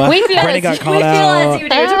Wow. We feel Brandon as got you- called We feel out. as you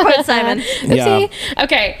do. To quote Simon. Yeah.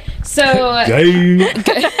 Okay, so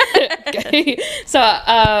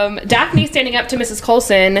Daphne standing up to Mrs.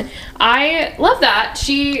 Coulson. I love that.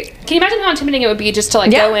 Can you imagine how intimidating it would be just to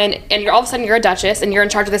go in and you're all of a sudden you're a duchess and you're in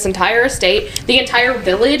charge of this entire estate, the entire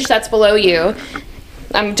village that's below you.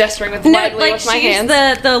 I'm gesturing with widely with my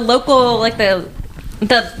hands. the local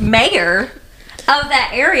the mayor of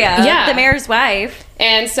that area. Yeah. The mayor's wife.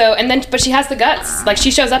 But she has the guts. Like, she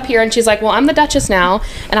shows up here and she's like, well, I'm the Duchess now,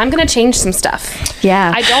 and I'm going to change some stuff.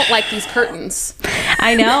 Yeah. I don't like these curtains.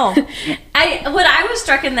 I know. What I was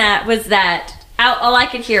struck in that was that all I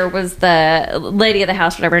could hear was the lady of the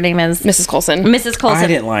house, whatever her name is. Mrs. Coulson. Mrs. Coulson. I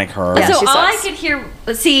didn't like her. Yeah, So she all I sucks.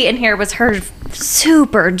 could see and hear was her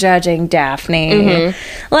super judging Daphne.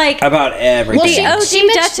 Mm-hmm. Like, About everything. the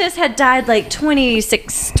OG Duchess had died like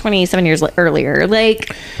 27 years earlier.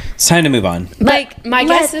 Like, It's time to move on. My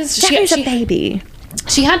guess is Daphne's a baby.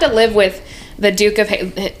 she had to live with the Duke of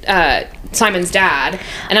Simon's dad,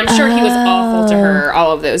 and I'm sure he was awful to her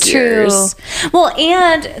all of those years. Well,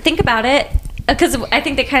 and think about it, because I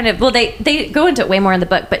think they go into it way more in the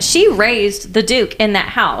book, but she raised the Duke in that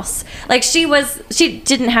house. Like, she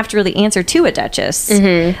didn't have to really answer to a duchess.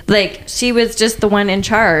 Like, she was just the one in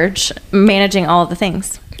charge, managing all of the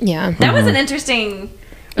things. Yeah. That was an interesting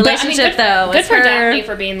relationship, though. Good for Daphne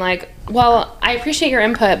for being like, well, I appreciate your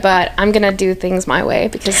input, but I'm going to do things my way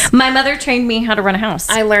because My mother trained me how to run a house.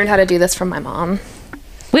 I learned how to do this from my mom.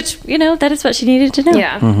 Which, that is what she needed to know.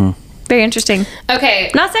 Yeah. Very interesting.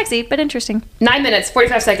 Okay. Not sexy, but interesting. 9 minutes,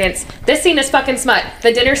 45 seconds. This scene is fucking smut.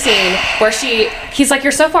 The dinner scene where he's like,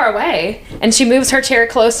 you're so far away. And she moves her chair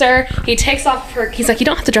closer. He takes off he's like, you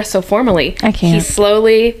don't have to dress so formally. I can't. He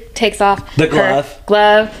slowly takes off The her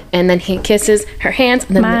glove. And then he kisses her hands.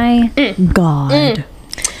 And then My God.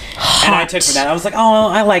 And I took from that. I was like, oh,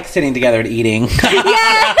 I like sitting together and eating.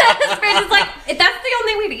 Yes! Brandon's like, that's the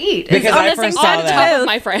only way to eat. is Because on I this first on saw top that. of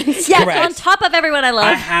my friends. Yes, Correct. on top of everyone I love.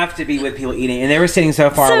 I have to be with people eating, and they were sitting so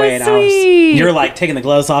far So away, and sweet. you're like taking the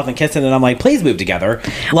gloves off and kissing, and I'm like, please move together.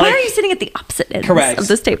 Why Like, are you sitting at the opposite ends correct of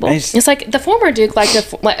this table? I just- It's like the former Duke liked a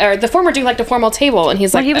formal table, and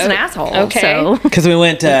he's Well, like, he was an "Oh, asshole. Okay. So. Because we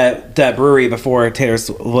went to the brewery before Taylor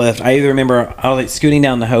Swift. I either remember I was like scooting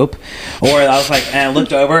down the Hope, or I was like, and I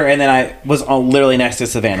looked over, and then I was literally next to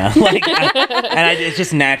Savannah. Like, it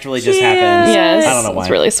just naturally just happens. Yes. I don't know why.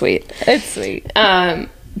 It's really sweet. It's sweet.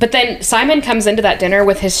 But then Simon comes into that dinner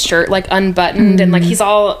with his shirt like unbuttoned and like he's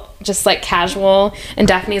all just like casual, and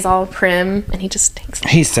Daphne's all prim, and he just takes.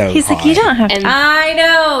 He's so. He's like, hot. you don't have And- to. I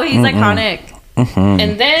know. He's iconic.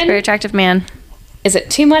 And then Very attractive man. is it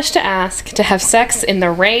too much to ask to have sex in the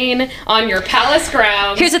rain on your palace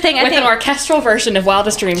grounds? Here's the thing, I with think- an orchestral version of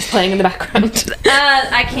Wildest Dreams playing in the background.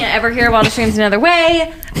 I can't ever hear Wildest Dreams another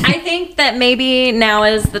way. I think that maybe now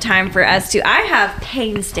is the time for us to. I have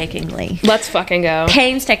painstakingly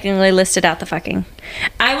listed out the fucking.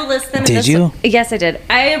 I will list them. Did you? Yes, I did.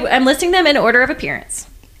 I'm listing them in order of appearance.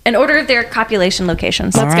 In order of their copulation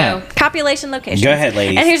locations. Let's Alright. go. Copulation locations. Go ahead,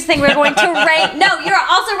 ladies. And here's the thing: we're going to rank. No, you're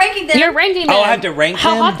also ranking them. You're ranking them. Oh, I have to rank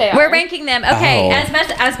how them? hot they are. We're ranking them. Okay, Oh.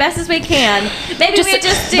 as best as we can. Maybe we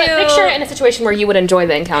just do. But picture it in a situation where you would enjoy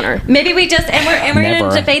the encounter. Maybe we just and we're Never.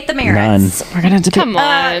 going to debate the merits. None. We're gonna debate. Come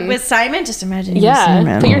on. With Simon, just imagine. you with Yeah.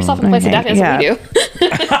 Simon. Put yourself in the place of Daphne. That's what we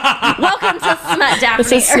do. Welcome to Smut Daphne.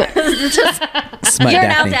 This is Smut. Smut You're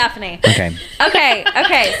Daphne. now Daphne. Okay.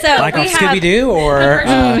 Okay. So Like we on have. Scooby Doo or.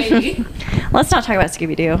 Maybe. Let's not talk about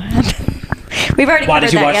Scooby Doo. We've already Why, covered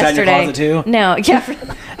did you that watch that in your yesterday. closet too? No, yeah,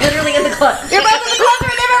 literally in the closet. You're both in the closet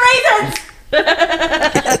for different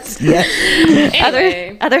reasons. Yes.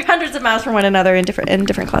 Anyway. Other hundreds of miles from one another in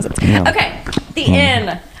different closets. Yeah. Okay, the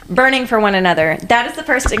inn, burning for one another. That is the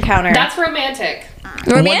first encounter. That's romantic.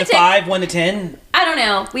 1 to 5, 1 to 10. I don't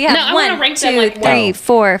know. We have No, I wanna 1, rank them 2, like 3, wow.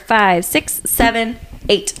 4, 5, 6, 7,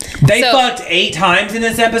 8. They So- fucked 8 times in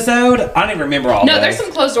this episode. I don't even remember all. No, those. there's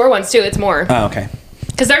some closed door ones too. It's more. Oh, okay.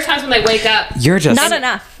 Because there's times when they wake up. You're just Not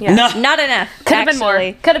enough. Yeah. No. Not enough. Could have been more.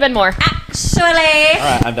 actually. Could have been more. Surely. All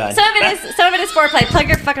right, I'm done. Some of it is foreplay. Plug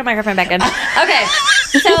your fucking microphone back in. Okay.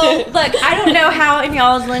 So, look, I don't know how in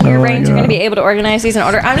y'all's linear range you're going to be able to organize these in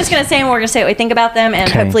order. I'm just going to say them. We're going to say what we think about them and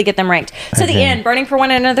hopefully get them ranked. So, the end, burning for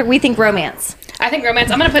one another, we think romance. I think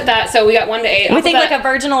romance. I'm going to put that. So, we got 1 to 8. We think like a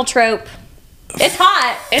virginal trope. It's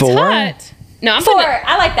hot. It's 4? hot. No, I'm 4. putting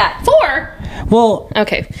I like that. 4. Well,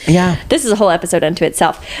 Okay. yeah. This is a whole episode unto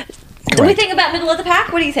itself. Do we think about middle of the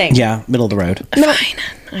pack? What do you think? Yeah, middle of the road. Fine.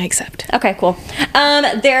 I accept. Okay, cool.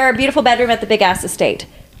 Their beautiful bedroom at the big ass estate.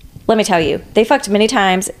 Let me tell you, they fucked many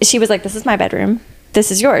times. She was like, "This is my bedroom.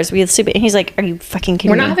 This is yours. We sleep." And he's like, "Are you fucking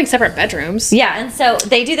kidding We're me?" not having separate bedrooms. Yeah, and so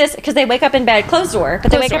they do this because they wake up in bed, closed door,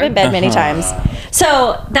 but they Closed wake up door. in bed many times.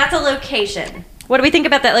 So that's a location. What do we think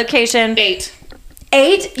about that location? 8.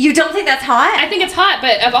 8? You don't think that's hot? I think it's hot,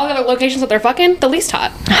 but of all the other locations that they're fucking, the least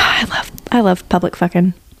hot. I love public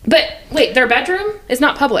fucking. But wait, their bedroom is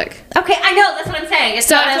not public. Okay, I know. That's what I'm saying. It's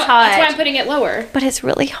So not as hot. that's why I'm putting it lower. But it's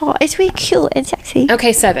really hot. It's really cute and sexy.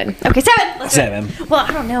 Okay, 7. Okay, 7. Let's do it. 7. Well,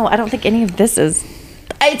 I don't know. I don't think any of this is.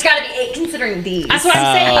 It's got to be 8 considering these. That's what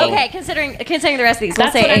I'm saying. Okay, considering the rest of these, we'll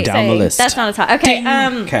That's say what I'm 8. Down the list. That's not as hot. Okay.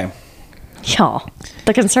 Okay. Y'all,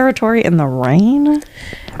 the conservatory in the rain.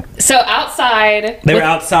 So outside. They were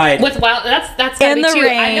outside. With wild. That's gotta In be the 2.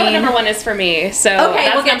 I know what rain. number 1 is for me. So Okay,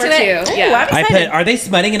 that's we'll get number to it. 2. Ooh, Yeah. I'm I excited. put. Are they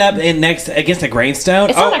smutting it up in next against a gravestone?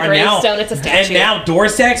 It's not a and gravestone, it's a statue. And now door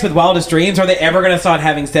sex with wildest dreams. Are they ever going to start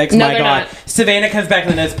having sex? No, My they're God. not. Savannah comes back in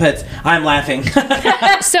the notes. Puts. I'm laughing.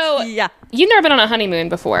 So Yeah. you've never been on a honeymoon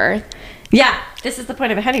before. Yeah, this is the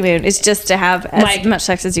point of a honeymoon. Is just to have as Like- much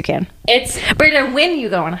sex as you can. It's But when you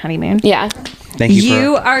go on a honeymoon, yeah. Thank you.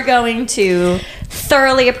 you are going to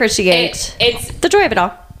thoroughly appreciate It's the joy of it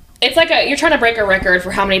all. it's like you're trying to break a record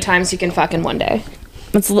for how many times you can fuck in one day.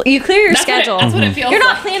 You clear your That's what it- schedule. that's what it feels You're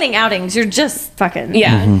not like. planning outings. You're just fucking.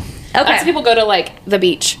 Yeah. Okay. That's people go to like the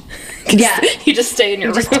beach. Yeah. You just stay in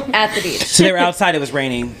your Just room. at the beach. So they were outside. It was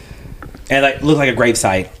raining. And like looked like a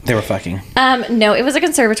gravesite. They were fucking. No, it was a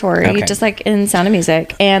conservatory, Okay. just like in Sound of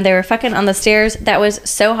Music, and they were fucking on the stairs. That was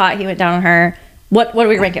so hot. He went down on her. What do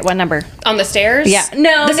we rank it? What number? On the stairs? Yeah.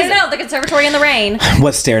 No, This is- the conservatory in the rain.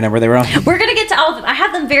 What stair number they were on? We're gonna get to all of them. I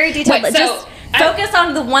have them very detailed. Wait, but so just focus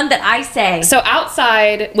on the one that I say. So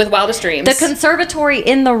outside with Wildest Dreams. The conservatory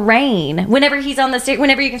in the rain. Whenever he's on the stair,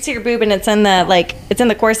 whenever you can see her boob and it's in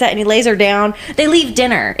the corset and he lays her down. They leave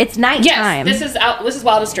dinner. It's nighttime. Yes, this is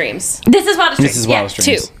Wildest Dreams. This is Wildest Dreams. This is Wildest Yeah,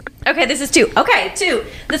 Dreams. 2. Okay, this is 2. Okay, 2.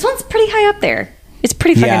 This one's pretty high up there. It's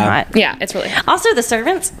pretty fucking Yeah. hot. Yeah, it's really hot. Also, the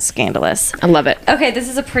servants, scandalous. I love it. Okay, this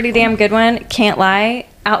is a pretty damn good one. Can't lie.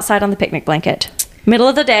 Outside on the picnic blanket. Middle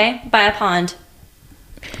of the day by a pond.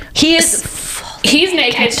 He is He's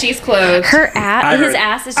naked, she's clothed. her ass. I His remember-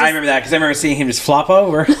 ass is I just remember that because I remember seeing him just flop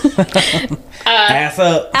over. Ass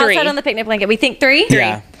up. 3. outside on the picnic blanket. We think 3?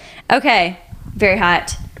 Yeah. Okay. Very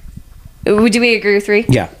hot. Do we agree with 3?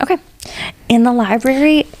 Yeah. Okay. In the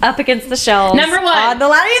library, up against the shelves. Number 1. On the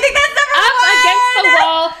ladder. You think that's number Up 1? against the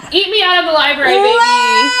wall. Eat me out of the library, baby.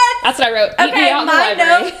 What? That's what I wrote. Eat me Okay, out in the my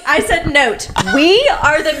library. note. I said note. We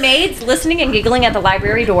are the maids listening and giggling at the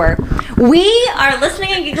library door. We are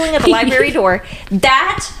listening and giggling at the library door.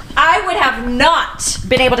 That I would have not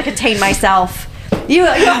been able to contain myself. You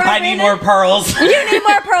I need more pearls. You need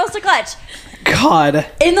more pearls to clutch. God.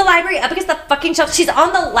 In the library, up against the fucking shelf. She's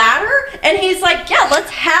on the ladder, and he's like, "Yeah,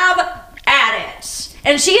 let's have at it."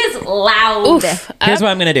 And she is loud. Oof. Here's what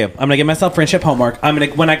I'm gonna do. I'm gonna give myself friendship homework.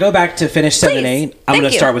 when I go back to finish 7 and 8, I'm Thank gonna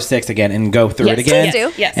you. start with 6 again and go through Yes, it again. please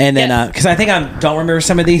do. Yes, And then yes. because I think I don't remember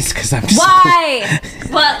some of these because I'm just. Why?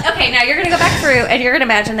 Well, okay, now you're gonna go back through, and you're gonna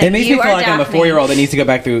imagine that It makes you me feel are like I'm a Daphne. 4-year-old that needs to go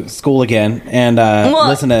back through school again and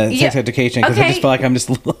listen to sex education because I okay. just feel like I'm just.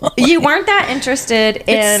 You weren't that interested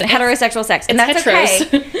in It's- heterosexual sex, and it's that's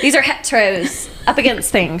heteros. okay. These are heteros up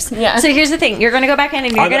against things. Yeah. So here's the thing: you're going to go back in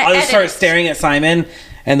and you're going to I'll edit. just start staring at Simon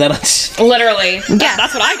and then I'll just. Literally. Yeah.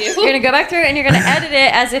 That's what I do. You're going to go back through and you're going to edit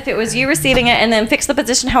it as if it was you receiving it, and then fix the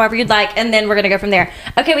position however you'd like, and then we're going to go from there.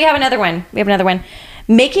 Okay, we have another one.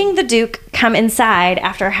 Making the Duke come inside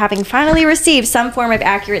after having finally received some form of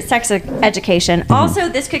accurate sex education. Also,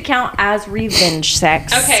 this could count as revenge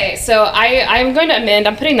sex. Okay, so I'm going to amend.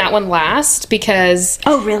 I'm putting that one last because,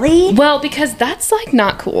 Oh, really? because that's like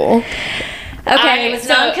not cool. Okay, it was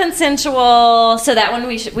non-consensual, so that one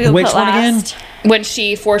we will Which put one again? last. When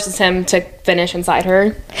she forces him to finish inside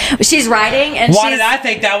her. She's riding and Why she's did I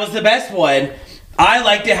think that was the best one? I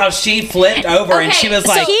liked it how she flipped over and she was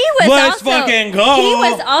like, he was let's also, fucking go. He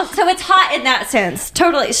was also, it's hot in that sense.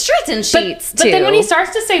 Totally. Streets and sheets, but then when he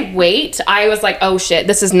starts to say wait, I was like, oh shit,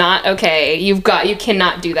 this is not okay. You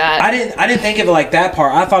cannot do that. I didn't think of it like that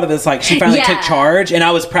part. I thought of it as like she finally took charge, and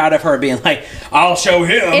I was proud of her being like, I'll show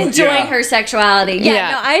him. Enjoying her sexuality.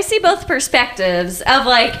 Yeah, no, I see both perspectives of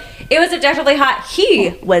like, it was objectively hot.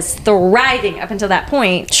 He was thriving up until that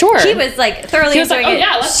point. Sure. He was like thoroughly enjoying it.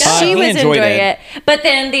 Yeah, let's go. She he was enjoyed enjoying it. But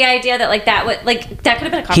then the idea that like that would like that could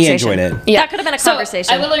have been a conversation. He enjoyed it. Yeah. That could have been a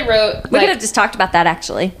conversation. I literally wrote, we could have just talked about that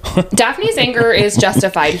actually. Daphne's anger is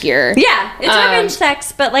justified here. Yeah, it's revenge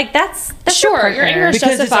sex, but like that's sure, your anger is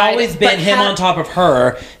because justified. it's always been him on top of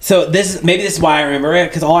her. So this is why I remember it,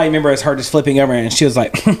 because all I remember is her just flipping over and she was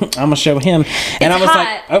like, I'm gonna show him, and I was hot.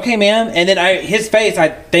 like, okay, ma'am. And then his face, I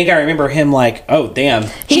think I remember him like, oh damn.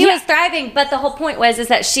 He was thriving, but the whole point was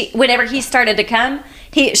that whenever he started to come,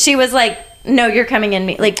 she was like, no, you're coming in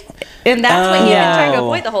me, like, and that's what he had been trying to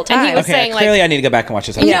avoid the whole time. And he was Okay, saying, clearly like, I need to go back and watch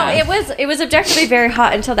this episode. No, it was objectively very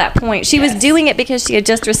hot until that point. She was doing it because she had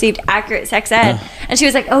just received accurate sex ed, and she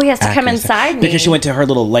was like, "Oh, he has to come inside me." Because she went to her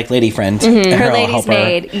little like lady friend, her little lady's helper.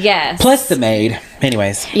 maid. Yes, Plus the maid.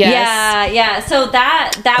 Anyways, yes. yeah. So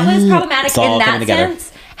that was problematic It's all in that coming together.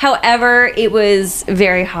 sense. However, it was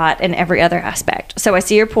very hot in every other aspect. So I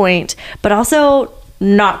see your point, but also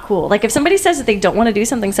not cool. Like if somebody says that they don't want to do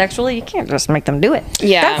something sexually, you can't just make them do it.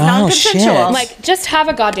 Yeah. That's Oh, non-consensual. shit. like, just have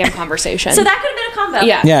a goddamn conversation. So that could have been a combo.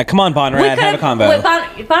 Yeah. Yeah, come on, Bonrad, have a combo.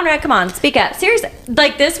 Bonrad, come on, speak up. Seriously,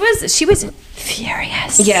 like she was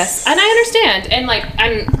furious. Yes, and I understand. And like,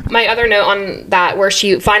 and my other note on that, where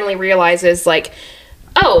she finally realizes, like,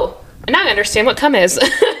 oh, now I understand what cum is.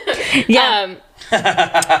 Yeah.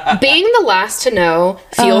 Being the last to know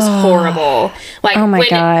feels horrible. Like, oh my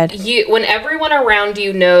God. when everyone around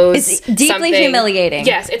you knows, It's deeply something- humiliating.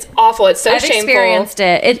 Yes, it's awful. It's so I've shameful. experienced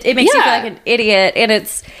it. It makes you feel Yeah. like an idiot, and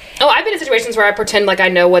it's Oh, I've been in situations where I pretend like I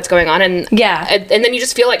know what's going on, and and then you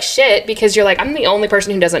just feel like shit because you're like, I'm the only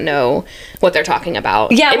person who doesn't know what they're talking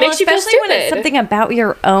about. yeah. it Well, makes you feel especially when it's stupid. something about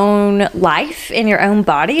your own life and your own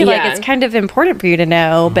body. Like Yeah. it's kind of important for you to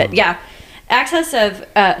know. But yeah. Access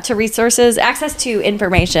to resources, access to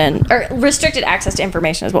information, or restricted access to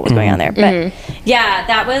information is what was going on there. But yeah,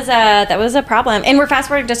 that was a problem. And we're fast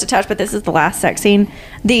forwarding just a touch, but this is the last sex scene.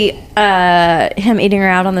 The him eating her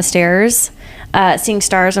out on the stairs, seeing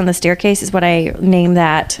stars on the staircase is what I named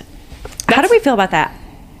that. How do we feel about that?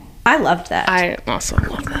 I loved that. I also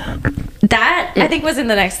love that. That I think was in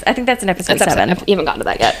the next. I think that's in episode That's 7. episode, I haven't gotten to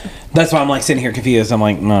that yet. That's why I'm like sitting here confused. I'm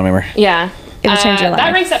like, no, I remember. Yeah. It will change your life.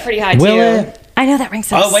 That ranks up pretty high, Will too. it? I know that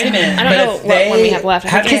rings up. Oh, wait a minute. I don't know what one we have left.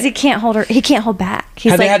 Because he can't hold her. He can't hold back.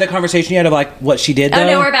 He's Have like, they had the conversation yet of like what she did though? oh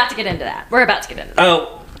no, we're about to get into that. Oh, well, I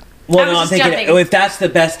was no, I'm just thinking jumping. oh, if that's the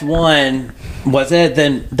best one, was it?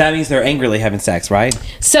 Then that means they're angrily having sex, right?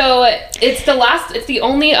 So it's the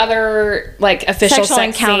only other like official Sexual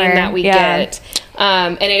sex encounter, scene that we yeah. get.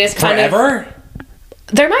 And it is kind of Forever?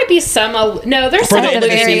 there might be some there's some the end of the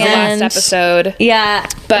allusion in the last end. episode. Yeah,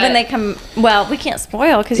 But- when they come, well, we can't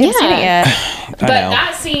spoil because you haven't seen it Yeah. yet. But know.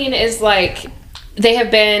 that scene is like they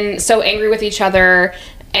have been so angry with each other,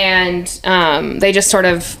 and they just sort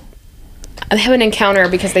of they have an encounter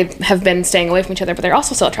because they have been staying away from each other, but they're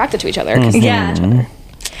also still attracted to each other. 'cause they Yeah, love each other.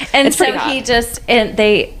 and It's so pretty hot. he just and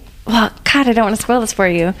they. Well, God, I don't want to spoil this for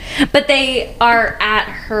you, but they are at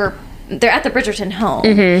her. They're at the Bridgerton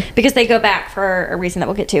home because they go back for a reason that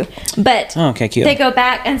we'll get to. But Oh, okay, cute. they go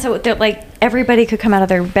back, and so they're like everybody could come out of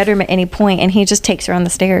their bedroom at any point, and he just takes her on the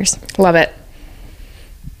stairs. Love it.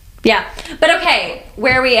 Yeah, but okay,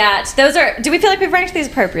 where are we at? Those are. Do we feel like we've ranked these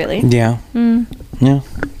appropriately? Yeah. Yeah.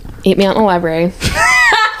 Eat me out in the library.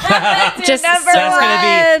 Just number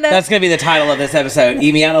That's gonna be the title of this episode.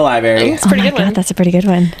 Eat me out in the library. It's a pretty good one. God, that's a pretty good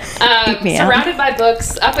one. me out. Surrounded by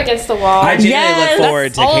books, up against the wall. I genuinely Yes. look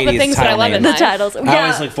forward to All of the Katie's things that I title love in name. life. Titles. I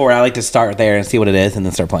always look forward. I like to start there and see what it is, and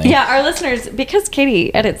then start playing. Yeah, our listeners, because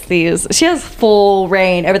Katie edits these, she has full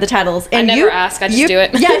reign over the titles. And never ask, I just do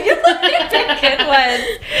it. Yeah, you pick good ones.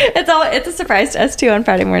 It's a surprise to us too on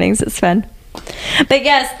Friday mornings. It's fun. But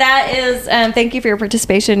yes, that is. Thank you for your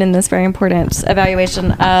participation in this very important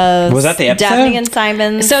evaluation of. Was that the episode? Daphne and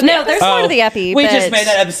Simon. So no, there's more to the epi. We but just made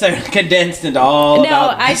that episode condensed into all. No,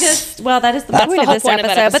 about I this. just. Well, that is the That's point the of whole this point of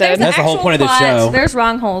that episode. But there's episode. That's the whole actual point of this plot. show. There's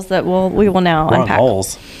wrong holes that we will now wrong unpack.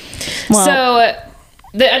 holes. Well, So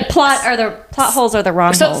the plot holes are the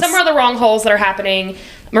wrong So holes. some are the wrong holes that are happening.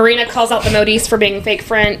 Marina calls out the modiste for being fake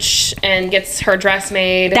French and gets her dress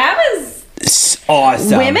made. That was. It's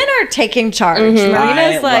awesome. Women are taking charge. I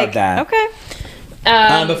Marina's love like, that.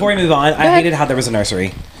 okay. Before we move on, I hated how there was a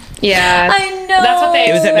nursery. Yeah. I know. That's what they.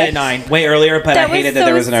 It was at midnight, way earlier, but That I hated was that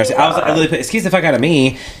there so was a nursery. I was like, I literally put, excuse the fuck out of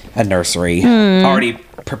me, a nursery already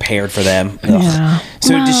prepared for them. Ugh. Yeah.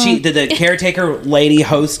 So did the caretaker lady,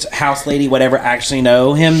 host, house lady, whatever, actually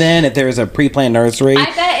know him then? If there was a pre-planned nursery? I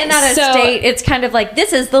bet in that estate, it's kind of like,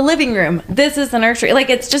 this is the living room. This is the nursery. Like,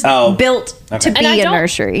 it's just built to be a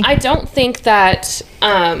nursery. I don't think that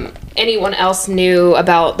anyone else knew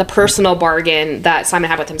about the personal bargain that Simon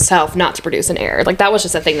had with himself not to produce an heir. Like, that was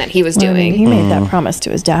just a thing that he was doing. He made that promise to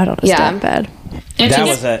his dad on his deathbed. And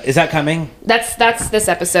is that coming? That's this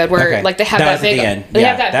episode where like they have That was that at the big end. they Yeah,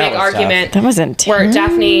 have that big was argument tough. That was intense. where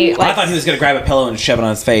Daphne I thought he was going to grab a pillow and shove it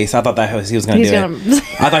on his face. I thought he was going to do it.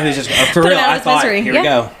 I thought he was just for real. him out of I his thought misery. here we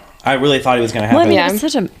go. I really thought he was going to have Well, I mean, it. he was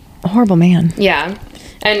such a horrible man. Yeah.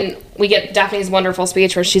 And we get Daphne's wonderful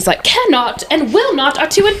speech where she's like, cannot and will not are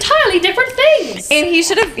two entirely different things. And he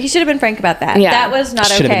should have been frank about that. Yeah. That was not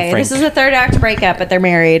Should have been okay. frank. This is a third act breakup, but they're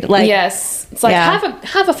married. Like, Yes. It's like,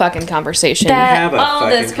 have a fucking conversation. that Have a all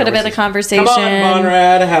this fucking could have been a conversation. Come on,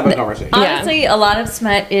 Conrad, have a conversation. Honestly, a lot of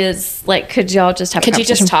smut is like, could y'all just have a Could you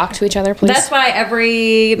conversation? just talk to each other, please? That's why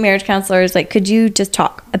every marriage counselor is like, could you just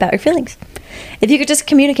talk about your feelings? If you could just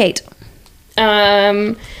communicate.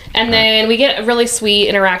 And then we get a really sweet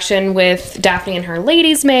interaction with Daphne and her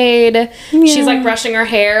lady's maid. She's like brushing her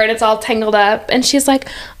hair and it's all tangled up. And she's like,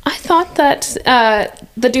 I thought that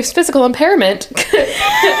the Duke's physical impairment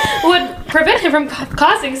would prevent him from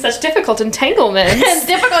causing such difficult entanglements.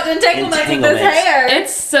 Difficult entanglements with this Entanglements. hair.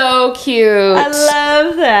 It's so cute. I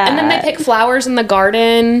love that. And then they pick flowers in the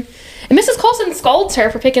garden. And Mrs. Coulson scolds her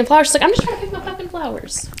for picking flowers. She's like, I'm just trying to pick my fucking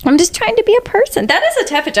flowers. I'm just trying to be a person. That is a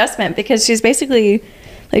tough adjustment because she's basically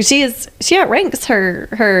like she outranks her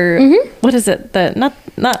what is it?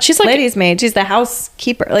 Not She's like- lady's maid. She's the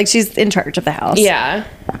housekeeper. Like she's in charge of the house. Yeah.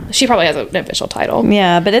 She probably has an official title.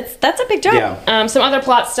 Yeah, but that's a big job. Yeah. Some other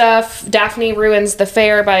plot stuff. Daphne ruins the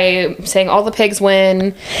fair by saying all the pigs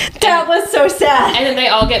win. That was so sad. And then they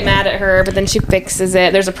all get mad at her, but then she fixes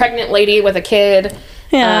it. There's a pregnant lady with a kid.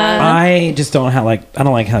 Yeah. I just don't I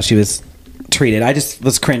don't like how she was treated. I just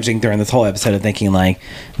was cringing during this whole episode of thinking like,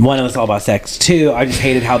 one, it was all about sex. Two, I just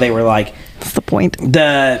hated how they were like That's the point.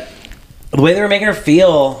 the way they were making her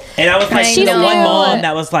feel. And I was like, I the know. one mom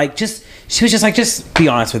that was like, she was just like, just be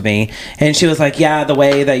honest with me. And she was like, yeah, the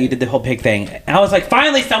way that you did the whole pig thing. And I was like,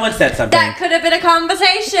 finally someone said something. That could have been a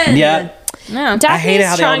conversation. Yeah. No. I hated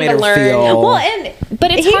how they all trying made to her learn. feel. Well, and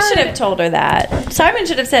But it's he hard. should have told her that. Simon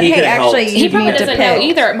should have said, He "Hey, could have actually, helped. you He probably need to doesn't know pick."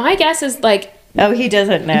 either. My guess is like Oh, he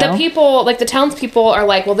doesn't know. the people, like the townspeople are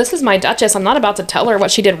like, well, this is my Duchess. I'm not about to tell her what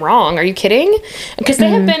she did wrong. Are you kidding? Because they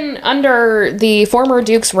have been under the former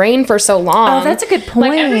Duke's reign for so long. Oh, that's a good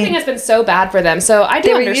point. Like everything has been so bad for them. So I do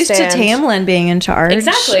they were understand. used to Tamlin being in charge.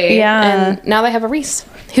 Exactly. Yeah. And now they have a Reese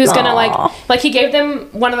who's gonna Aw. like he gave them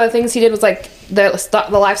one of the things he did was like the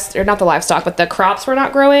livestock, or not the livestock, but the crops were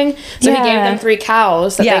not growing. So he gave Yeah. them 3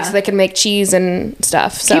 cows that Yeah. so they could make cheese and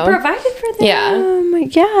stuff. So He provided for them. Yeah.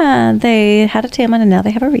 Yeah. They had a Tamlin and now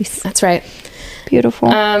they have a Reese. that's right. Beautiful.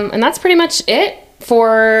 And that's pretty much it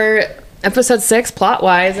for episode 6 plot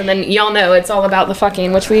wise. And then y'all know it's all about the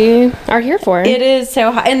fucking, which we are here for. It is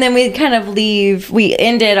so hot. And then we kind of leave. We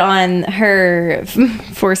ended on her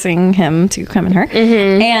forcing him to come in her.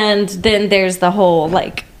 Mm-hmm. And then there's the whole,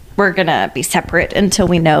 like, we're going to be separate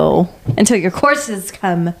until your courses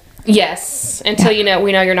come. Yes. Until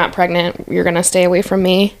we know you're not pregnant, you're gonna stay away from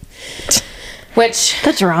me. Which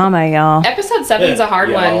The drama, y'all. episode 7 is a hard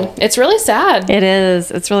Y'all. one. It's really sad. It is.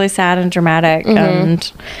 It's really sad and dramatic.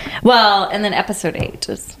 And, and then episode 8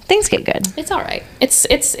 is things get good. It's all right.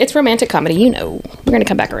 It's romantic comedy. We're gonna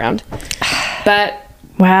come back around. But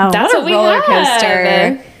Wow. that's what what a we roller have.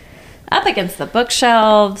 coaster. Up against the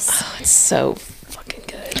bookshelves. it's so fucking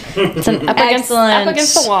good. It's an Up excellent.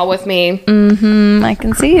 against the wall with me. I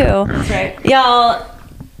can see you. That's right. Y'all,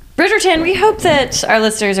 Bridgerton, we hope that our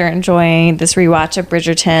listeners are enjoying this rewatch of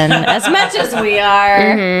Bridgerton as much as we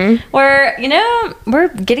are. We're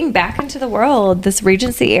getting back into the world, this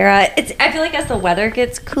Regency era. I feel like as the weather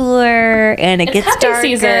gets cooler and it gets hunting darker.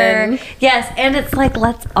 season. Yes, and it's like,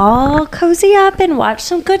 let's all cozy up and watch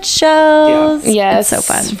some good shows. Yes, It's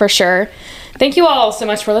so fun. for sure. Thank you all so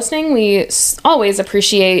much for listening. We always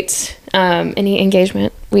appreciate any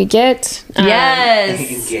engagement we get. Yes.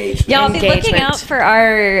 Engagement. Y'all be looking Engagement. out for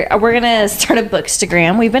we're going to start a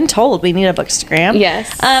bookstagram. We've been told we need a bookstagram.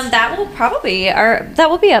 Yes. That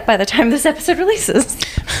will be up by the time this episode releases.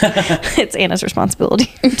 It's Anna's responsibility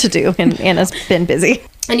to do, and Anna's been busy.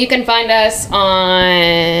 And you can find us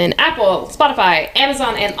on Apple, Spotify,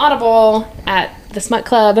 Amazon, and Audible at The Smut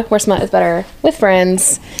Club, where smut is better with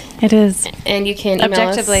friends. It is. And you can email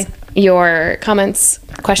Objectively. us your comments,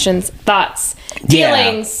 questions, thoughts,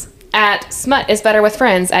 feelings at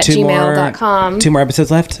smutisbetterwithfriends at gmail.com. 2 more episodes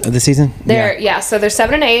left of the season? So there's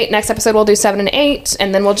 7 and 8. Next episode we'll do 7 and 8,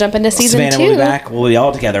 and then we'll jump into season Savannah 2. will be back. We'll be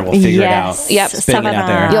all together. We'll figure it out. Yep. Spitting it out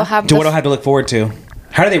there. You'll have what do I have to look forward to?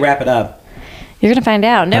 How do they wrap it up? You're gonna find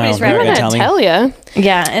out. Nobody's you're ready gonna to tell you.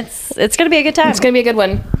 Yeah, it's gonna be a good time. It's gonna be a good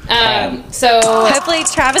one. So hopefully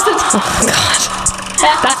Travis and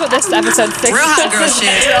that's what this episode 6 Real hot girl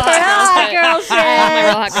shit. Real hot girl shit. girl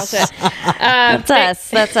Real hot girl shit.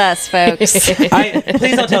 That's us, folks.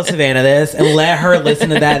 Please don't tell Savannah this and let her listen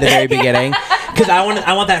to that at the very beginning, because I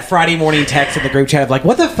want that Friday morning text in the group chat of like,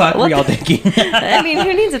 what the fuck were y'all thinking? I mean,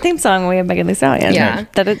 who needs a theme song when we have Megan Thee Stallion? Yeah.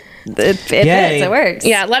 That it fits, it works.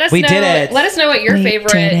 Yeah, let us We know. did it. Let us know what your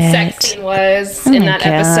favorite sex scene was in that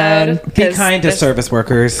episode. Be kind to service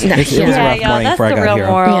workers. It was a rough y'all, morning that's before I the got real here.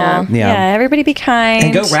 moral. Yeah. Everybody be kind.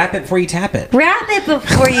 And go wrap it before you tap it. Wrap it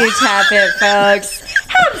before you tap it, folks.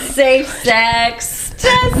 Have safe sex.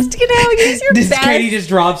 Just, use your best Katie just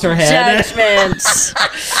drops her head. judgment.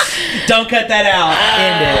 Don't cut that out.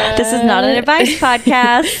 End it. This is not an advice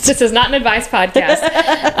podcast. This is not an advice podcast.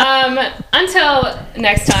 Until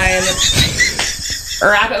next time,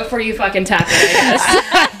 wrap it before you fucking tap it, I guess.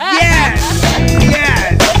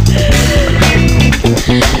 Yes!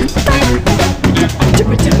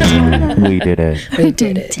 We did it. We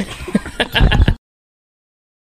did it.